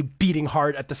any beating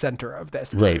heart at the center of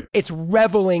this. Right. It's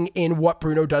reveling in what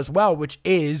Bruno does well, which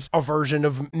is a version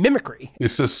of mimicry.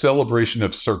 It's a celebration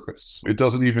of circus. It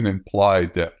doesn't even imply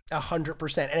depth.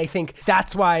 100%. And I think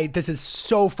that's why this is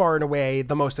so far and away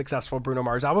the most successful Bruno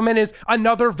Mars album and is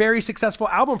another very successful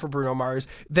album for Bruno Mars.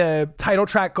 The title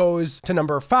track goes to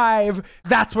number 5.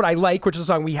 That's What I Like, which is a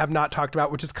song we have not talked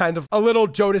about, which is kind of a little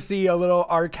Jodeci, a little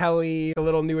R. Kelly, a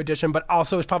little New Edition, but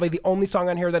also is probably the only song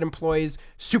on here that employs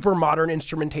super modern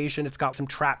instrumentation. It's got some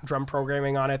trap drum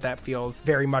programming on it that feels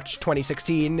very much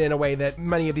 2016 in a way that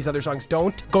many of these other songs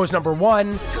don't. Goes number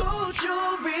 1. Gold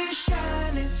jewelry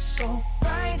shining so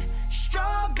bright.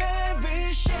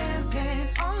 Strawberry champagne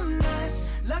on us.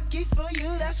 Lucky for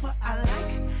you, that's what I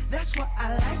like. That's what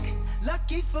I like.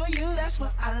 Lucky for you, that's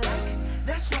what I like.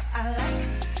 That's what I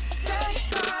like. Sex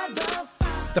by the fire.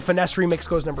 The Finesse remix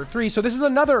goes number 3. So this is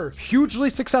another hugely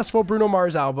successful Bruno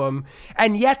Mars album.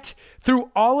 And yet, through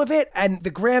all of it and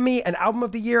the Grammy and Album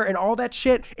of the Year and all that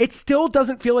shit, it still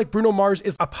doesn't feel like Bruno Mars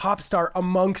is a pop star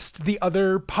amongst the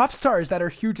other pop stars that are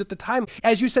huge at the time.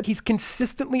 As you said, he's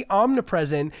consistently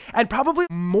omnipresent and probably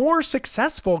more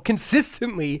successful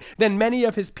consistently than many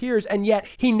of his peers. And yet,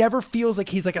 he never feels like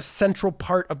he's like a central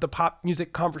part of the pop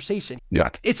music conversation. Yeah.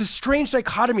 It's a strange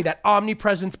dichotomy, that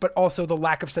omnipresence, but also the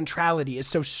lack of centrality is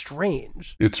so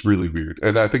strange. It's really weird.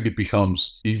 And I think it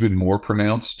becomes even more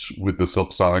pronounced with the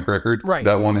Silk Sonic record. Right.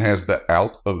 That one has the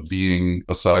out of being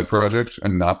a side project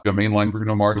and not a mainline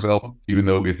Bruno Mars album, even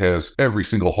though it has every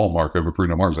single hallmark of a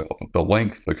Bruno Mars album. The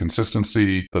length, the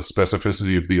consistency, the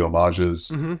specificity of the homages.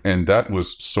 Mm-hmm. And that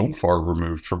was so far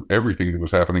removed from everything that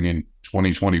was happening in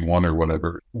 2021 or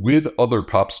whatever. With other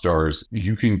pop stars,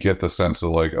 you can get the sense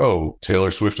of like, oh,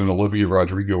 Taylor Swift and Olivia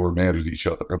Rodrigo are mad at each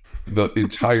other. The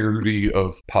entirety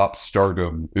of pop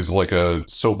stardom is like a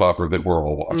soap opera that we're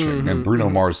all watching. Mm-hmm, and Bruno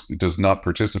Mars does not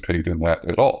participate in that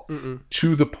at all.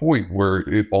 To the point where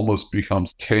it almost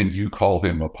becomes, can you call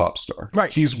him a pop star?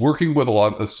 Right. He's working with a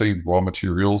lot of the same raw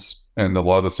materials and a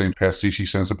lot of the same pastiche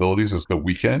sensibilities as The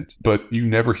Weeknd, but you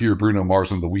never hear Bruno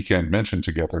Mars and The Weeknd mentioned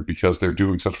together because they're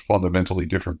doing such fundamentally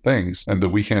different things. And The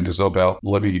Weeknd is about,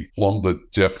 let me plumb the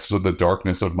depths of the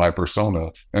darkness of my persona.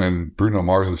 And then Bruno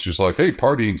Mars is just like, hey,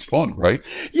 partying's fun, right?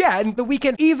 Yeah, and The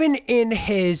Weeknd, even in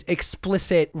his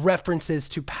explicit references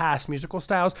to past musical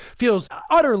styles, feels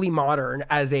utterly modern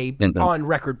as a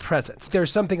on-record presence.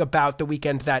 There's something about The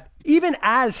Weeknd that even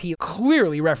as he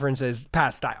clearly references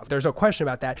past styles. There's no question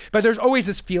about that. But there's always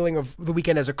this feeling of The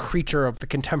Weeknd as a creature of the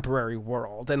contemporary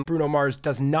world. And Bruno Mars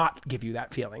does not give you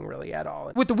that feeling really at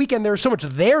all. With The Weeknd, there's so much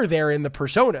there in the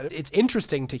persona. It's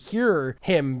interesting to hear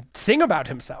him sing about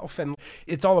himself, and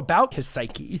it's all about his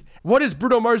psyche. What is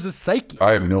Bruno Mars's psyche?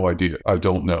 I have no idea. I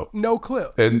don't know. No clue.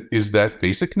 And is that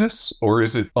basicness, or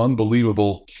is it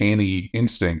unbelievable canny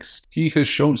instincts? He has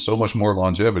shown so much more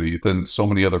longevity than so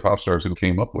many other pop stars who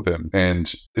came up with him.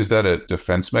 And is that a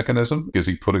defense mechanism? Is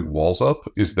he putting walls up?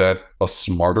 Is that a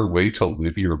smarter way to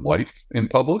live your life in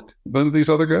public than these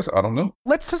other guys? I don't know.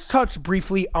 Let's just touch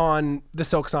briefly on the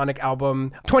Silk Sonic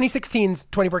album. 2016's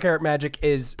 24 Karat Magic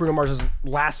is Bruno Mars's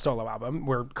last solo album.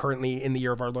 We're currently in the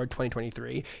year of our Lord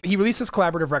 2023. He released this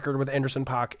collaborative record with Anderson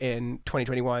 .Paak in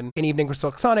 2021, An Evening with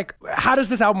Silk Sonic. How does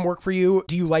this album work for you?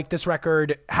 Do you like this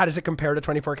record? How does it compare to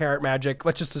 24 Karat Magic?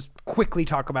 Let's just quickly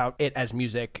talk about it as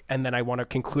music, and then I want to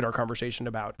conclude our conversation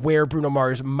about where Bruno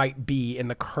Mars might be in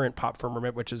the current pop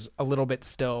firmament, which is a little bit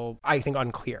still, I think,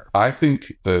 unclear. I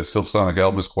think the Silk Sonic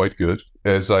album is quite good,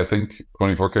 as I think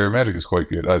 24 Karat Magic is quite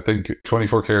good. I think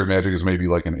 24 Karat Magic is maybe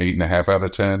like an 8.5 out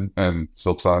of 10, and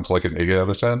Silk Sonic's like an 8 out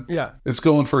of 10. Yeah. It's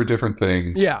going for a different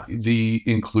thing. Yeah. The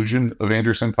inclusion of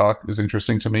Anderson .Paak is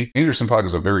interesting to me. Anderson .Paak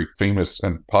is a very famous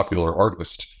and popular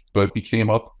artist, but he came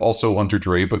up also under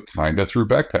Dre, but kind of through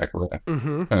backpack rap,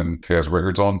 and has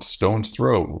records on Stone's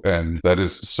Throw, and that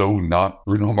is so not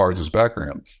Bruno Mars's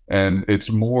background. And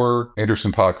it's more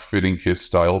Anderson .Paak fitting his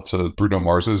style to Bruno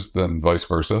Mars's than vice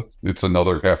versa. It's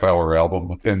another half-hour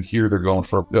album, and here they're going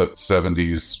for a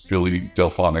 70s Philly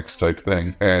Delphonics type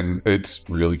thing, and it's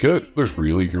really good. There's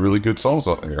really, really good songs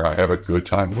on there. I have a good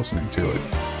time listening to it.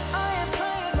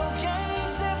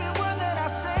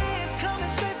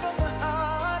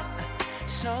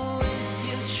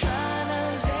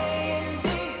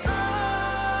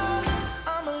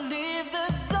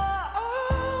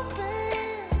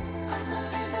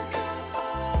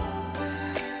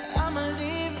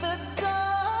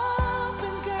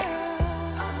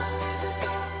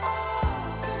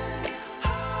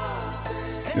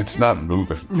 It's not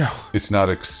moving. No. It's not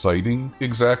exciting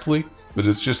exactly, but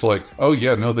it's just like, oh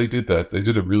yeah, no, they did that. They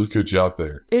did a really good job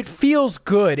there. It feels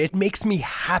good. It makes me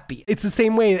happy. It's the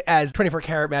same way as 24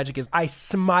 Karat Magic is. I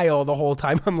smile the whole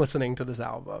time I'm listening to this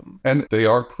album. And they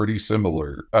are pretty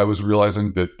similar. I was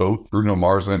realizing that both Bruno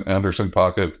Mars and Anderson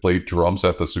 .Paak have played drums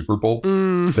at the Super Bowl.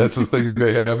 That's the thing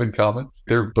they have in common.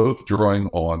 They're both drawing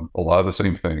on a lot of the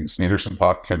same things. Anderson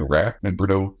 .Paak can rap, and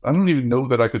Bruno, I don't even know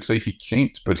that I could say he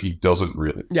can't, but he doesn't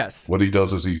really. Yes. What he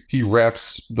does is he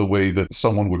raps the way that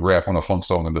someone would rap on a funk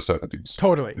song in the 70s.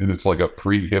 Totally. And it's like a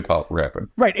pre-hip hop rapping.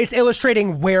 Right. It's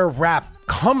illustrating where rap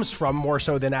comes from more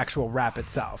so than actual rap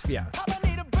itself. Yeah.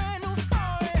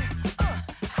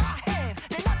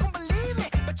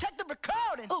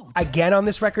 Again, on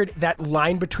this record, that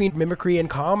line between mimicry and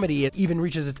comedy, it even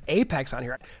reaches its apex on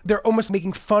here. They're almost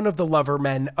making fun of the lover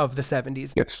men of the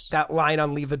 70s. Yes. That line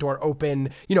on Leave the Door Open,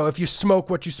 you know, if you smoke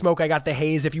what you smoke, I got the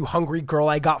haze. If you hungry girl,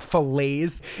 I got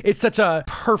fillets. It's such a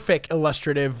perfect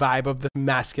illustrative vibe of the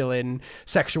masculine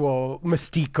sexual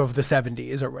mystique of the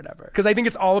 70s or whatever. Because I think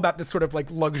it's all about this sort of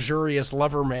like luxurious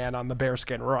lover man on the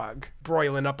bearskin rug,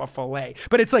 broiling up a fillet.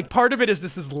 But it's like part of it is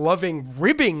this loving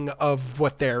ribbing of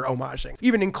what they're homaging,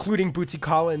 even including Bootsy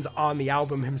Collins on the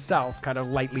album himself, kind of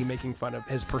lightly making fun of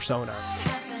his persona.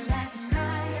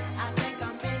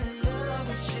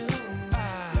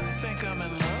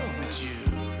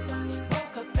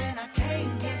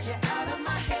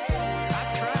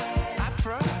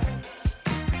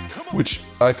 Which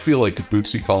I feel like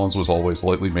Bootsy Collins was always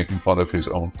lightly making fun of his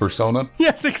own persona.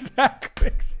 Yes,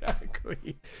 exactly.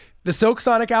 The Silk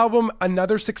Sonic album,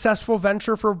 another successful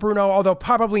venture for Bruno, although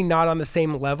probably not on the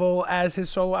same level as his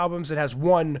solo albums. It has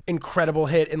one incredible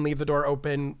hit in Leave the Door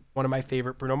Open, one of my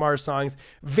favorite Bruno Mars songs.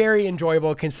 Very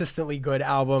enjoyable, consistently good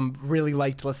album. Really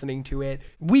liked listening to it.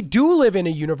 We do live in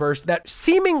a universe that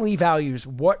seemingly values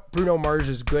what Bruno Mars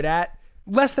is good at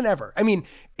less than ever. I mean,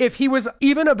 if he was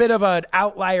even a bit of an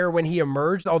outlier when he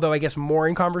emerged, although I guess more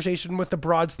in conversation with the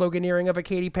broad sloganeering of a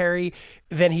Katy Perry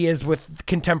than he is with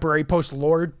contemporary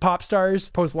post-Lord pop stars,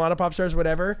 post-Lana pop stars,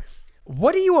 whatever.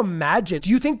 What do you imagine? Do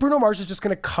you think Bruno Mars is just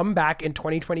going to come back in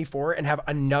 2024 and have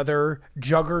another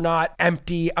juggernaut,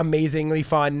 empty, amazingly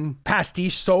fun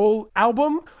pastiche soul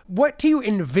album? What do you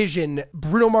envision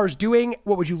Bruno Mars doing?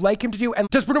 What would you like him to do? And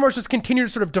does Bruno Mars just continue to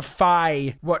sort of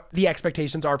defy what the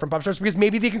expectations are from pop stars? Because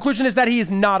maybe the conclusion is that he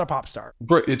is not a pop star.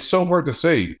 But it's so hard to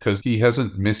say because he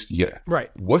hasn't missed yet.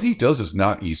 Right. What he does is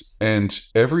not easy. And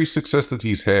every success that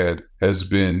he's had has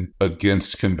been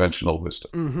against conventional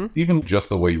wisdom. Even Just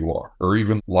the Way You Are, or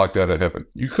even Locked Out of Heaven.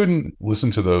 You couldn't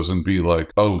listen to those and be like,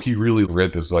 oh, he really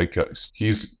read the zeitgeist.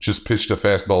 He's just pitched a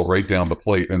fastball right down the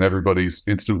plate and everybody's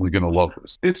instantly going to love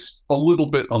this. It's a little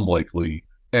bit unlikely.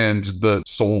 And the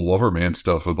Soul Loverman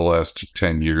stuff of the last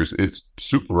 10 years is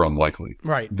super unlikely.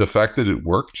 Right. The fact that it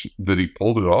worked, that he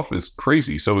pulled it off, is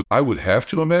crazy. So I would have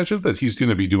to imagine that he's going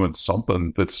to be doing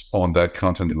something that's on that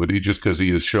continuity just because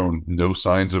he has shown no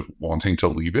signs of wanting to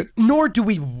leave it. Nor do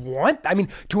we want, I mean,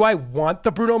 do I want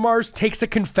the Bruno Mars Takes a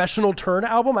Confessional Turn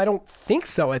album? I don't think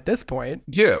so at this point.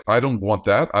 Yeah, I don't want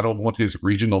that. I don't want his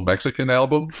regional Mexican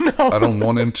album. No. I don't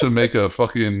want him to make a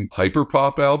fucking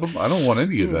hyperpop album. I don't want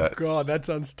any of that. God, that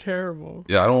sounds terrible.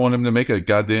 Yeah, I don't want him to make a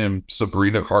goddamn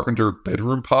Sabrina Carpenter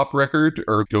bedroom pop record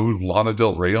or go Lana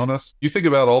Del Rey on us. You think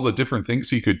about all the different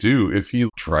things he could do if he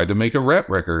tried to make a rap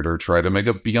record or tried to make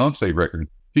a Beyonce record.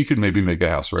 He could maybe make a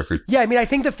house record. Yeah, I mean, I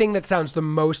think the thing that sounds the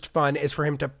most fun is for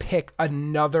him to pick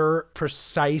another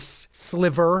precise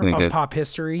sliver of pop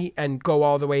history and go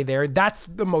all the way there. That's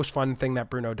the most fun thing that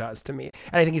Bruno does to me.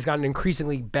 And I think he's gotten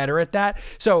increasingly better at that.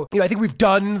 So, I think we've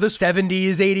done the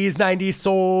 70s, 80s, 90s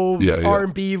soul,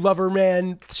 R&B, lover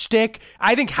man shtick.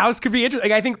 I think house could be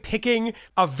interesting. Like, I think picking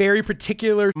a very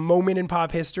particular moment in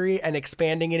pop history and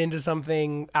expanding it into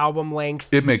something album length.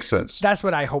 It makes sense. That's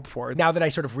what I hope for. Now that I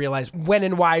sort of realize when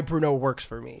and why Bruno works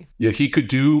for me. Yeah, he could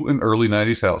do an early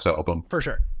 90s house album. For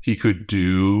sure. He could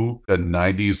do a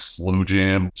 90s slow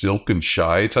jam, Silk and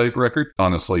Shy type record.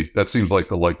 Honestly, that seems like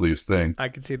the likeliest thing. I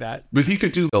could see that. But he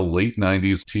could do a late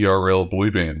 90s TRL boy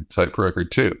band type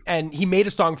record too. And he made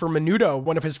a song for Menudo.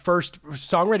 One of his first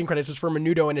songwriting credits was for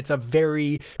Menudo, and it's a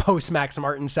very post-Max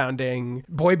Martin sounding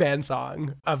boy band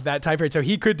song of that time period. So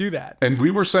he could do that. And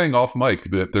we were saying off mic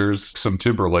that there's some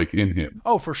Timberlake in him.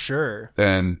 Oh, for sure.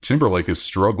 And Timberlake is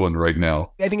struggling right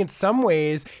now. I think in some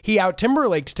ways he out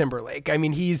Timberlaked Timberlake. I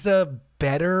mean, he's a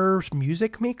better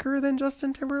music maker than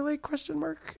Justin Timberlake, ?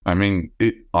 I mean,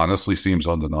 it honestly seems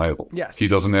undeniable. Yes. He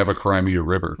doesn't have a Cry Me a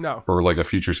River. No. Or like a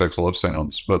Future Sex Love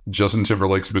Sounds. But Justin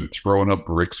Timberlake's been throwing up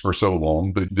bricks for so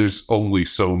long that there's only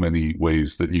so many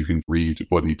ways that you can read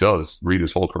what he does, read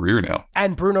his whole career now.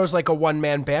 And Bruno's like a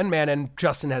one-man band man, and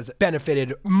Justin has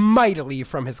benefited mightily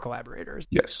from his collaborators.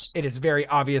 Yes. It is very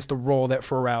obvious the role that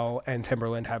Pharrell and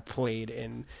Timbaland have played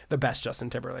in the best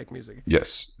Justin Timberlake music.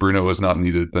 Yes. Bruno has not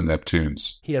needed the Neptunes.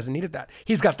 He hasn't needed that.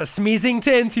 He's got the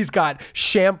Smeezingtons. He's got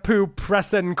Shampoo,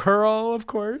 Press and Curl, of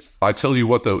course. I tell you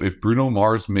what, though, if Bruno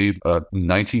Mars made a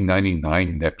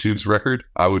 1999 Neptunes record,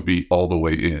 I would be all the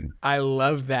way in. I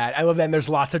love that. And there's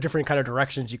lots of different kind of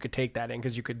directions you could take that in,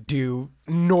 because you could do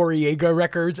Noriega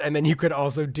records, and then you could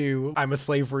also do I'm a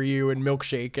Slave for You and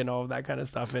Milkshake and all of that kind of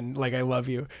stuff, and like I Love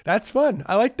You. That's fun.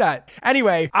 I like that.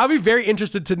 Anyway, I'll be very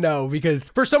interested to know, because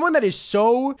for someone that is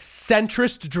so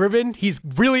centrist driven, he's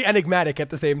really enigmatic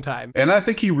at the same time. And I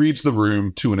think he reads the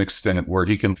room to an extent where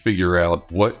he can figure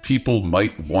out what people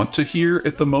might want to hear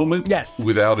at the moment. Yes.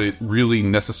 Without it really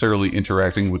necessarily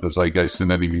interacting with the zeitgeist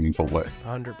in any meaningful way.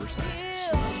 100%.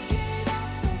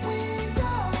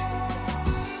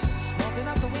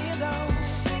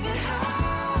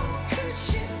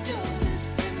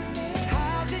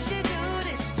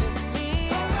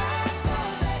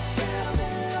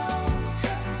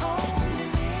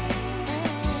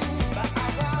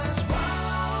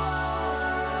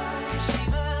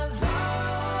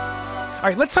 All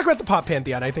right, let's talk about the pop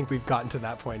pantheon. I think we've gotten to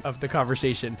that point of the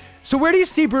conversation. So where do you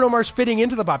see Bruno Mars fitting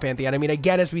into the pop pantheon? I mean,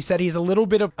 again, as we said, he's a little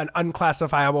bit of an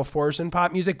unclassifiable force in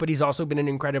pop music, but he's also been an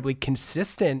incredibly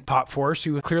consistent pop force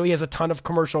who clearly has a ton of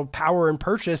commercial power and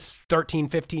purchase 13,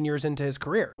 15 years into his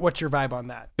career. What's your vibe on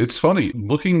that? It's funny,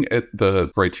 looking at the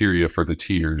criteria for the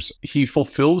tiers, he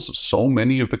fulfills so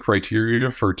many of the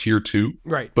criteria for tier 2.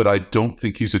 Right. But I don't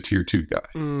think he's a tier 2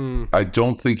 guy. I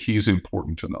don't think he's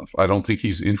important enough. I don't think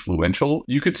he's influential.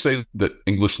 You could say that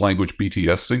English language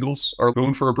BTS singles are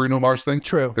going for a Bruno Mars thing.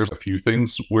 True. There's a few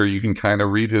things where you can kind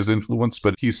of read his influence,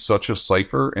 but he's such a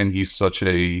cipher and he's such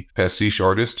a pastiche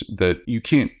artist that you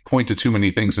can't point to too many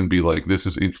things and be like, this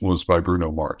is influenced by Bruno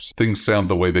Mars. Things sound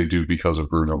the way they do because of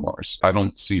Bruno Mars. I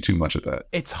don't see too much of that.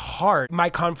 It's hard. My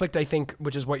conflict, I think,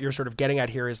 which is what you're sort of getting at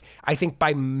here, is I think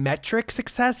by metric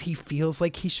success, he feels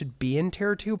like he should be in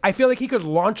tier 2. I feel like he could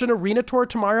launch an arena tour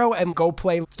tomorrow and go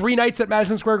play 3 nights at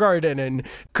Madison Square Garden. And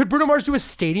could Bruno Mars do a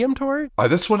stadium tour?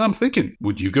 That's what I'm thinking.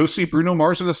 Would you go see Bruno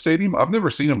Mars in a stadium? I've never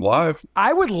seen him live.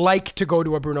 I would like to go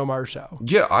to a Bruno Mars show.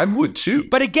 Yeah, I would too.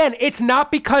 But again, it's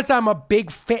not because I'm a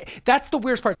big fan. That's the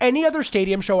weirdest part. Any other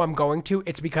stadium show I'm going to,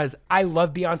 it's because I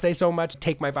love Beyonce so much.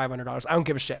 Take my $500. I don't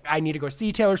give a shit. I need to go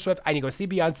see Taylor Swift. I need to go see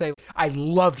Beyonce. I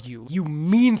love you. You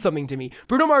mean something to me.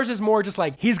 Bruno Mars is more just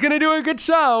like, he's going to do a good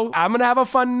show. I'm going to have a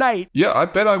fun night. Yeah, I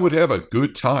bet I would have a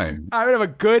good time. I would have a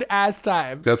good ass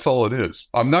time. That's all it is.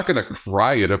 I'm not going to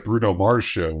cry at a Bruno Mars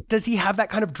show. Does he have that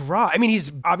kind of draw? I mean,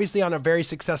 he's obviously on a very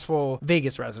successful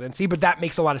Vegas residency, but that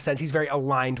makes a lot of sense. He's very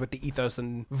aligned with the ethos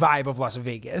and vibe of Las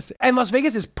Vegas. And Las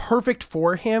Vegas is perfect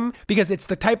for him because it's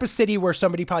the type of city where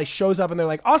somebody probably shows up and they're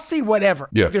like, I'll see whatever.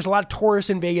 Yeah. There's a lot of tourists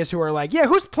in Vegas who are like, yeah,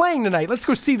 who's playing tonight? Let's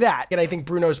go see that. And I think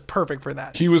Bruno's perfect for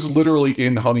that. He was literally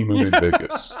in honeymoon in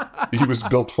Vegas. He was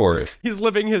built for it. He's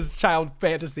living his child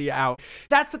fantasy out.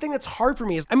 That's the thing that's hard for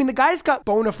me is, I mean, the guy's got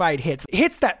bona fide hits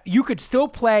that you could still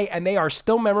play and they are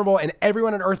still memorable and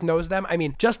everyone on earth knows them. I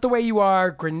mean, Just the Way You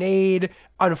Are, Grenade,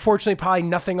 unfortunately, probably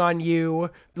Nothing on You,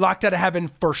 Locked Out of Heaven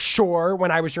for sure,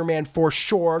 When I Was Your Man for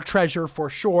sure, Treasure for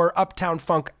sure, Uptown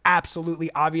Funk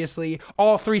absolutely, obviously,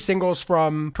 all 3 singles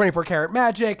from 24 Karat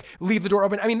Magic, Leave the Door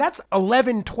Open. I mean, that's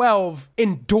 11, 12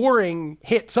 enduring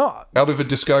hit songs. Out of a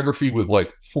discography with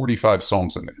like 45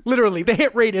 songs in it. Literally, the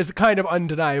hit rate is kind of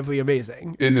undeniably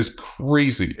amazing. It is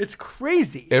crazy. It's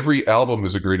crazy. Every album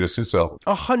is a greatest hits album.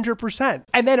 100%.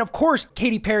 And then, of course,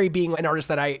 Katy Perry being an artist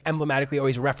that I emblematically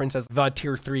always reference as the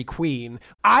tier 3 queen.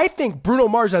 I think Bruno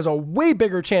Mars has a way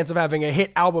bigger chance of having a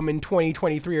hit album in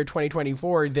 2023 or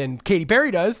 2024 than Katy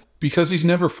Perry does. Because he's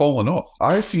never fallen off.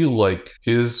 I feel like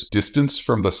his distance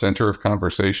from the center of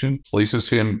conversation places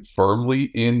him firmly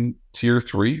in tier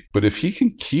 3. But if he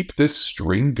can keep this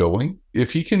string going,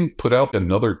 if he can put out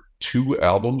another 2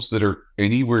 albums that are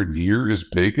anywhere near as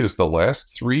big as the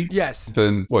last 3, yes,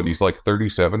 then what, he's like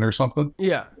 37 or something?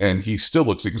 Yeah. And he still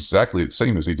looks exactly the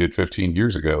same as he did 15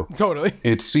 years ago. Totally.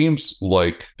 It seems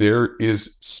like there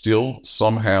is still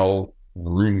somehow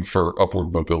room for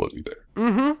upward mobility there.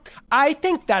 Mm-hmm. I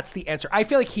think that's the answer. I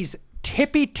feel like he's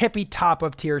tippy top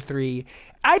of tier 3.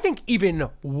 I think even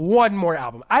one more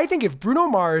album. I think if Bruno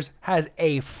Mars has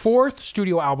a 4th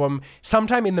studio album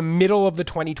sometime in the middle of the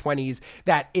 2020s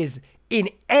that is in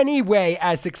any way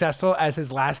as successful as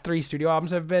his last 3 studio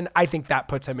albums have been, I think that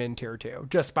puts him in tier 2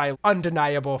 just by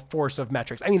undeniable force of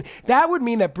metrics. I mean, that would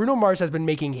mean that Bruno Mars has been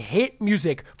making hit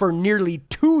music for nearly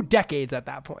 2 decades at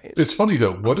that point. It's funny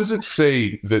though. What does it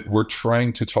say that we're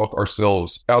trying to talk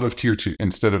ourselves out of tier 2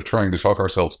 instead of trying to talk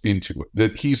ourselves into it?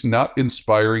 That he's not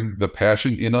inspiring the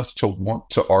passion in us to want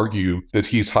to argue that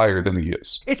he's higher than he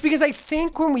is. It's because I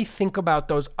think when we think about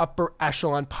those upper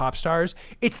echelon pop stars,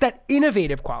 it's that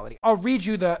innovative quality. I'll read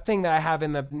you the thing that I have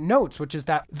in the notes, which is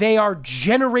that they are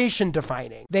generation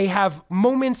defining. They have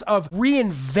moments of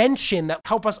reinvention that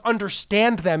help us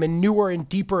understand them in newer and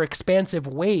deeper expansive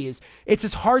ways. It's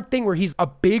this hard thing where he's a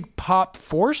big pop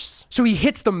force. So he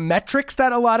hits the metrics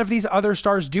that a lot of these other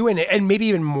stars do, and maybe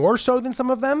even more so than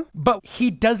some of them, but he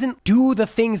doesn't do the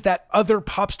things that other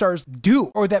pop stars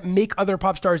do or that make other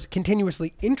pop stars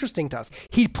continuously interesting to us.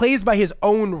 He plays by his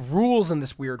own rules in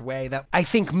this weird way that I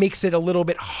think makes it a little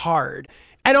bit hard.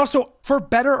 And also, for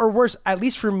better or worse, at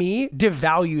least for me,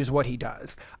 devalues what he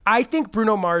does. I think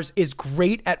Bruno Mars is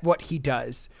great at what he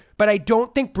does, but I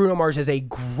don't think Bruno Mars is a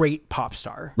great pop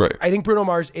star. Right. I think Bruno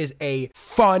Mars is a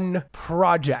fun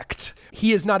project.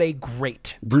 He is not a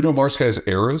great. Bruno Mars has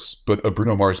eras, but a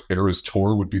Bruno Mars eras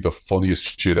tour would be the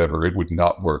funniest shit ever. It would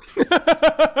not work.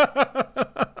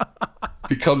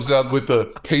 He comes out with the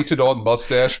painted on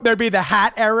mustache. There'd be the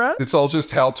hat era. It's all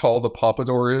just how tall the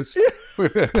pompadour is.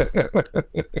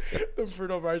 The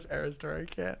Bruno Mars era story, I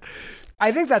can't.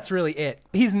 I think that's really it.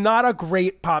 He's not a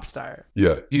great pop star.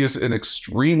 Yeah, he is an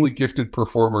extremely gifted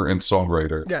performer and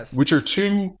songwriter. Yes. Which are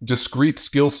 2 discrete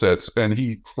skill sets, and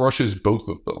he crushes both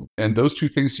of them. And those 2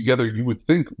 things together, you would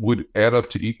think would add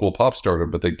up to equal pop stardom,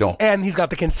 but they don't. And he's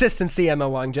got the consistency and the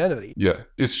longevity. Yeah,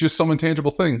 it's just some intangible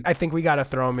thing. I think we got to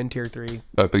throw him in tier 3.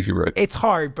 I think you're right. It's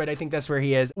hard, but I think that's where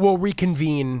he is. We'll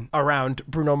reconvene around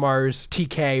Bruno Mars'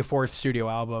 TK 4th studio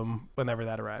album whenever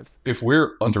that arrives. If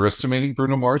we're underestimating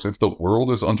Bruno Mars, if the world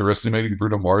world is underestimating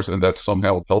Bruno Mars and that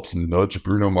somehow helps nudge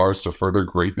Bruno Mars to further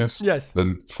greatness, yes,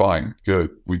 then fine, good.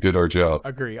 We did our job.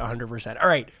 Agree, 100%. All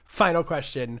right, final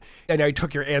question. I know I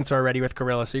took your answer already with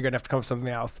Gorilla, so you're going to have to come up with something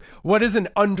else. What is an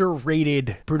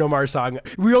underrated Bruno Mars song?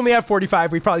 We only have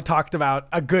 45. We probably talked about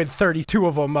a good 32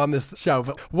 of them on this show.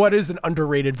 But what is an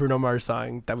underrated Bruno Mars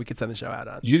song that we could send the show out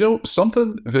on? You know,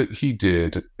 something that he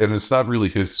did, and it's not really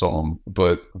his song,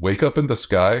 but Wake Up in the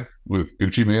Sky with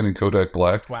Gucci Mane and Kodak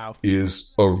Black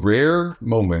is a rare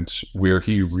moment where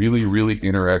he really, really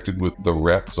interacted with the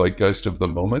rap zeitgeist of the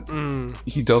moment.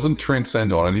 He doesn't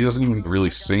transcend on it. He doesn't even really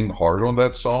sing hard on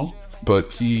that song,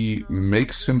 but he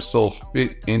makes himself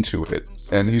fit into it.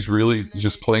 And he's really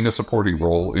just playing a supporting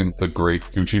role in the great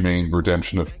Gucci Mane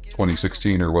redemption of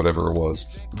 2016 or whatever it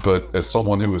was. But as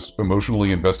someone who was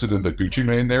emotionally invested in the Gucci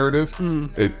Mane narrative,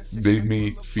 it made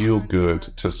me feel good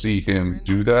to see him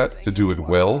do that, to do it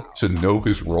well, to know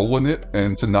his role in it,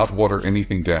 and to not water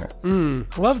anything down.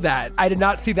 Love that. I did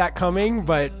not see that coming,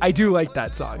 but I do like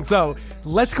that song. So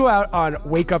let's go out on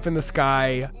Wake Up in the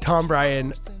Sky. Tom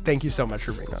Breihan, thank you so much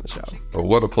for being on the show. Oh,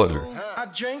 what a pleasure. I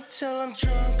drink till I'm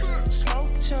drunk,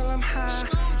 smoke till I'm high,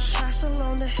 castle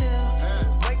on the hill,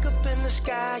 wake up in the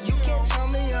sky, you can't tell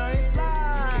me I ain't fly.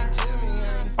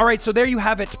 All right, so there you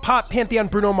have it. Pop Pantheon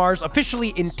Bruno Mars officially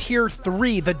in Tier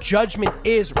 3. The judgment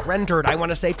is rendered. I want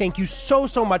to say thank you so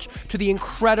much to the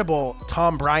incredible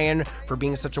Tom Breihan for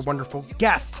being such a wonderful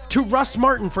guest, to Russ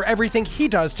Martin for everything he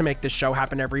does to make this show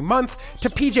happen every month,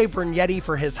 to PJ Brunetti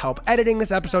for his help editing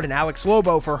this episode, and Alex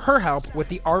Lobo for her help with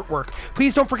the artwork.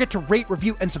 Please don't forget to rate,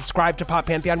 review, and subscribe to Pop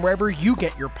Pantheon wherever you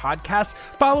get your podcasts.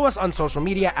 Follow us on social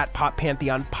media at Pop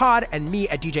Pantheon Pod and me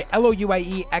at DJ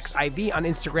LOUIEXIV on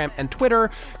Instagram and Twitter.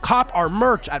 Cop our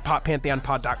merch at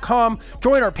poppantheonpod.com.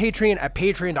 Join our Patreon at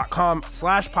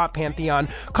patreon.com/poppantheon.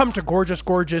 Come to Gorgeous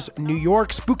Gorgeous New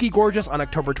York, Spooky Gorgeous on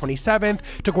October 27th,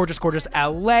 to Gorgeous Gorgeous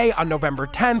LA on November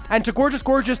 10th, and to Gorgeous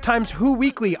Gorgeous times Who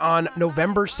Weekly on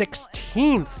November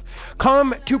 16th.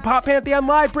 Come to Pop Pantheon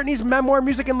Live, Britney's Memoir,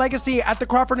 Music, and Legacy at the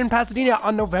Crawford in Pasadena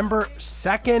on November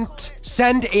 2nd.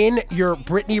 Send in your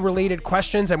Britney-related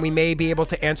questions, and we may be able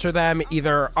to answer them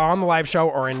either on the live show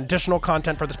or in additional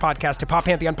content for this podcast to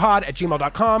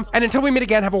poppantheonpod@gmail.com. And until we meet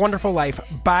again, have a wonderful life.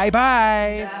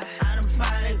 Bye-bye. I done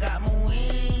finally got my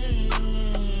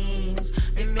wings.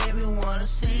 It made me wanna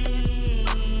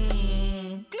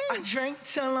sing. I drink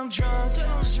till I'm drunk,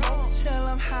 smoke till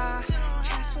I'm high,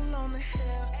 castle on the hill.